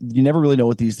 You never really know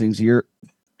what these things here.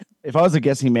 If I was a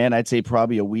guessing man, I'd say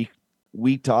probably a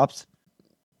week tops.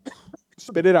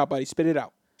 Spit it out, buddy. Spit it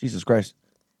out. Jesus Christ.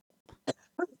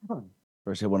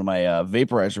 First hit one of my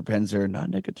vaporizer pens there, not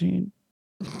nicotine.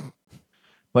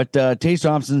 But Tage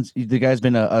Thompson, the guy's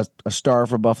been a star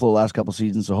for Buffalo the last couple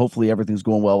seasons, so hopefully everything's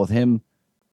going well with him.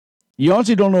 You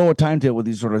honestly don't know what timetable with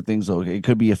these sort of things, though. It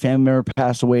could be a family member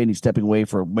passed away and he's stepping away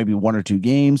for maybe 1 or 2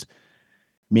 games.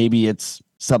 Maybe it's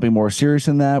something more serious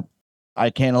than that. I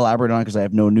can't elaborate on it because I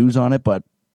have no news on it, but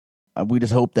we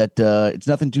just hope that it's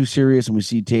nothing too serious and we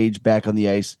see Tage back on the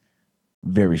ice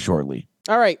very shortly.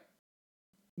 All right.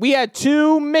 We had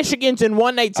 2 Michigans in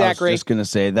one night, Zachary. I was just going to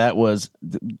say,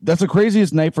 that's the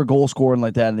craziest night for goal scoring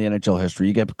like that in the NHL history.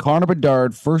 You get Connor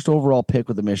Bedard, first overall pick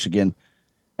with the Michigan,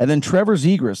 and then Trevor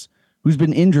Zegras, who's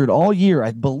been injured all year.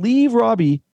 I believe,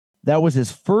 Robbie, that was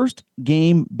his first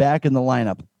game back in the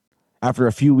lineup after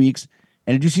a few weeks.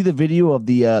 And did you see the video of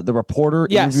the reporter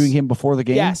interviewing him before the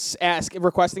game? Yes,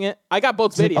 requesting it. I got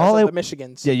both videos of the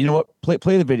Michigans. Yeah, you know what?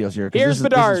 Play the videos here. Here's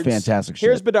Bedard's. This is fantastic shit.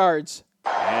 Here's Bedard's.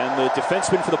 And the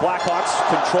defenseman for the Blackhawks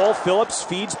control. Phillips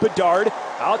feeds Bedard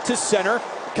out to center.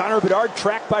 Connor Bedard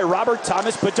tracked by Robert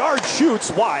Thomas. Bedard shoots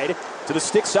wide to the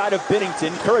stick side of Binnington.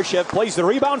 Kurashev plays the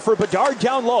rebound for Bedard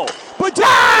down low. Bedard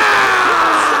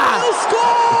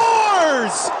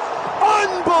scores!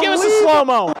 Unbelievable! Give us a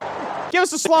slow-mo. Give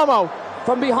us a slow-mo.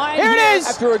 From behind here it is.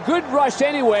 After a good rush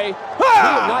anyway. We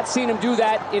have not seen him do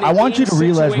that in a I want you to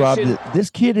realize, Rob, situation. that this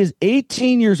kid is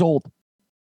 18 years old.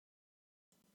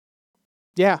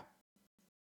 Yeah.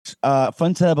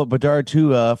 Fun stat about Bedard,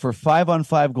 too. For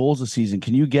 5-on-5 goals this season,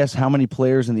 can you guess how many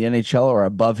players in the NHL are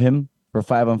above him for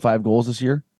 5-on-5 goals this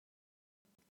year?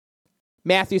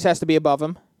 Matthews has to be above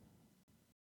him.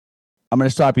 I'm going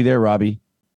to stop you there, Robbie.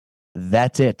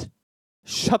 That's it.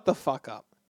 Shut the fuck up.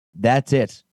 That's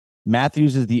it.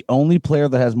 Matthews is the only player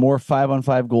that has more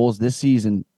 5-on-5 goals this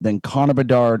season than Connor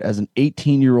Bedard as an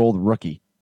 18-year-old rookie.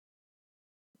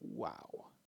 Wow.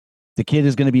 The kid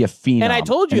is going to be a phenom. And I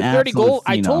told you 30 goals.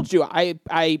 I told you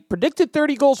I predicted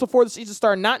 30 goals before the season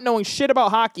started, not knowing shit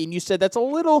about hockey, and you said that's a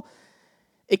little.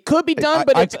 It could be done,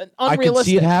 but it's unrealistic. I can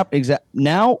see it happen.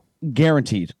 Now,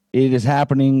 guaranteed, it is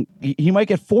happening. He might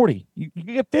get 40. You can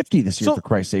get 50 this year, for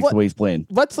Christ's sake, the way he's playing.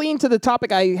 Let's lean to the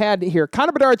topic I had here.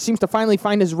 Connor Bedard seems to finally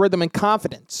find his rhythm and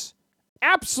confidence.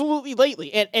 Absolutely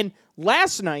lately. And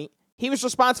last night, he was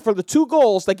responsible for the 2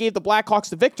 goals that gave the Blackhawks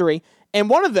the victory, and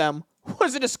one of them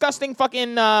was a disgusting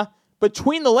fucking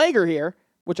between the legger here,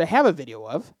 which I have a video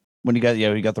of. When he got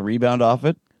the rebound off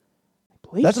it.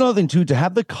 That's another thing too, to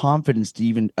have the confidence to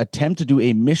even attempt to do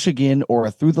a Michigan or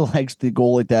a through the legs to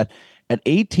goal like that at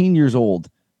 18 years old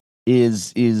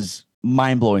is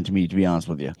mind blowing to me, to be honest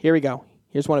with you. Here we go.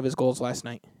 Here's one of his goals last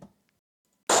night.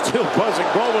 Still buzzing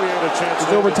goal, he had a chance.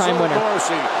 It's overtime winner.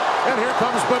 Morrissey. And here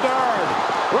comes Bedard.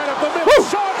 Right up the middle.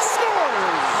 Shot scores!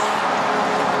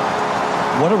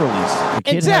 What a release. The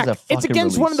kid and Zach, has a fucking it's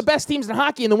against release. one of the best teams in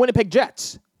hockey in the Winnipeg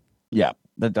Jets. Yeah.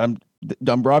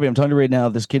 I'm Robbie, I'm telling you right now,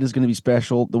 this kid is going to be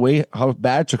special. The way how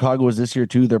bad Chicago is this year,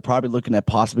 too, they're probably looking at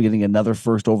possibly getting another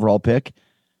first overall pick.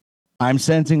 I'm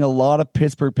sensing a lot of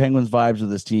Pittsburgh Penguins vibes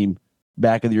with this team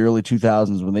back in the early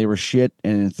 2000s when they were shit.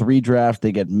 And in 3 drafts,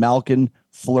 they get Malkin,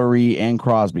 Fleury, and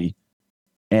Crosby.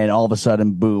 And all of a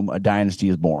sudden, boom, a dynasty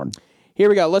is born. Here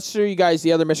we go. Let's show you guys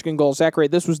the other Michigan goal. Zachary,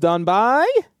 this was done by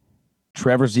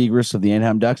Trevor Zegras of the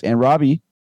Anaheim Ducks. And Robbie,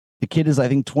 the kid is, I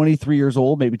think, 23 years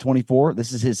old, maybe 24.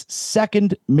 This is his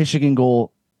 2nd Michigan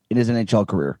goal in his NHL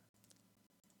career.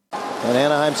 And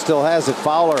Anaheim still has it.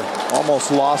 Fowler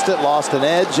almost lost it, lost an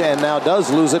edge, and now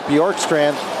does lose it.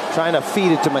 Bjorkstrand trying to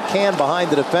feed it to McCann behind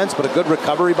the defense, but a good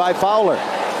recovery by Fowler.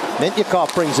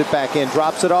 Mintyukov brings it back in,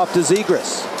 drops it off to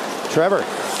Zegras. Trevor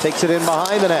takes it in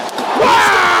behind the net.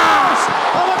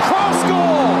 On a cross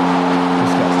goal!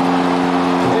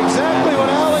 Exactly what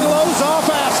Alan Lozoff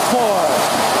asked for.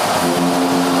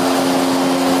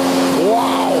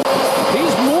 Wow.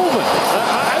 He's moving.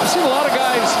 I've seen a lot of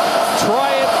guys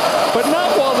try it, but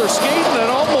not while they're skating at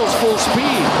almost full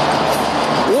speed.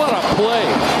 What a play.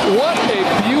 What a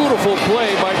beautiful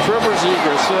play by Trevor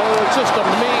Zegras. It's just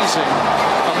amazing.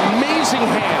 Amazing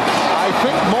hand. I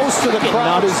think most of the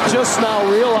crowd is just now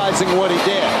realizing what he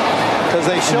did. Because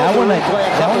they showed that the one, replay a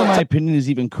that couple one, in of my opinion, is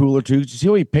even cooler, too. Did you see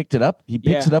how he picked it up? He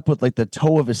picks it up with like the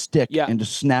toe of his stick and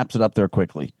just snaps it up there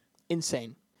quickly.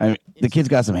 Insane. I mean, the kid's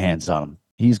got some hands on him.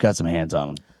 He's got some hands on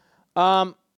him.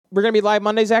 We're going to be live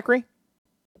Monday, Zachary?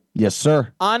 Yes,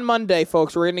 sir. On Monday,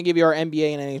 folks, we're going to give you our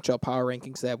NBA and NHL power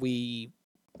rankings that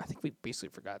I think we basically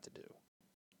forgot to do.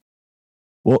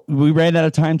 Well, we ran out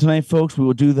of time tonight, folks. We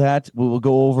will do that. We will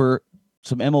go over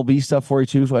some MLB stuff for you,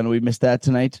 too. So I know we missed that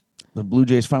tonight. The Blue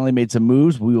Jays finally made some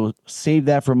moves. We will save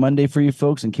that for Monday for you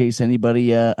folks in case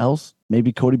anybody else,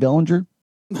 maybe Cody Bellinger.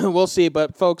 We'll see.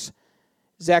 But, folks,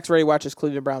 Zach's ready to watch his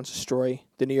Cleveland Browns destroy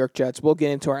the New York Jets. We'll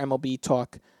get into our MLB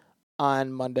talk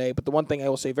on Monday. But the one thing I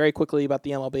will say very quickly about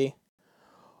the MLB,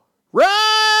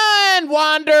 run,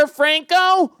 Wander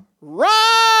Franco!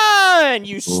 Run,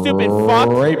 you stupid fuck!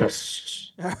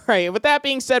 Rapist. All right, with that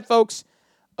being said, folks,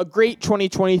 a great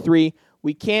 2023.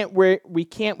 We can't wait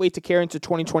to carry into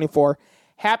 2024.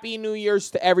 Happy New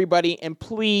Year's to everybody, and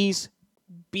please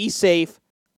be safe.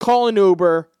 Call an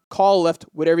Uber, call a Lyft,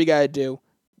 whatever you got to do.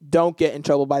 Don't get in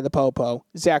trouble by the po-po.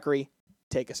 Zachary,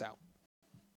 take us out.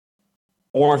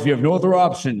 Or if you have no other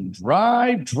option,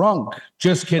 drive drunk.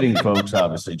 Just kidding, folks.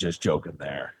 Obviously, just joking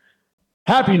there.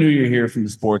 Happy New Year here from the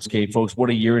Sportscape, folks. What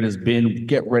a year it has been.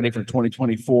 Get ready for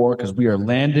 2024 because we are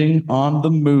landing on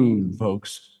the moon,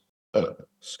 folks.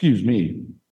 Excuse me.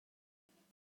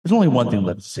 There's only one thing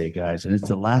left to say, guys, and it's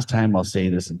the last time I'll say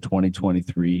this in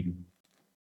 2023.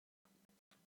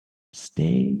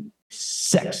 Stay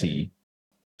sexy,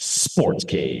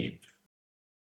 Sportscape.